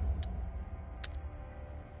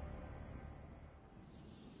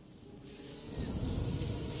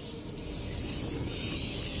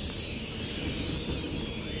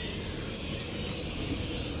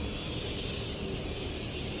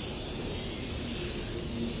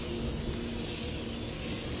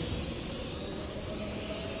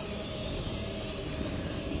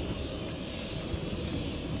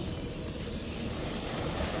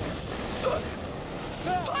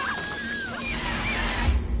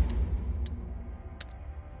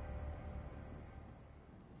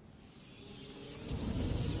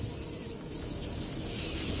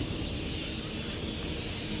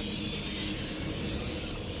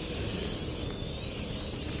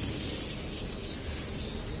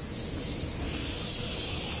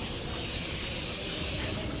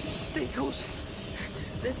 Stay cautious.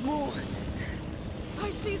 There's more. I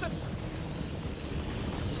see them.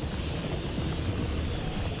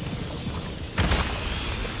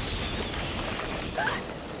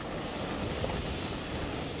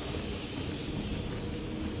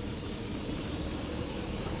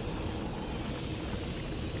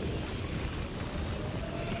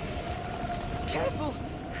 Careful!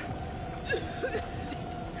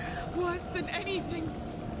 This is worse than anything.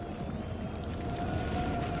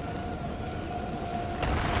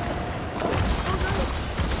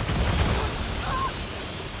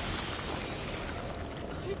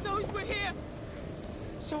 It knows we're here.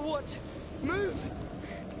 So what? Move!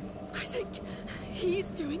 I think he's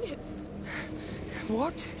doing it.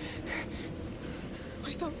 What?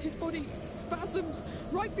 I felt his body spasm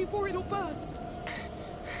right before it all burst.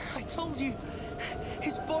 I told you,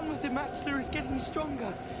 his bond with the macula is getting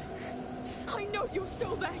stronger. I know you're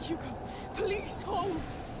still there, Hugo. Please hold.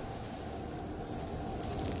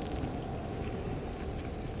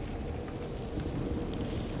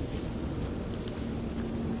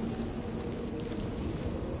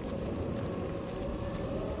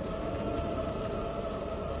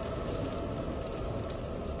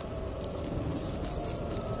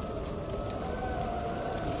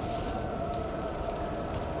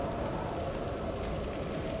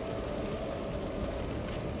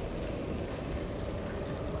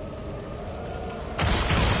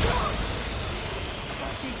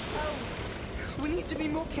 We need to be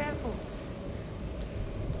more careful.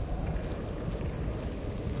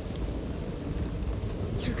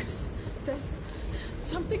 Lucas,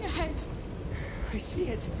 something ahead. I see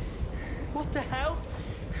it. What the hell?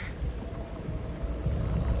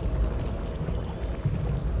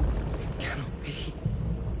 It cannot be.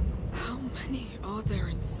 How many are there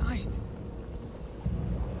inside?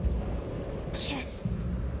 Yes,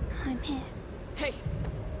 I'm here. Hey!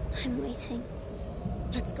 I'm waiting.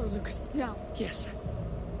 Let's go, Lucas. Now. Yes.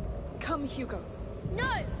 Come, Hugo. No!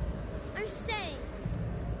 I'm staying.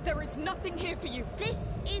 There is nothing here for you. This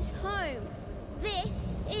is home. This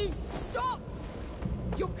is... Stop!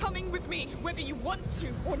 You're coming with me, whether you want to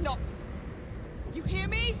or not. You hear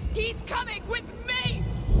me? He's coming with me!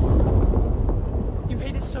 You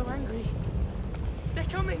made us so angry. They're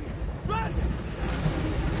coming! Run!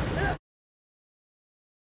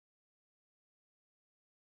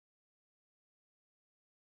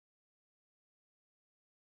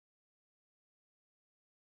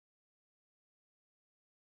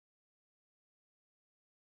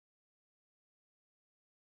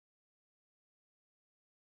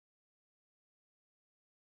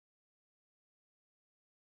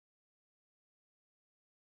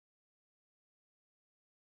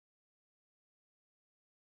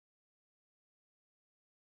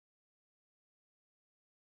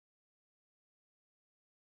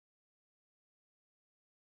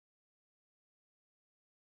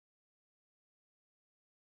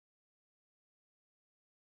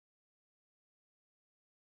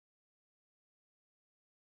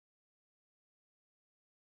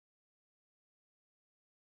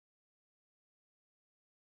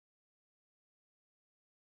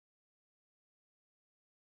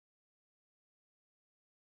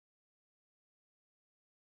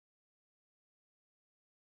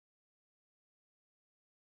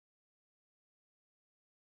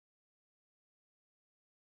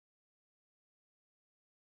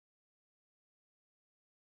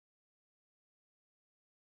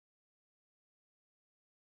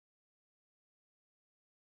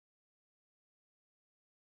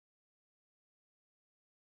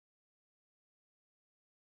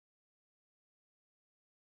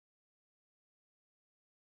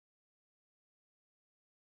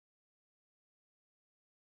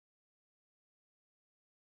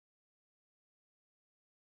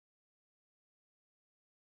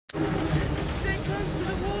 Stay close to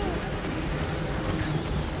the wall!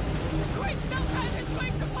 Quick, don't turn this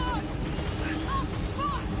place apart! Oh,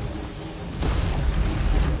 fuck!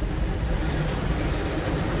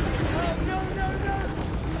 Oh, no!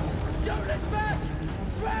 Don't look back!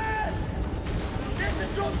 Run! There's a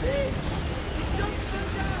torpedo! Don't go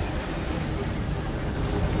down!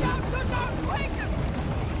 Don't go down, quick!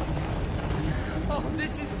 Oh,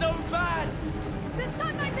 this is so bad! The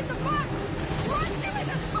sunlight's in the back! Run to it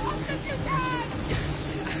as fast as you can!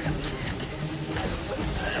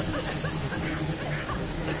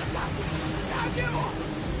 Now you!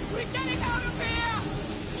 We're getting out of here!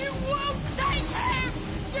 You won't take him!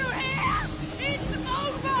 You hear? It's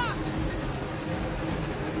over!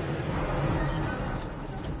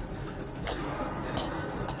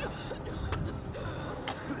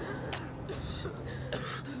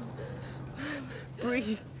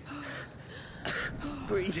 Breathe.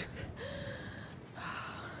 Breathe.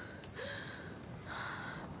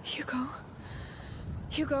 Hugo?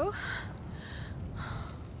 Hugo?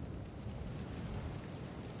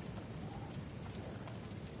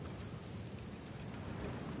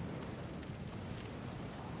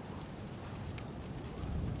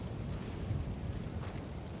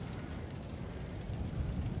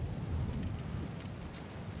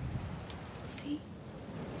 See?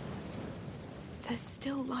 There's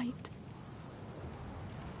still light.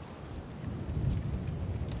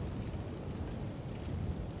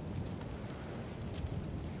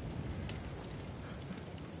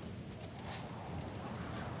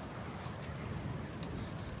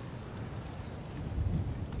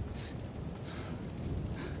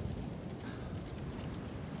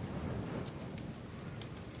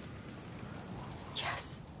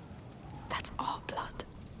 Yes, that's our blood.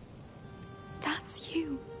 That's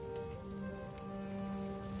you.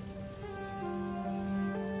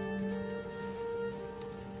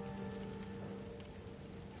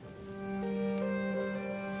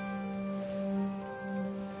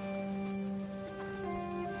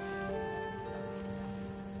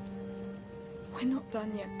 We're not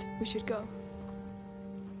done yet. We should go.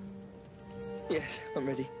 Yes, I'm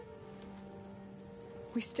ready.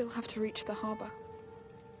 We still have to reach the harbor.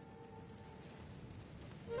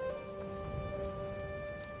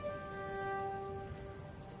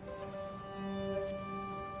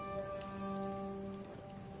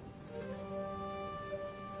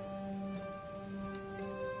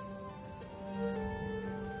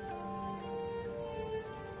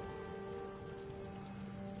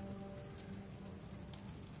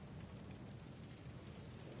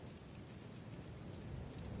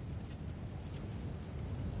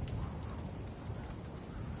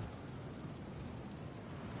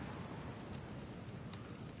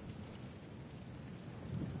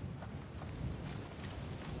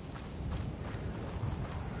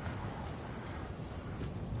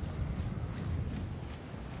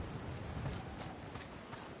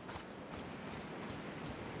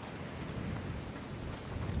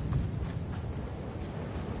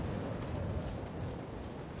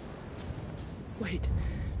 Wait.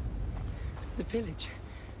 The village.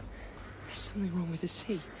 There's something wrong with the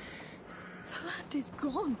sea. The land is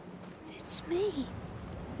gone. It's me.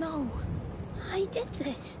 No. I did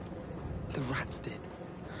this. The rats did.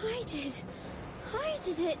 I did. I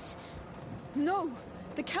did it. No.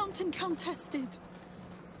 The Count and Countess did.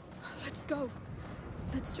 Let's go.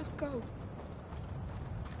 Let's just go.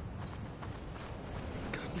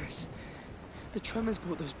 Goodness. The tremors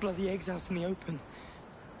brought those bloody eggs out in the open.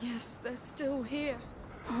 Yes, they're still here.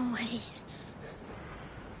 Always.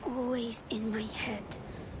 Always in my head.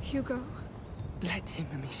 Hugo? Let him,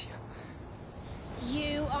 Amicia.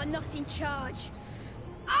 You are not in charge.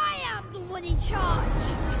 I am the one in charge.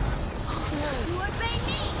 You obey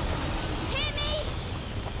me. Hear me?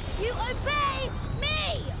 You obey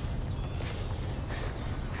me.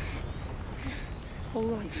 All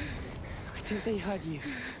right. I think they heard you.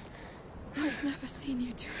 I've never seen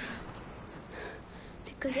you do that.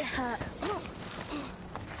 Because it hurts.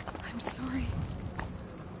 I'm sorry.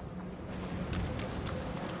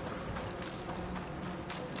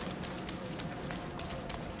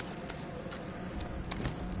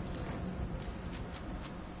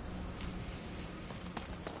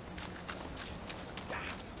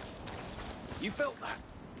 You felt that?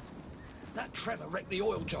 That tremor wrecked the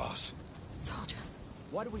oil jars. Soldiers.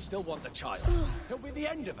 Why do we still want the child? He'll be the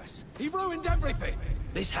end of us. He ruined everything.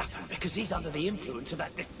 This happened because he's under the influence of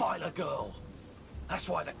that defiler girl. That's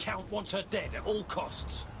why the Count wants her dead at all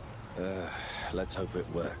costs. Let's hope it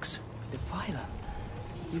works. Defiler.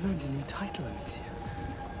 You've earned a new title, Amicia.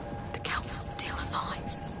 The Count's still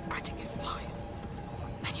alive and spreading his lies.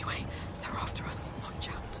 Anyway, they're after us. Watch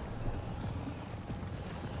out.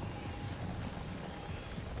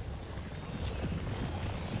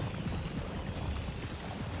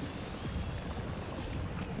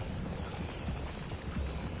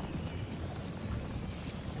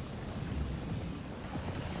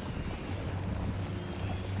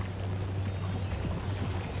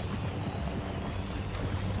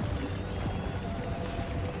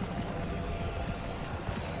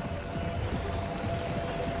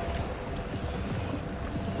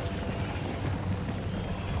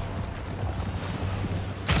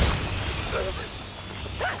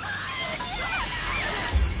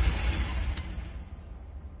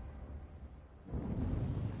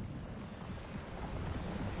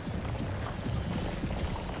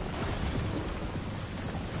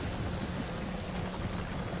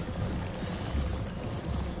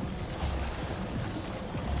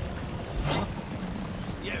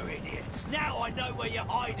 Now I know where you're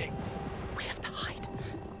hiding. We have to hide.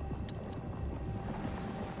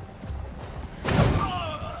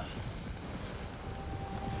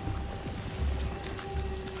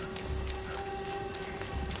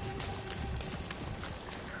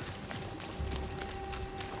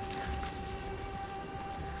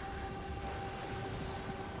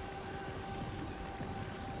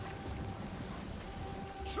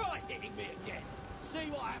 Try hitting me again. See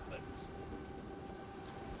what happens.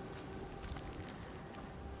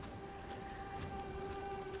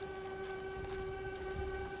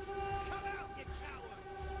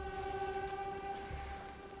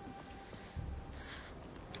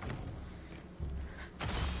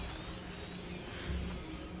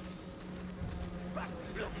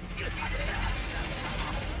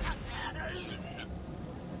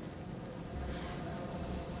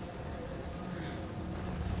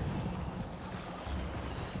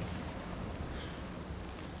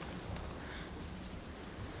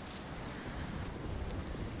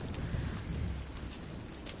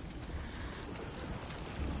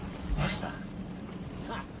 What's that?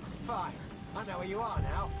 Ha! Fine. I know where you are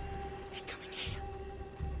now. He's coming here.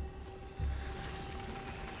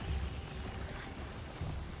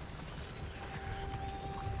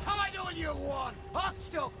 Hide all you want! I'll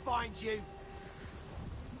still find you!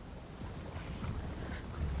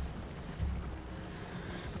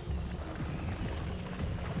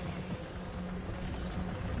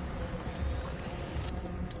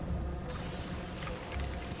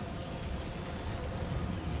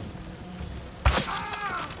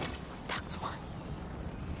 That's one.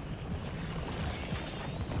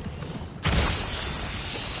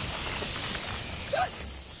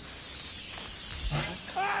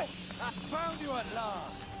 Hey! I found you at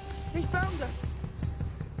last! He found us!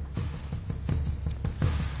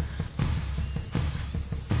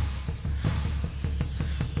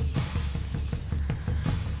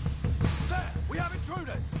 There! We have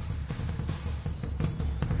intruders!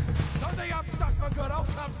 Don't think I'm stuck for good, I'll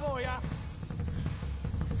come for ya!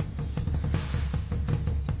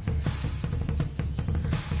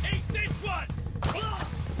 Eat this one!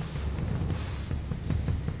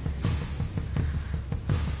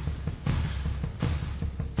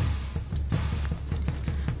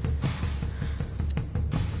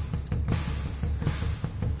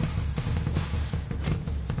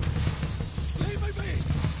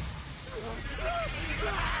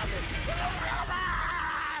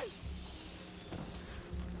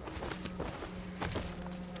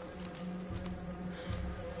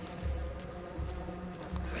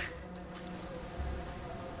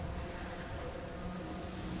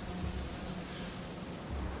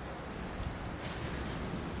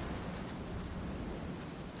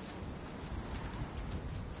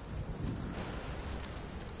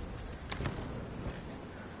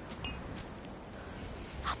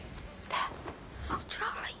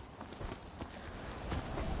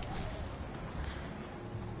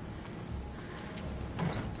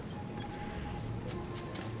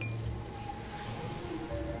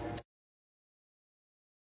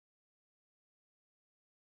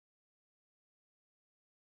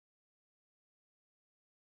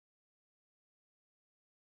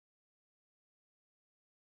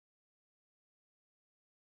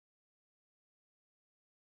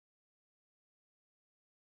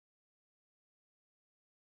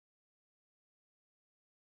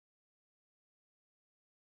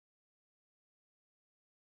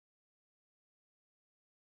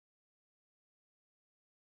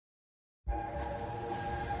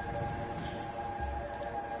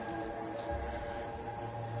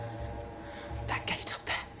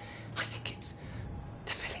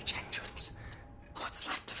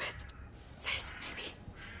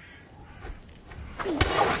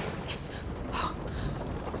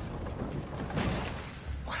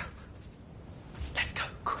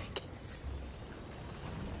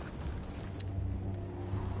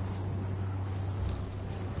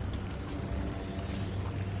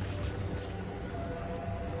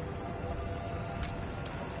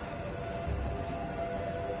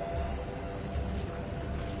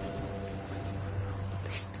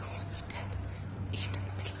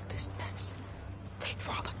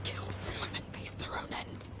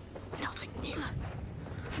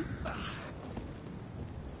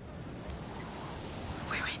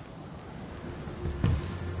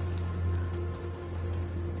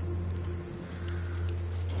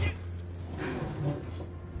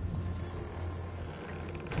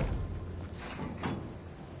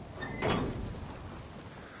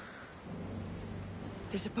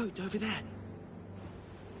 There's a boat over there.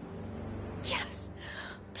 Yes.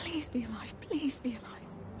 Please be alive. Please be alive.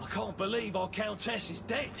 I can't believe our Countess is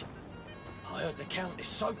dead. I heard the Count is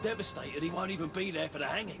so devastated he won't even be there for the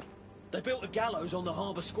hanging. They built a gallows on the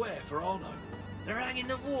harbour square for Arno. They're hanging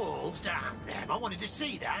the walls? Damn them, I wanted to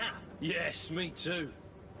see that. Yes, me too.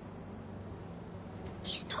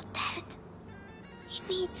 He's not dead. He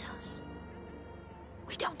needs us.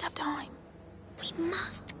 We don't have time. We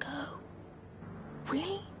must go.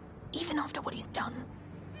 Really? Even after what he's done?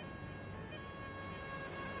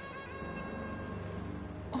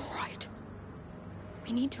 All right.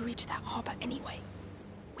 We need to reach that harbour anyway.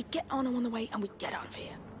 We get Arno on the way and we get out of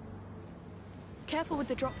here. Careful with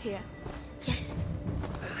the drop here. Yes.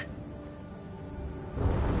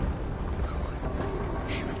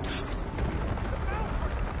 Here it goes.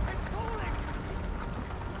 It's falling!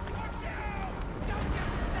 Watch out! Don't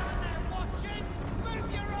just stand there watching! Move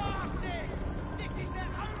your asses! This is their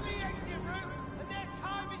only exit route, and their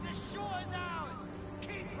time is as short as ours!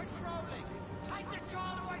 Keep patrolling! Take the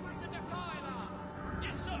child away from the defiler!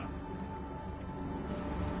 Yes, sir!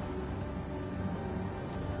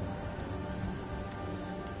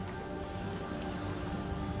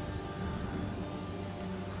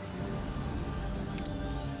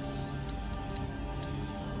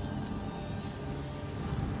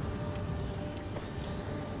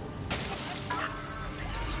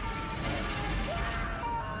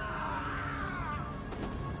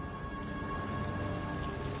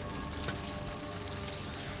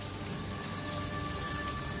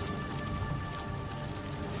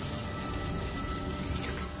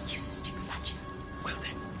 Well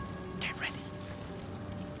then, get ready.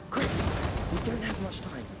 Quick! We don't have much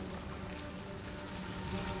time.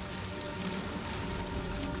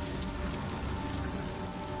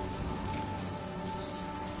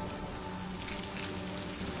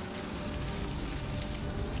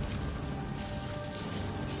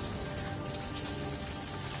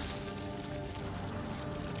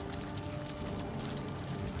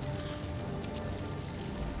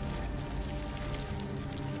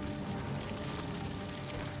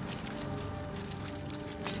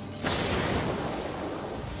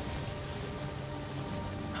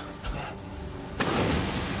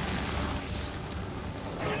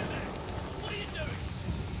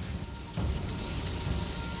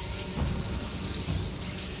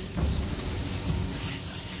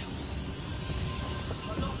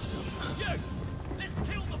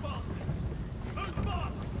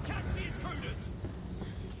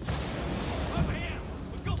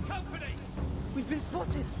 We've been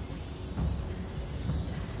spotted!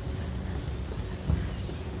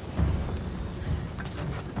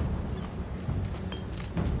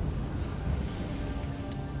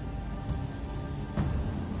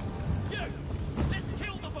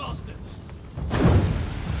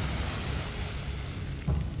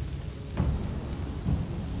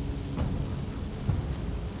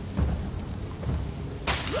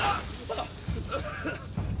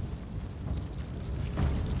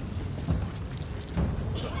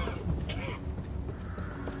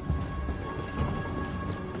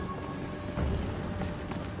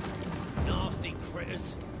 Nasty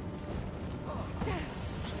critters.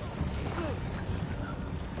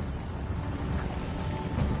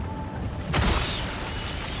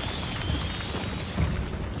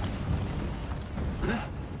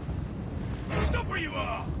 Stop where you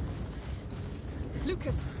are!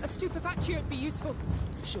 Lucas, a stupefactio would be useful.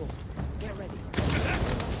 Sure. Get ready.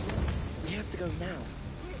 We have to go now.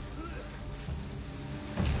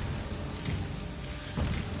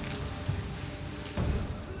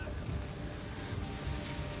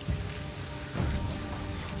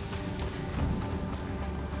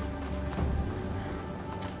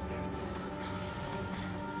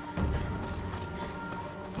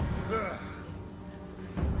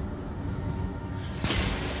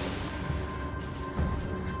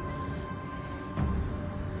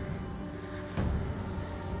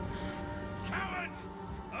 Cowards!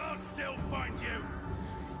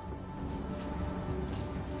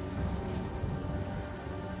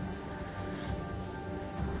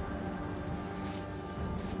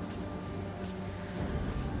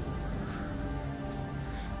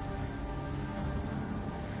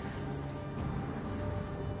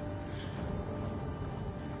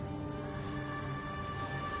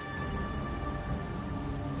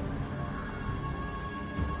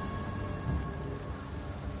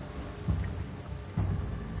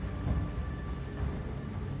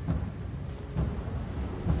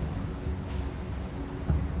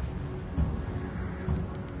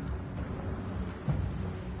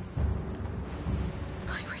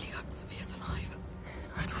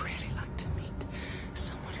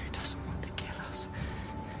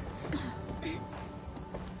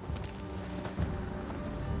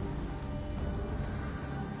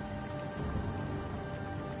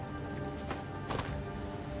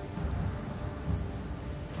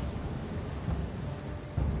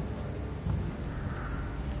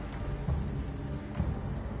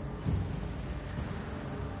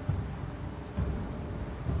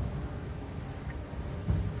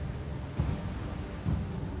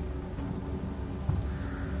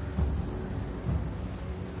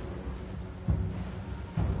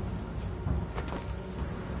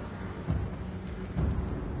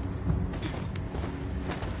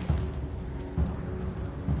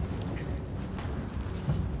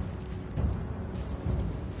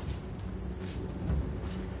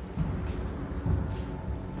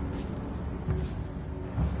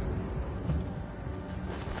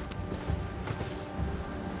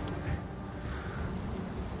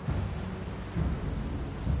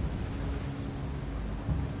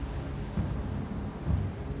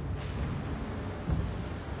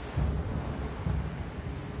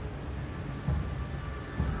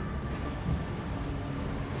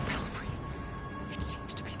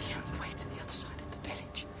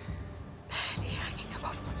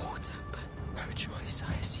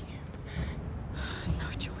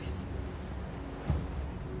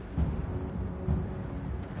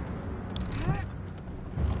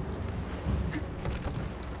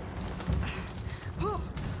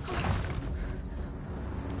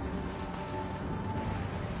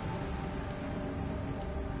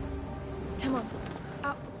 Come on.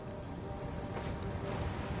 Up.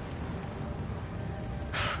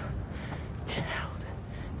 Held.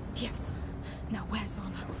 Yes. Now where's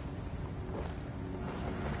Arno?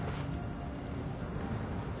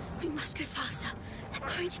 We must go faster. They're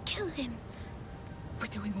going to kill him. We're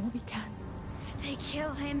doing all we can. If they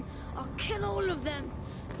kill him, I'll kill all of them.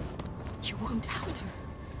 You won't have to.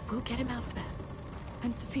 We'll get him out of there.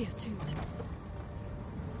 And Sophia, too.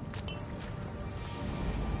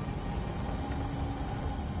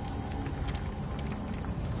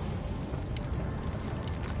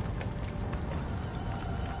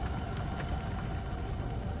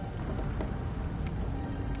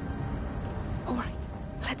 All right,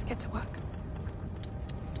 let's get to work.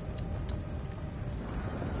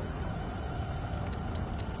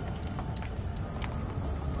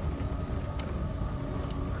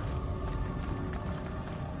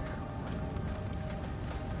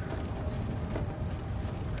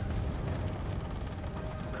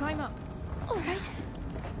 Climb up. All right.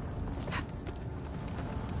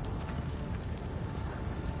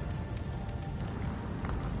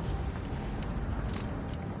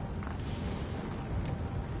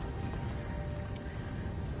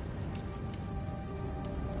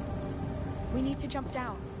 We need to jump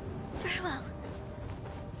down. Very well.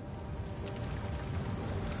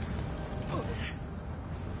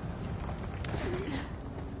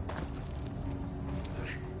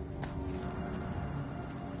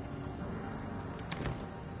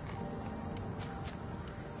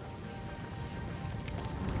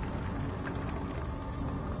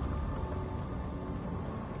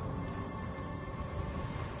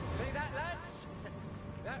 See that, lads?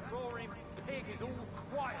 That roaring pig is all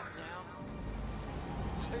quiet now.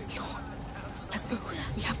 Let's go.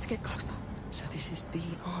 We have to get closer. So this is the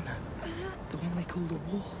Arno? The one they call the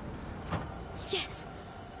Wall? Yes.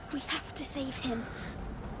 We have to save him.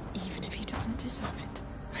 Even if he doesn't deserve it.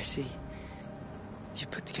 I see.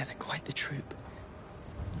 You've put together quite the troop.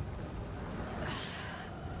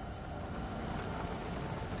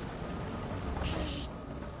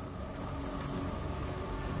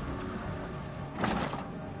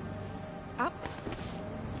 Up.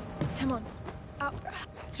 Come on. Up.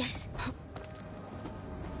 Yes.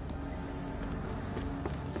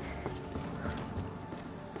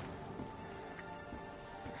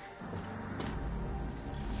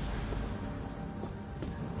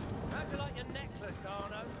 How'd you like your necklace,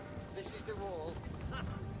 Arno? This is the wall.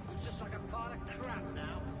 Looks just like a pile of crap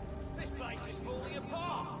now. This place is falling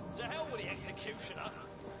apart. To hell with the executioner.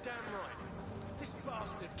 Damn right. This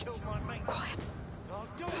bastard killed my mate. Quiet. I'll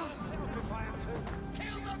do it myself if I have to.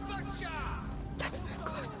 Kill the butcher! Let's move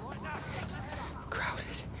closer. It's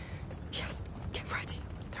crowded. Yes. Get ready.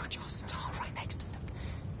 There are jars of tar right next to them.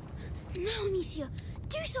 Now, Amicia,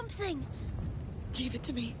 do something. Leave it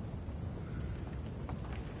to me.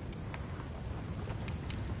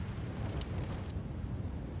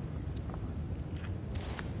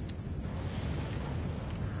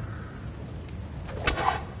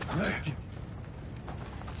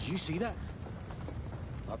 Did you see that?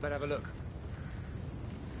 I better have a look.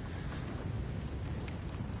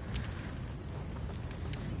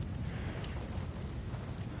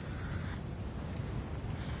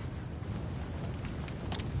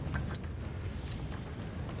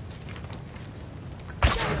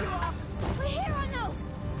 We're here, Arno.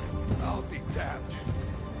 I'll be damned.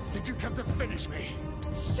 Did you come to finish me?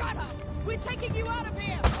 Shut up! We're taking you out of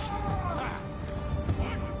here!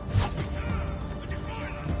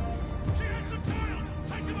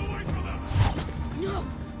 No.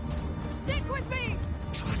 Stick with me!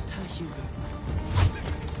 Trust her, Hugo.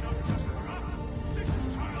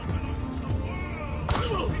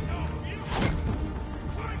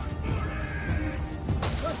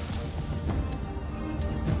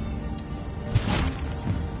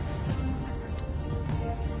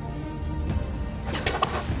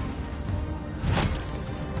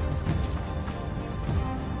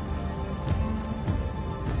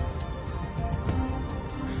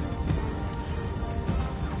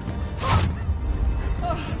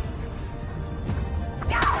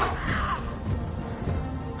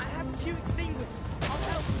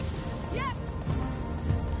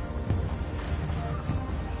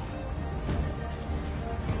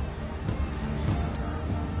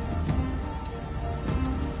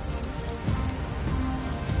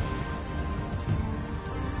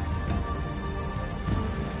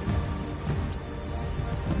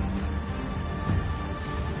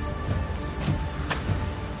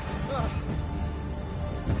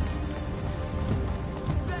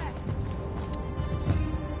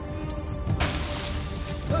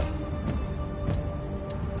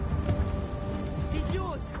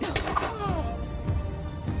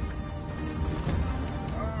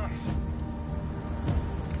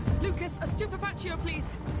 stupefaccio, please.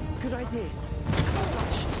 Good idea.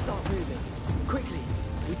 Flash, start moving. Quickly.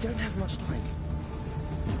 We don't have much time.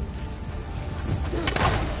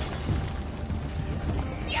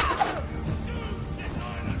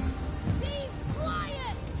 Be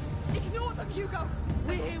quiet! Ignore them, Hugo.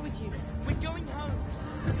 We're here with you. We're going home.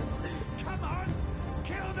 Come on!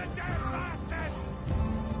 Kill the damn bastards!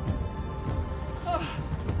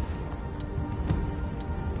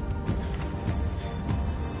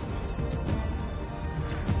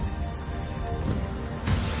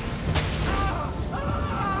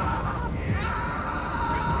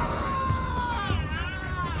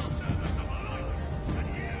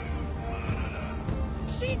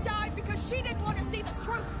 She died because she didn't want to see the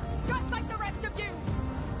truth, just like the rest of you.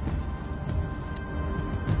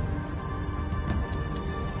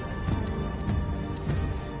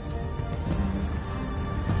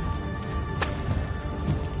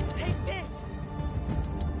 Take this.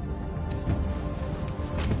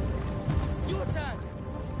 Your turn.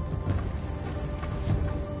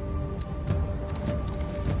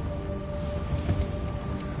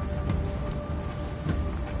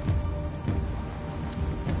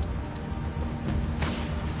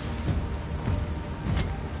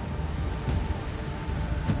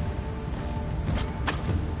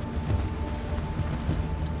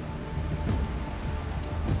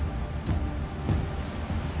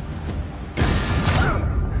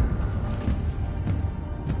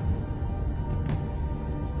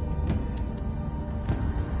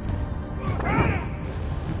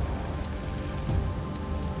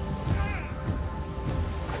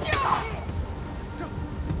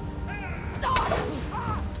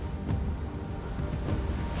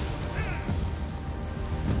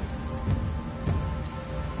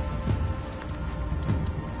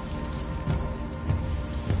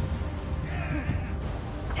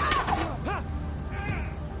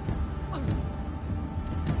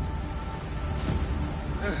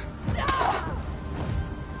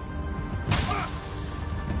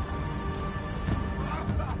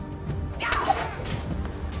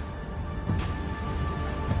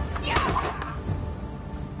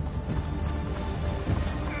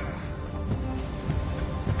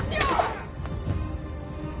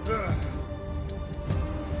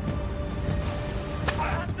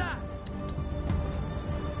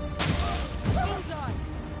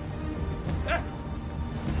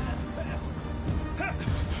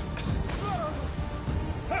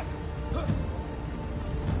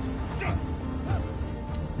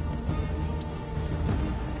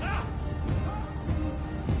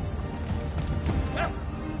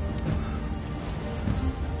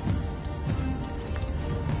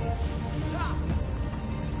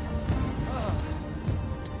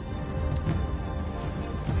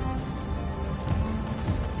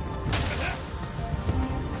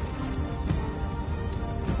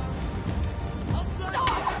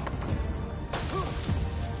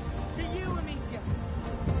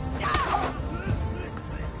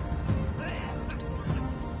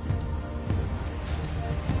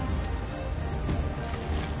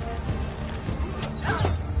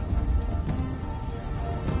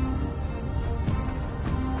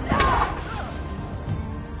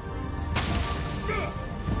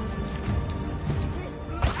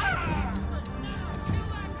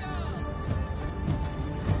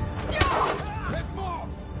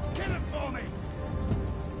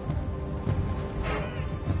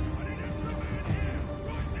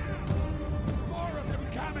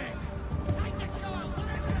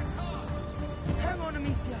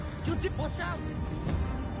 Watch out!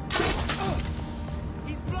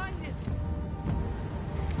 He's blinded!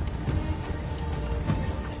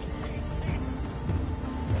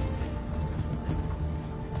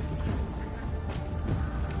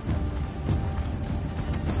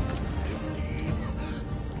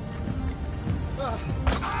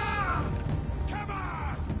 Come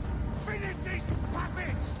on! Finish these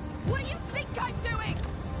puppets! What do you think I'm doing?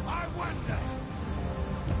 I wonder!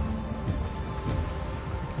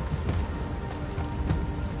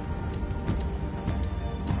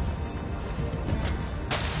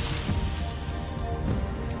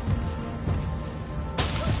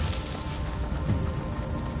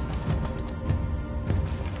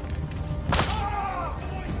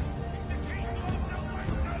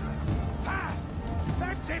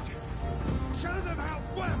 That's it! Show them how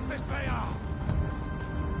worthless they are!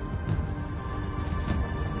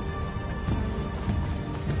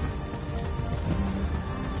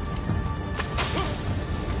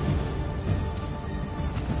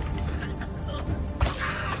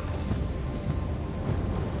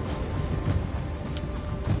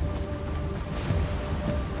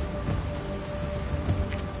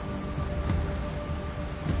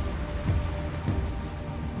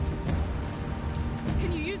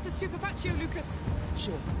 got you, Lucas.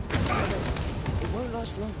 Sure. It won't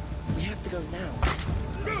last long. We have to go now.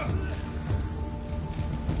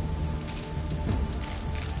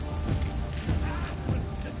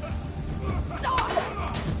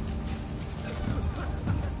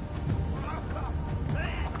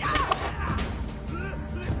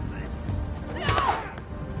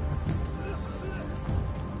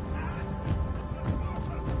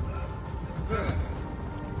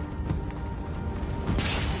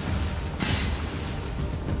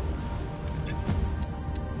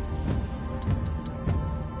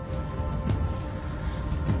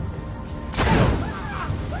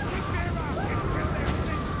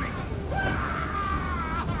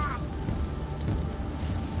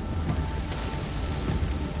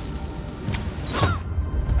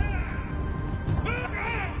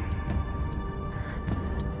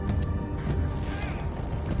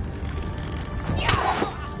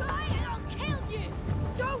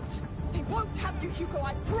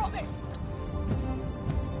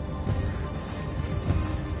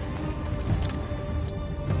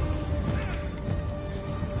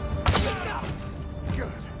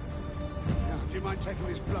 Taking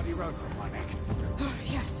this bloody rope off my neck. Oh,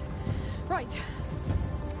 yes. Right.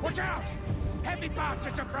 Watch out! Heavy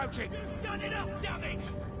bastards approaching! You've done enough damage!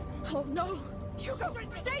 Oh, no! Hugo,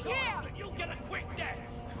 stay here! And you'll get a quick death!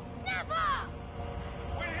 Never!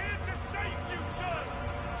 We're here to save you, sir!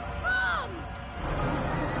 Mom!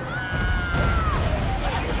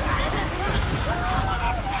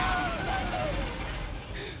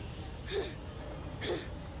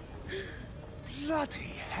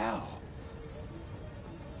 Bloody hell!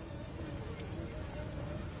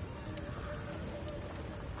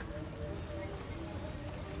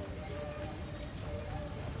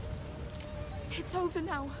 It's over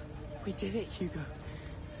now. We did it, Hugo.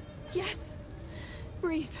 Yes.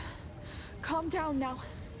 Breathe. Calm down now.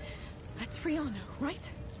 That's Friano, right?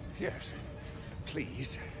 Yes.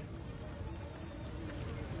 Please.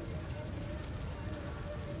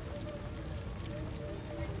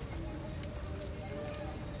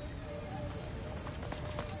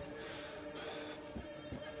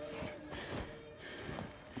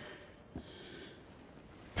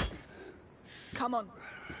 Come on.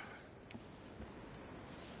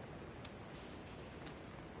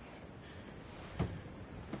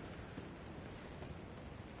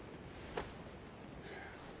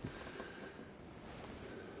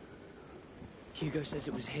 Hugo says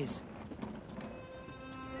it was his.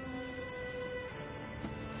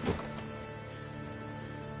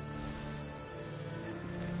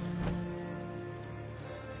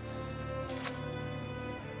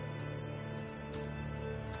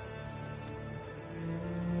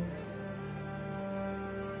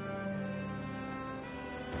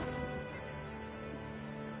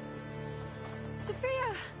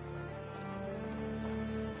 Sophia!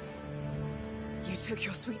 You took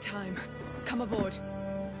your sweet time. Come aboard.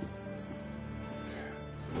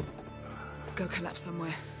 Go collapse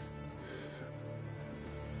somewhere.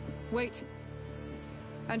 Wait.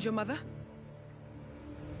 And your mother?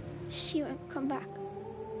 She won't come back.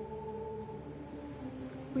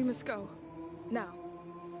 We must go. Now.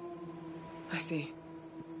 I see.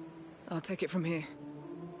 I'll take it from here.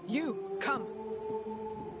 You, come!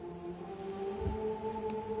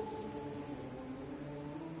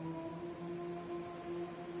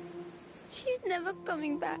 She's never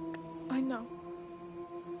coming back. I know.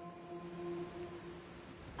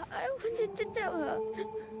 I wanted to tell her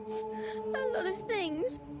a lot of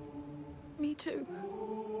things. Me too.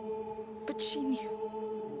 But she knew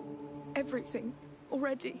everything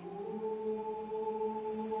already.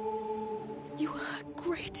 You were her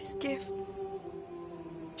greatest gift.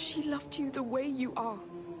 She loved you the way you are,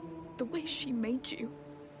 the way she made you.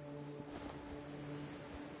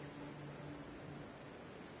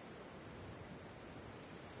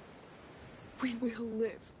 We will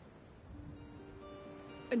live.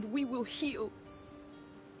 And we will heal.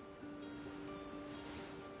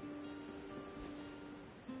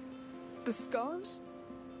 The scars?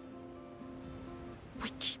 We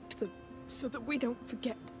keep them so that we don't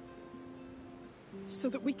forget. So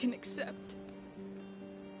that we can accept.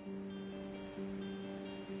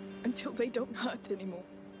 Until they don't hurt anymore.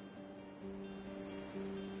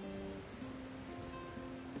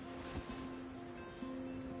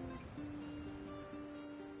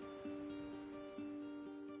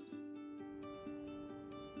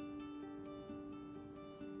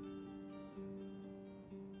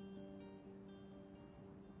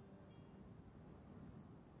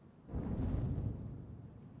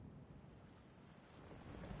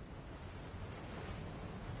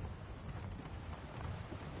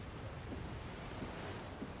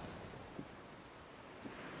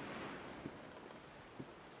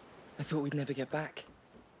 I thought we'd never get back.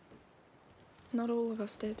 Not all of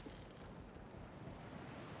us did.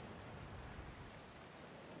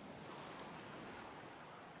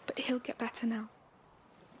 But he'll get better now.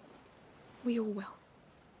 We all will.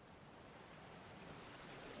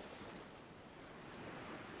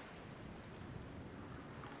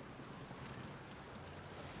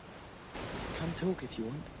 Come talk if you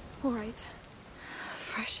want. All right.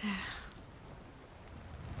 Fresh air.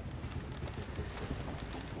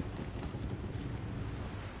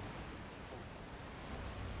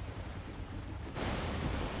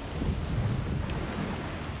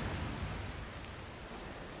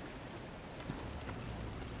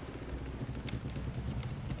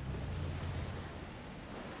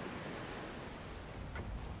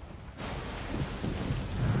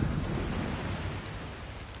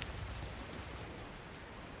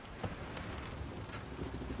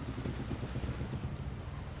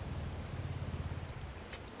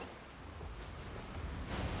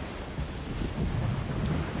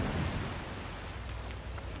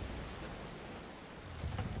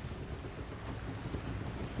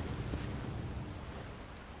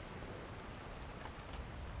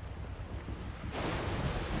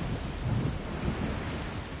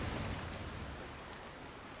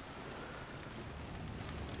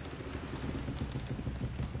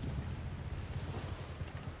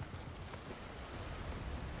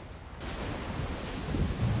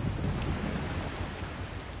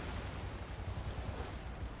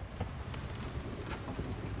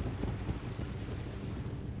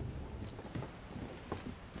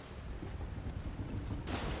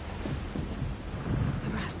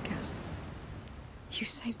 You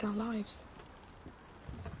saved our lives.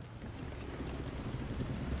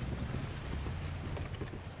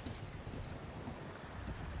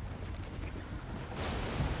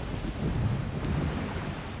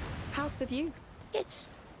 How's the view? It's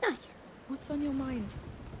nice. What's on your mind?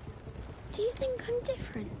 Do you think I'm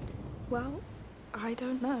different? Well, I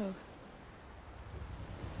don't know.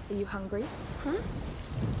 Are you hungry? Huh?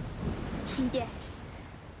 Yes.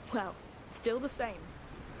 Well, still the same.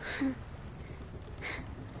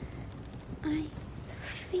 I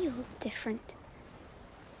feel different.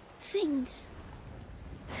 Things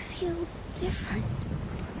feel different.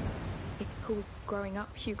 It's called growing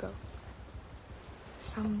up, Hugo.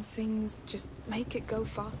 Some things just make it go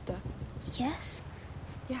faster. Yes?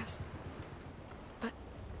 Yes. But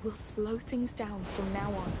we'll slow things down from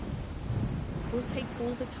now on. We'll take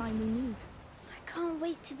all the time we need. I can't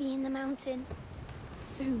wait to be in the mountain.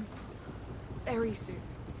 Soon. Very soon.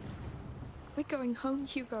 We're going home,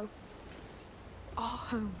 Hugo. Our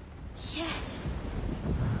home. Yes.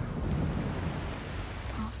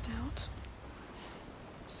 Passed out?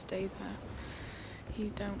 Stay there.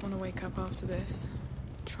 You don't want to wake up after this.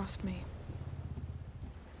 Trust me.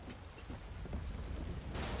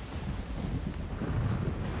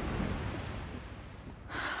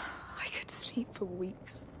 I could sleep for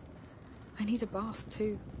weeks. I need a bath,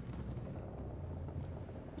 too.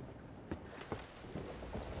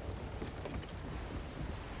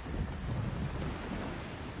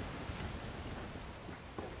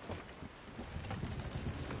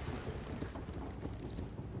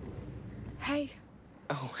 Hey.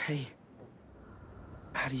 Oh, hey.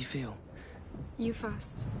 How do you feel? You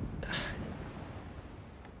first.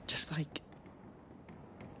 Just like...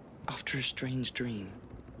 after a strange dream.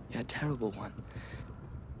 Yeah, a terrible one.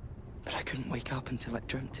 But I couldn't wake up until I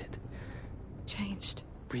dreamt it. Changed.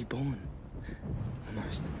 Reborn.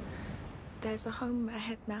 Almost. There's a home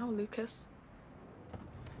ahead now, Lucas.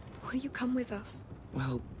 Will you come with us?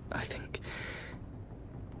 Well, I think...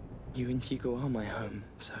 you and Hugo are my home,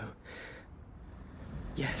 so...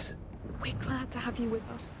 yes. We're glad to have you with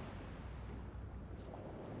us.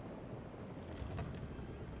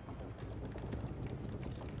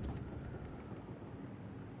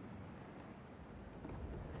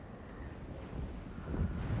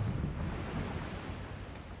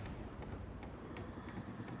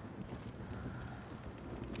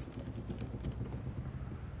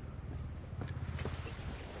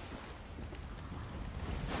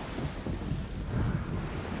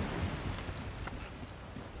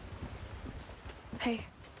 Hey.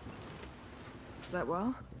 Slept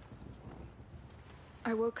well?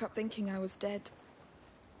 I woke up thinking I was dead.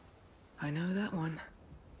 I know that one.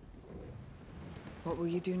 What will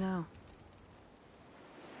you do now?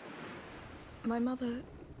 My mother...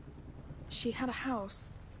 she had a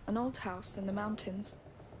house. An old house in the mountains.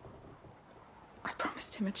 I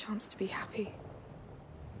promised him a chance to be happy.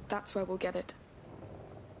 That's where we'll get it.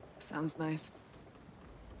 Sounds nice.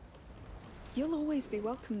 You'll always be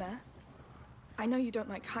welcome there. I know you don't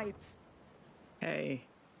like heights. Hey,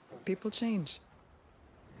 People change.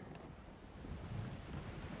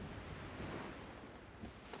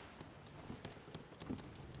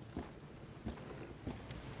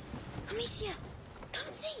 Amicia, come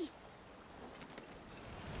see.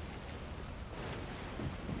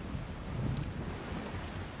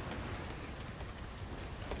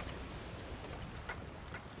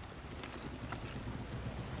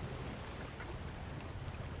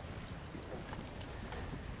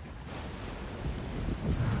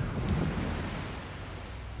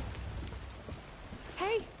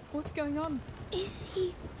 Hey, what's going on? Is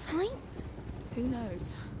he fine? Who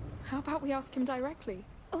knows? How about we ask him directly?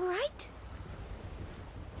 All right?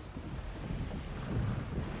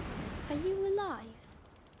 Are you alive?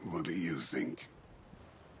 What do you think?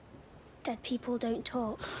 Dead people don't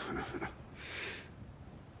talk.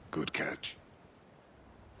 Good catch.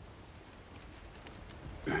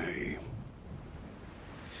 Hey.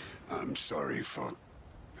 I'm sorry for...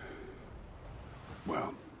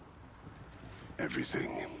 well...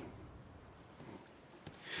 everything.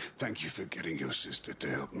 Thank you for getting your sister to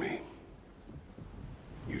help me.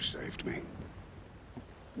 You saved me.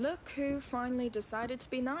 Look who finally decided to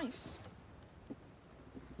be nice.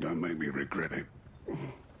 Don't make me regret it.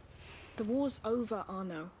 The war's over,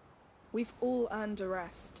 Arno. We've all earned a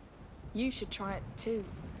rest. You should try it too.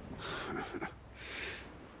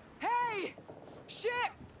 Hey!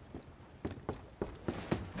 Ship!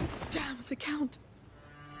 Damn, the Count.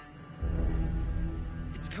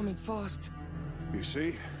 It's coming fast. You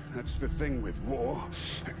see? That's the thing with war.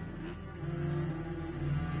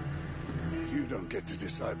 You don't get to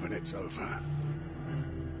decide when it's over.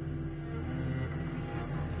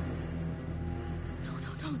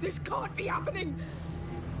 No, this can't be happening!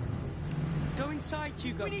 Go inside,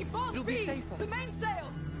 Hugo. We need boss It'll be speed! safer. The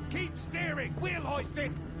mainsail! Keep steering! Wheel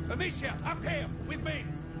hoisting! Amicia, up here, with me!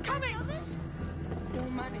 Coming! They'll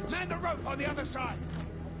manage. Man the rope on the other side!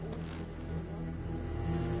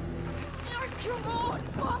 Come on,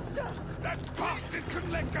 faster! That bastard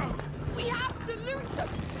couldn't let go! We have to lose them!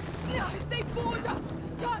 No, they board us!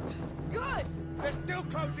 Done! Good! They're still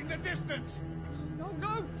closing the distance! No!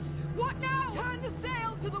 What now? Turn the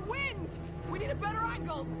sail to the wind! We need a better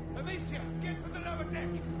angle! Amicia, get to the lower deck!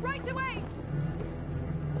 Right away!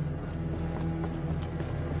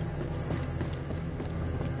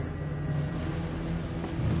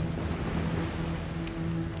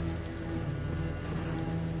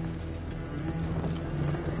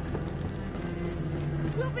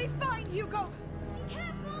 We'll be fine, Hugo! Be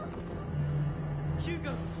careful!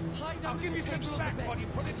 Hugo, hide I'll give you some slack while you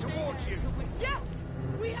pull it towards you! Yes!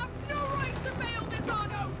 We have no right to fail this,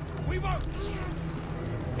 Arno! We won't!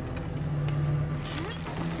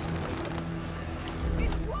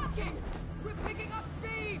 It's working! We're picking up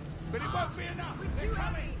speed! But it won't be enough! We're They're too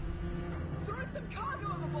coming! heavy! Throw some cargo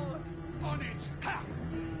overboard! On it! Ha!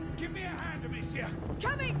 Give me a hand, Amicia!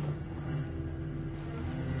 Coming!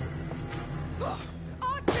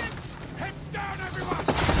 Archers! Heads down, everyone!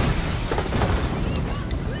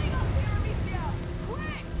 Fling up here, Amicia!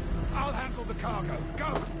 Quick! I'll handle the cargo.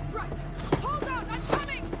 Go! Right! Hold on, I'm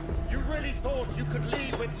coming! You really thought you could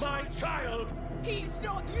leave with my child? He's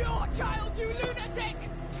not your child, you lunatic!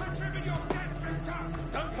 Touch him in your death, Victor!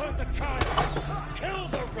 Don't hurt the child! Kill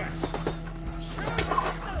the rest!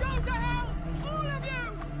 Go to hell! All of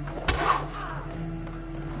you!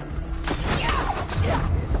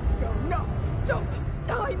 No! Don't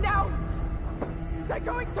die now! They're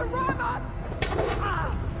going to ram us!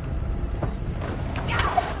 No!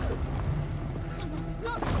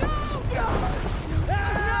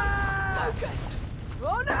 Focus!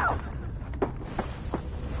 Oh no!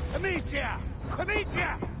 Amicia!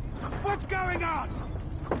 Amicia! What's going on?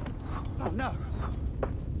 Oh no!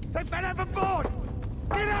 They fell overboard!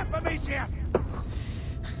 Get up, Amicia!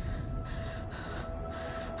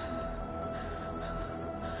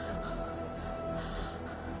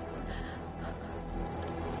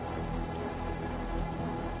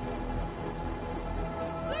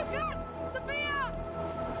 Lucas! Sophia!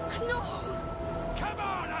 No! Come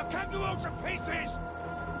on! I'll come you all to pieces!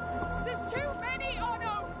 There's too many,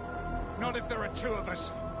 Arno! Not if there are two of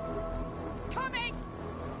us. Coming!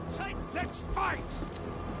 Let's fight!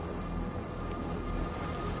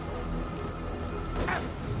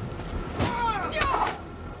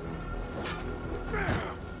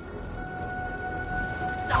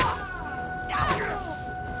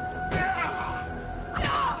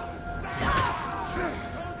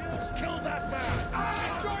 Kill that man!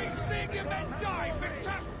 I'm enjoying seeing your men die,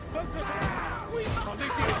 Victor! Focus on... I'll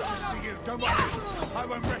leave the archers to you, don't worry. I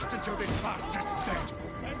won't rest until this bastard's dead.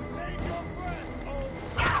 And save your breath,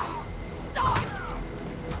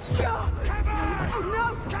 Come on!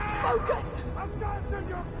 No! Focus! I'm dancing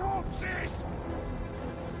your corpses!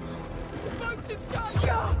 The boat is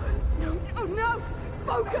done! No, no, no!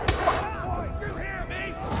 Focus! Boy, you hear me?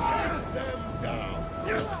 Get them down!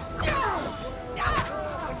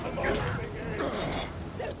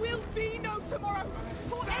 There will be no tomorrow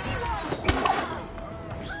for anyone!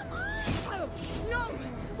 No!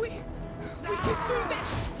 We can do this!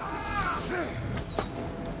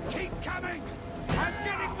 Keep coming! I'm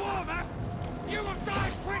getting warmer! You will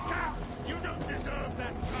die quicker! You don't deserve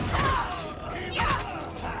that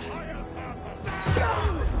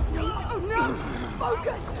No, no!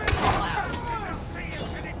 Focus! See it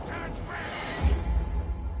till it turns red!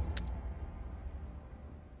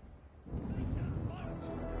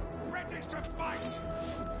 Ready to fight!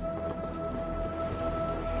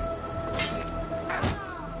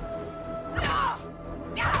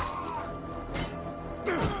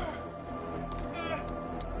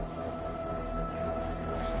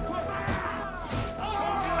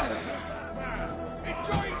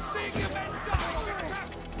 Enjoying seeing your men die, Victor!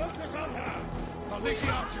 Focus on her! I'll leave the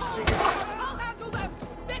archers see you. I'll handle them!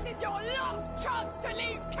 This is your last chance to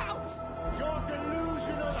leave, Count! You're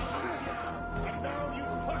delusional, Alicia! And now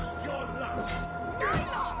you've pushed your luck!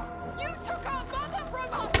 Nyla! You took our mother from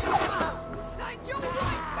us! And your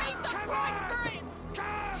wife paid the price for it!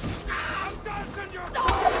 I'm dancing your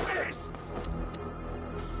corpses!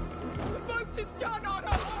 The boat is done,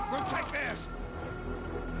 Otto! We'll take theirs!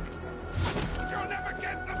 You'll never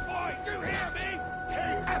get the boy! You hear me?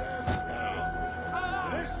 Take them down!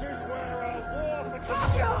 This is where our war for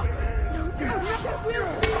tomorrow begins! There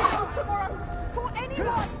will be no tomorrow for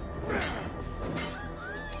anyone!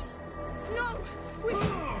 No! We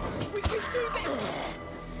can do this!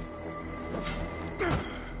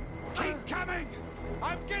 Keep coming!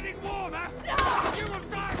 I'm getting warmer! You will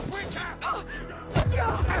die quicker! Oh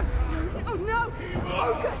no!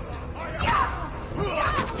 Focus!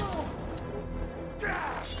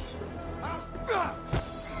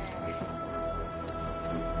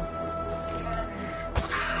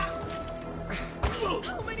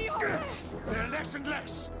 How many are there? There are less and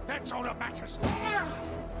less. That's all that matters.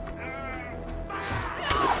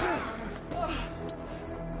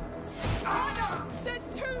 Oh no! There's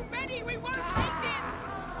too many! We won't make it!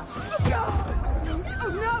 Oh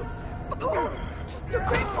no! Oh, just a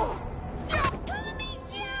bit more! Come,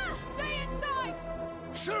 Amicia! Stay inside!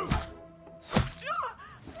 Shoot!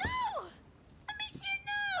 No! Amicia,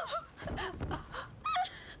 no!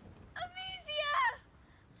 Amicia!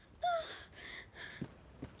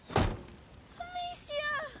 Amicia!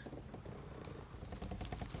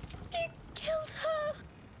 You killed her!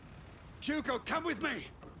 Hugo, come with me!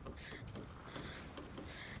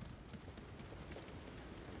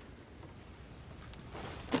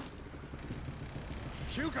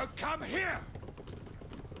 Hugo, come here!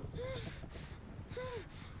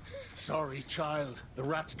 Sorry, child. The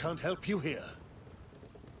rats can't help you here.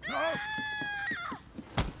 No!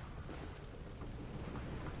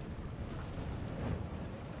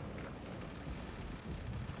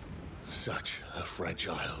 Such a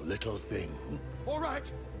fragile little thing. All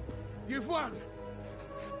right. You've won.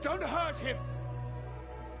 Don't hurt him.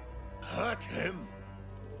 Hurt him?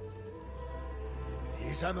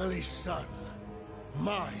 He's Emily's son.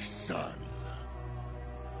 My son.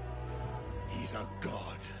 He's a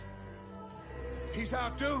god. He's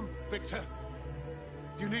our doom, Victor.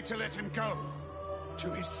 You need to let him go. To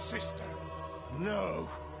his sister. No.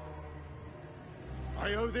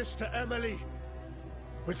 I owe this to Emily.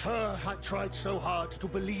 With her, I tried so hard to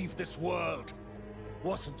believe this world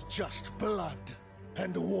wasn't just blood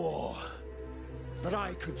and war. That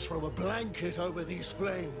I could throw a blanket over these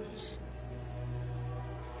flames.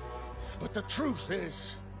 But the truth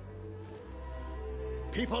is,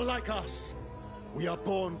 people like us, we are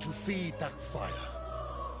born to feed that fire.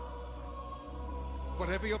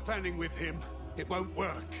 Whatever you're planning with him, it won't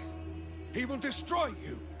work. He will destroy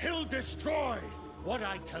you. He'll destroy what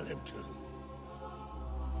I tell him to.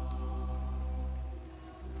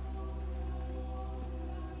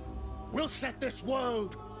 We'll set this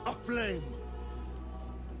world aflame.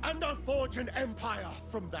 And I'll forge an empire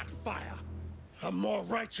from that fire. A more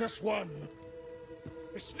righteous one.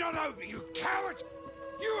 It's not over, you coward!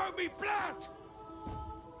 You owe me blood!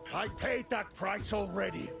 I paid that price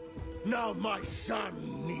already. Now my son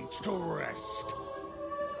needs to rest.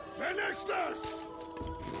 Finish this!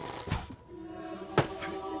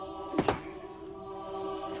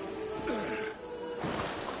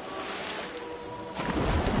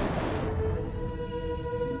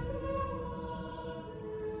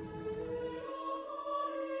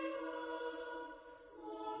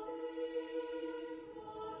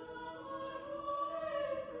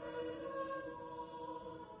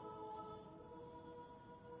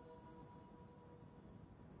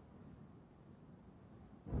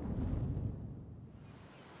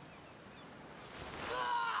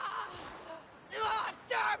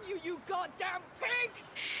 you, you goddamn pig!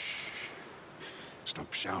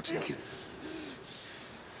 Stop shouting.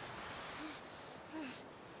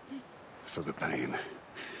 For the pain.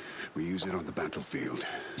 We use it on the battlefield.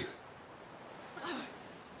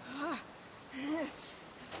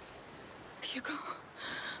 Hugo.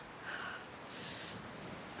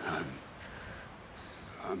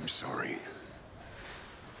 I'm sorry.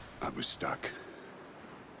 I was stuck.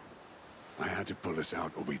 I had to pull us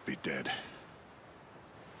out or we'd be dead.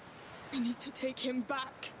 We need to take him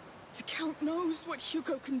back. The Count knows what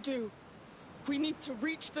Hugo can do. We need to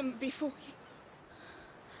reach them before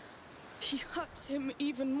he hurts him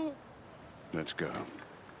even more. Let's go.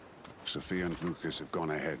 Sophia and Lucas have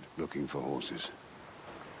gone ahead, looking for horses.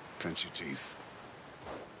 Clench your teeth.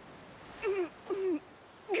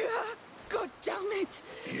 God damn it!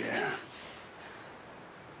 Yeah.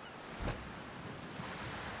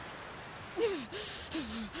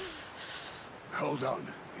 Hold on.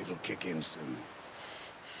 It'll kick in soon.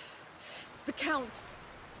 The Count.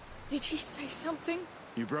 Did he say something?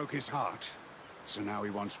 You broke his heart, so now he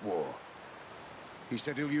wants war. He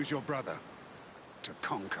said he'll use your brother to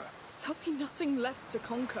conquer. There'll be nothing left to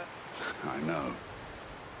conquer. I know.